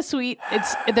 It's not as sweet.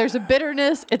 There's a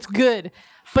bitterness. It's good.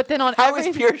 But then on How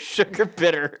is pure sugar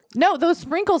bitter? No, those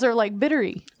sprinkles are like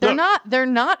bittery. They're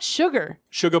not sugar.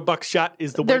 Sugar buckshot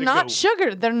is the way They're to not go.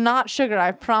 sugar. They're not sugar.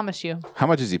 I promise you. How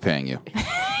much is he paying you?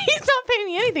 He's not paying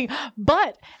me anything.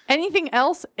 But anything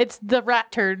else, it's the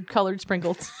rat turd colored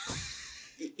sprinkles.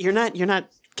 You're not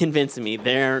convincing me.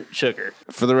 They're sugar.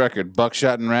 For the record,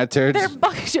 Buckshot and Rat Turds. They're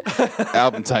buckshot.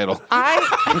 Album title.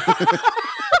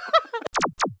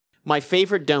 My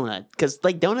favorite donut, because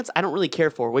like donuts I don't really care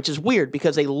for, which is weird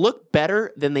because they look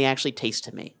better than they actually taste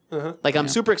to me. Like I'm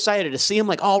super excited to see them,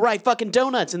 like, all right, fucking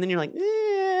donuts. And then you're like,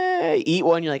 eat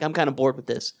one. You're like, I'm kind of bored with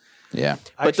this. Yeah.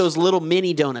 But those little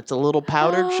mini donuts, the little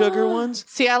powdered sugar ones.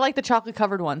 See, I like the chocolate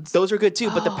covered ones. Those are good too,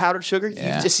 but the powdered sugar, you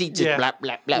just see blah,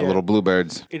 blah, blah. Little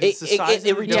bluebirds.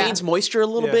 It retains moisture a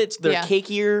little bit. They're Yeah.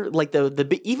 cakier. Like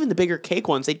even the bigger cake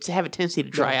ones, they have a tendency to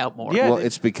dry out more. Well,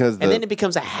 it's because and then it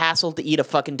becomes a hassle to eat a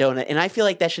fucking donut. And I feel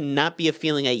like that should not be a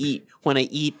feeling I eat when I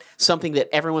eat something that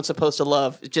everyone's supposed to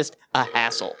love. It's just a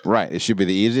hassle. Right. It should be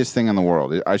the easiest thing in the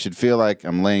world. I should feel like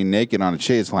I'm laying naked on a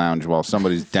chaise lounge while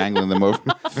somebody's dangling them over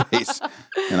my face.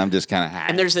 And I'm just kind of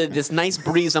And there's this nice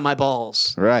breeze on my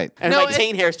balls. Right. And my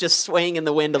taint hair is just swaying in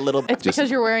the wind a little bit. It's because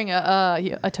you're wearing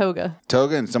a toga.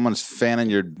 Toga and someone's fanning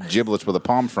your giblets with a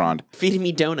palm frond. Feeding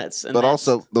me donuts. And But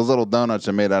also, those little donuts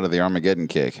are made out of the Armageddon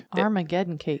cake.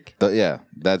 Armageddon cake.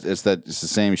 It's the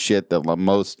same shit that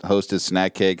most Hostess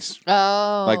snack cakes.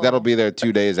 Oh. Like that'll be there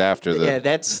 2 days after the. Yeah,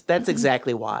 that's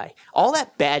exactly why. All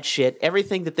that bad shit,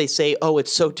 everything that they say, oh,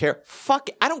 it's so terrible. Fuck,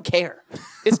 I don't care.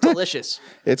 It's delicious.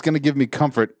 It's going to give me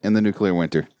comfort in the nuclear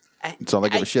winter. That's all I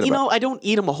give a shit about. I don't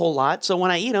eat them a whole lot, so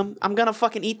when I eat them, I'm gonna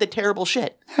fucking eat the terrible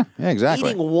shit. Yeah,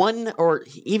 exactly. Eating one or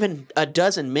even a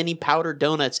dozen mini powdered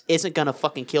donuts isn't gonna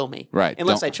fucking kill me. Right.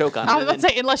 Unless I choke on I it. was about to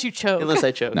say, unless you choke. Unless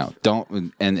I choke. No,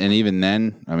 don't. And even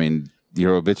then, I mean,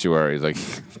 your obituary is like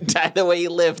Die the way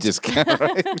you lived. just kind of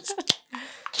right?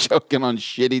 Choking on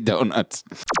shitty donuts.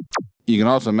 You can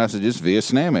also message us via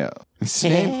snail mail.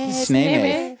 Snail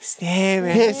mail.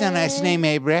 Here's some nice snail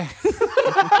mail, bruh.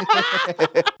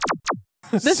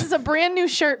 This is a brand new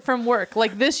shirt from work,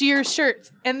 like this year's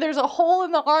shirts, and there's a hole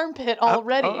in the armpit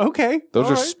already. Okay.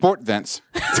 Those are sport vents.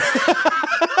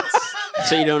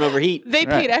 So you don't overheat. They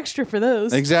paid extra for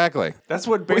those. Exactly. That's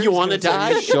what Well, Bear's you want to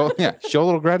gonna say. die? Show a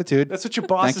little gratitude. That's what your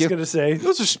boss Thank is you. going to say.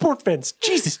 Those are sport vents.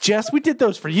 Jesus, Jess, we did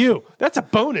those for you. That's a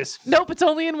bonus. Nope, it's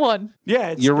only in one.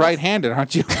 Yeah. You're right-handed,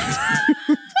 aren't you?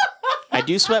 I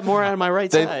do sweat more out of my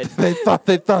right side. they thought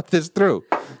this through.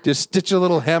 Just stitch a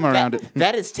little hem around it.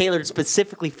 That is tailored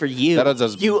specifically for you. That is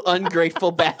a- you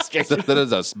ungrateful bastard. That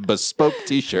is a bespoke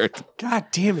T-shirt. God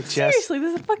damn it, Jess. Seriously,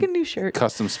 this is a fucking new shirt.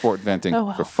 Custom sport venting. Oh,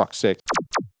 wow. For fuck's sake.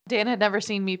 Dan had never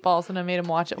seen Meatballs, and I made him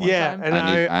watch it one Yeah, time. and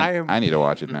I am. I need to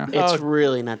watch it now. It's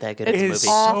really not that good of a It movie. is so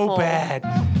awful. bad.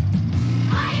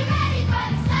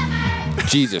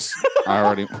 Jesus. I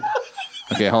already.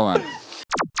 Okay, hold on.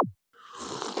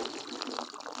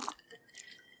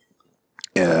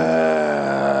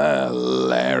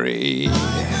 Larry.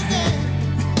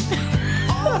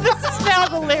 This is now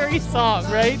the Larry song,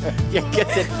 right? Yeah,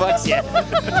 guess it fucks you.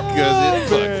 Because it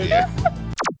fucks you.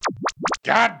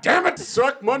 God damn it!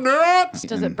 Suck my nuts!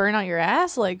 Does it burn out your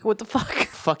ass? Like, what the fuck?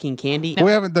 Fucking candy.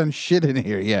 We haven't done shit in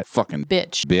here yet. Fucking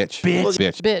Bitch. bitch.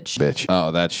 Bitch.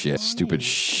 Oh, that shit. Stupid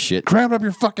shit. Cram up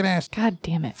your fucking ass. God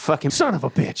damn it. Fucking Son of a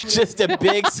bitch. just a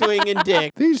big swinging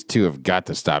dick. These two have got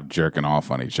to stop jerking off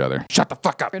on each other. Shut the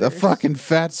fuck up. The Critters. fucking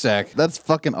fat sack. That's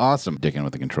fucking awesome. Dicking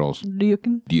with the controls.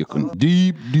 Dickin. Dicking.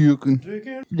 Deep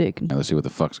dicking. Dickin. Now let's see what the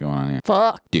fuck's going on here.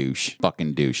 Fuck. Douche.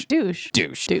 Fucking douche. Douche.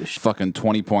 Douche. Douche. Fucking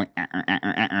 20-point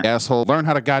asshole. Learn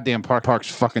how to goddamn parks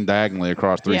fucking diagonally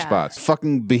across 3 Yeah. spots.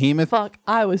 Fucking behemoth. Fuck.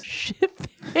 I was shit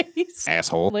faced.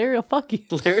 Asshole. Larry will fuck you.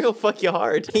 Larry will fuck you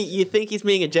hard. You think he's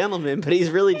being a gentleman, but he's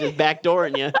really just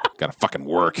backdooring you. Gotta fucking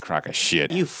work. Crock of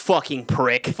shit. You fucking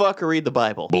prick. Fuck or read the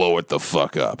Bible. Blow it the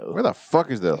fuck up. Where the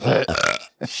fuck is the...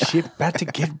 Shit about to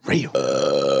get real.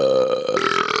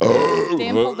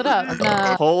 Dan pulled it up.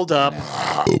 Nah. Hold up.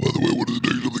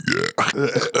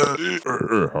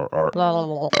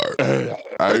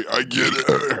 I get it.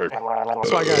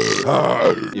 So I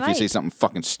got If you say something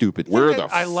fucking stupid, where the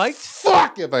I liked.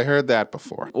 fuck have I heard that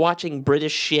before? Watching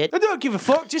British shit. I don't give a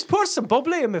fuck. Just pour some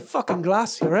bubbly in my fucking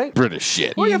glass, all right? British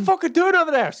shit. What are you fucking doing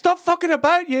over there? Stop fucking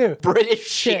about, you. British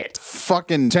shit.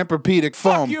 Fucking Tempur-Pedic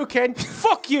foam. Fuck you, Ken.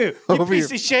 Fuck you. You Over piece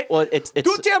here. of shit. Well, it's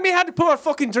Don't tell me how to pour a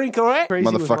fucking drink, all right? Crazy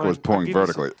with Motherfucker mine. was pouring I'll give you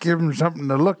vertically. Give him something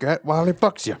to look at while he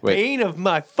fucks you. some Wait, Pain of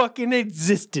my fucking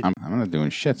existence. I'm not doing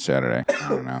shit Saturday. I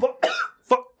don't know.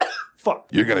 Fuck.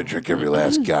 You're gonna drink every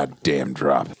last goddamn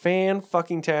drop.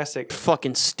 Fan-fucking-tastic.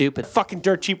 Fucking stupid. Fucking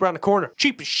dirt cheap around the corner.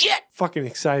 Cheap as shit. Fucking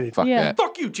excited. Fuck Yeah. that.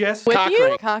 Fuck you, Jess. With Cock you?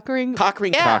 ring. Cock ring. Cock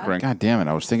ring. Yeah. Cock ring. God damn it!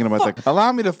 I was thinking about that.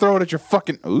 Allow me to throw it at your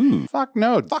fucking. Ooh. Fuck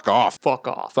no. Fuck off. Fuck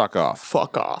off. Fuck off.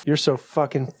 Fuck off. You're so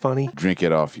fucking funny. Drink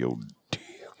it off, you.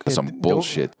 That's some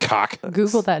bullshit. Cock.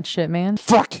 Google that shit, man.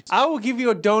 Fuck. I will give you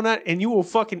a donut and you will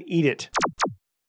fucking eat it.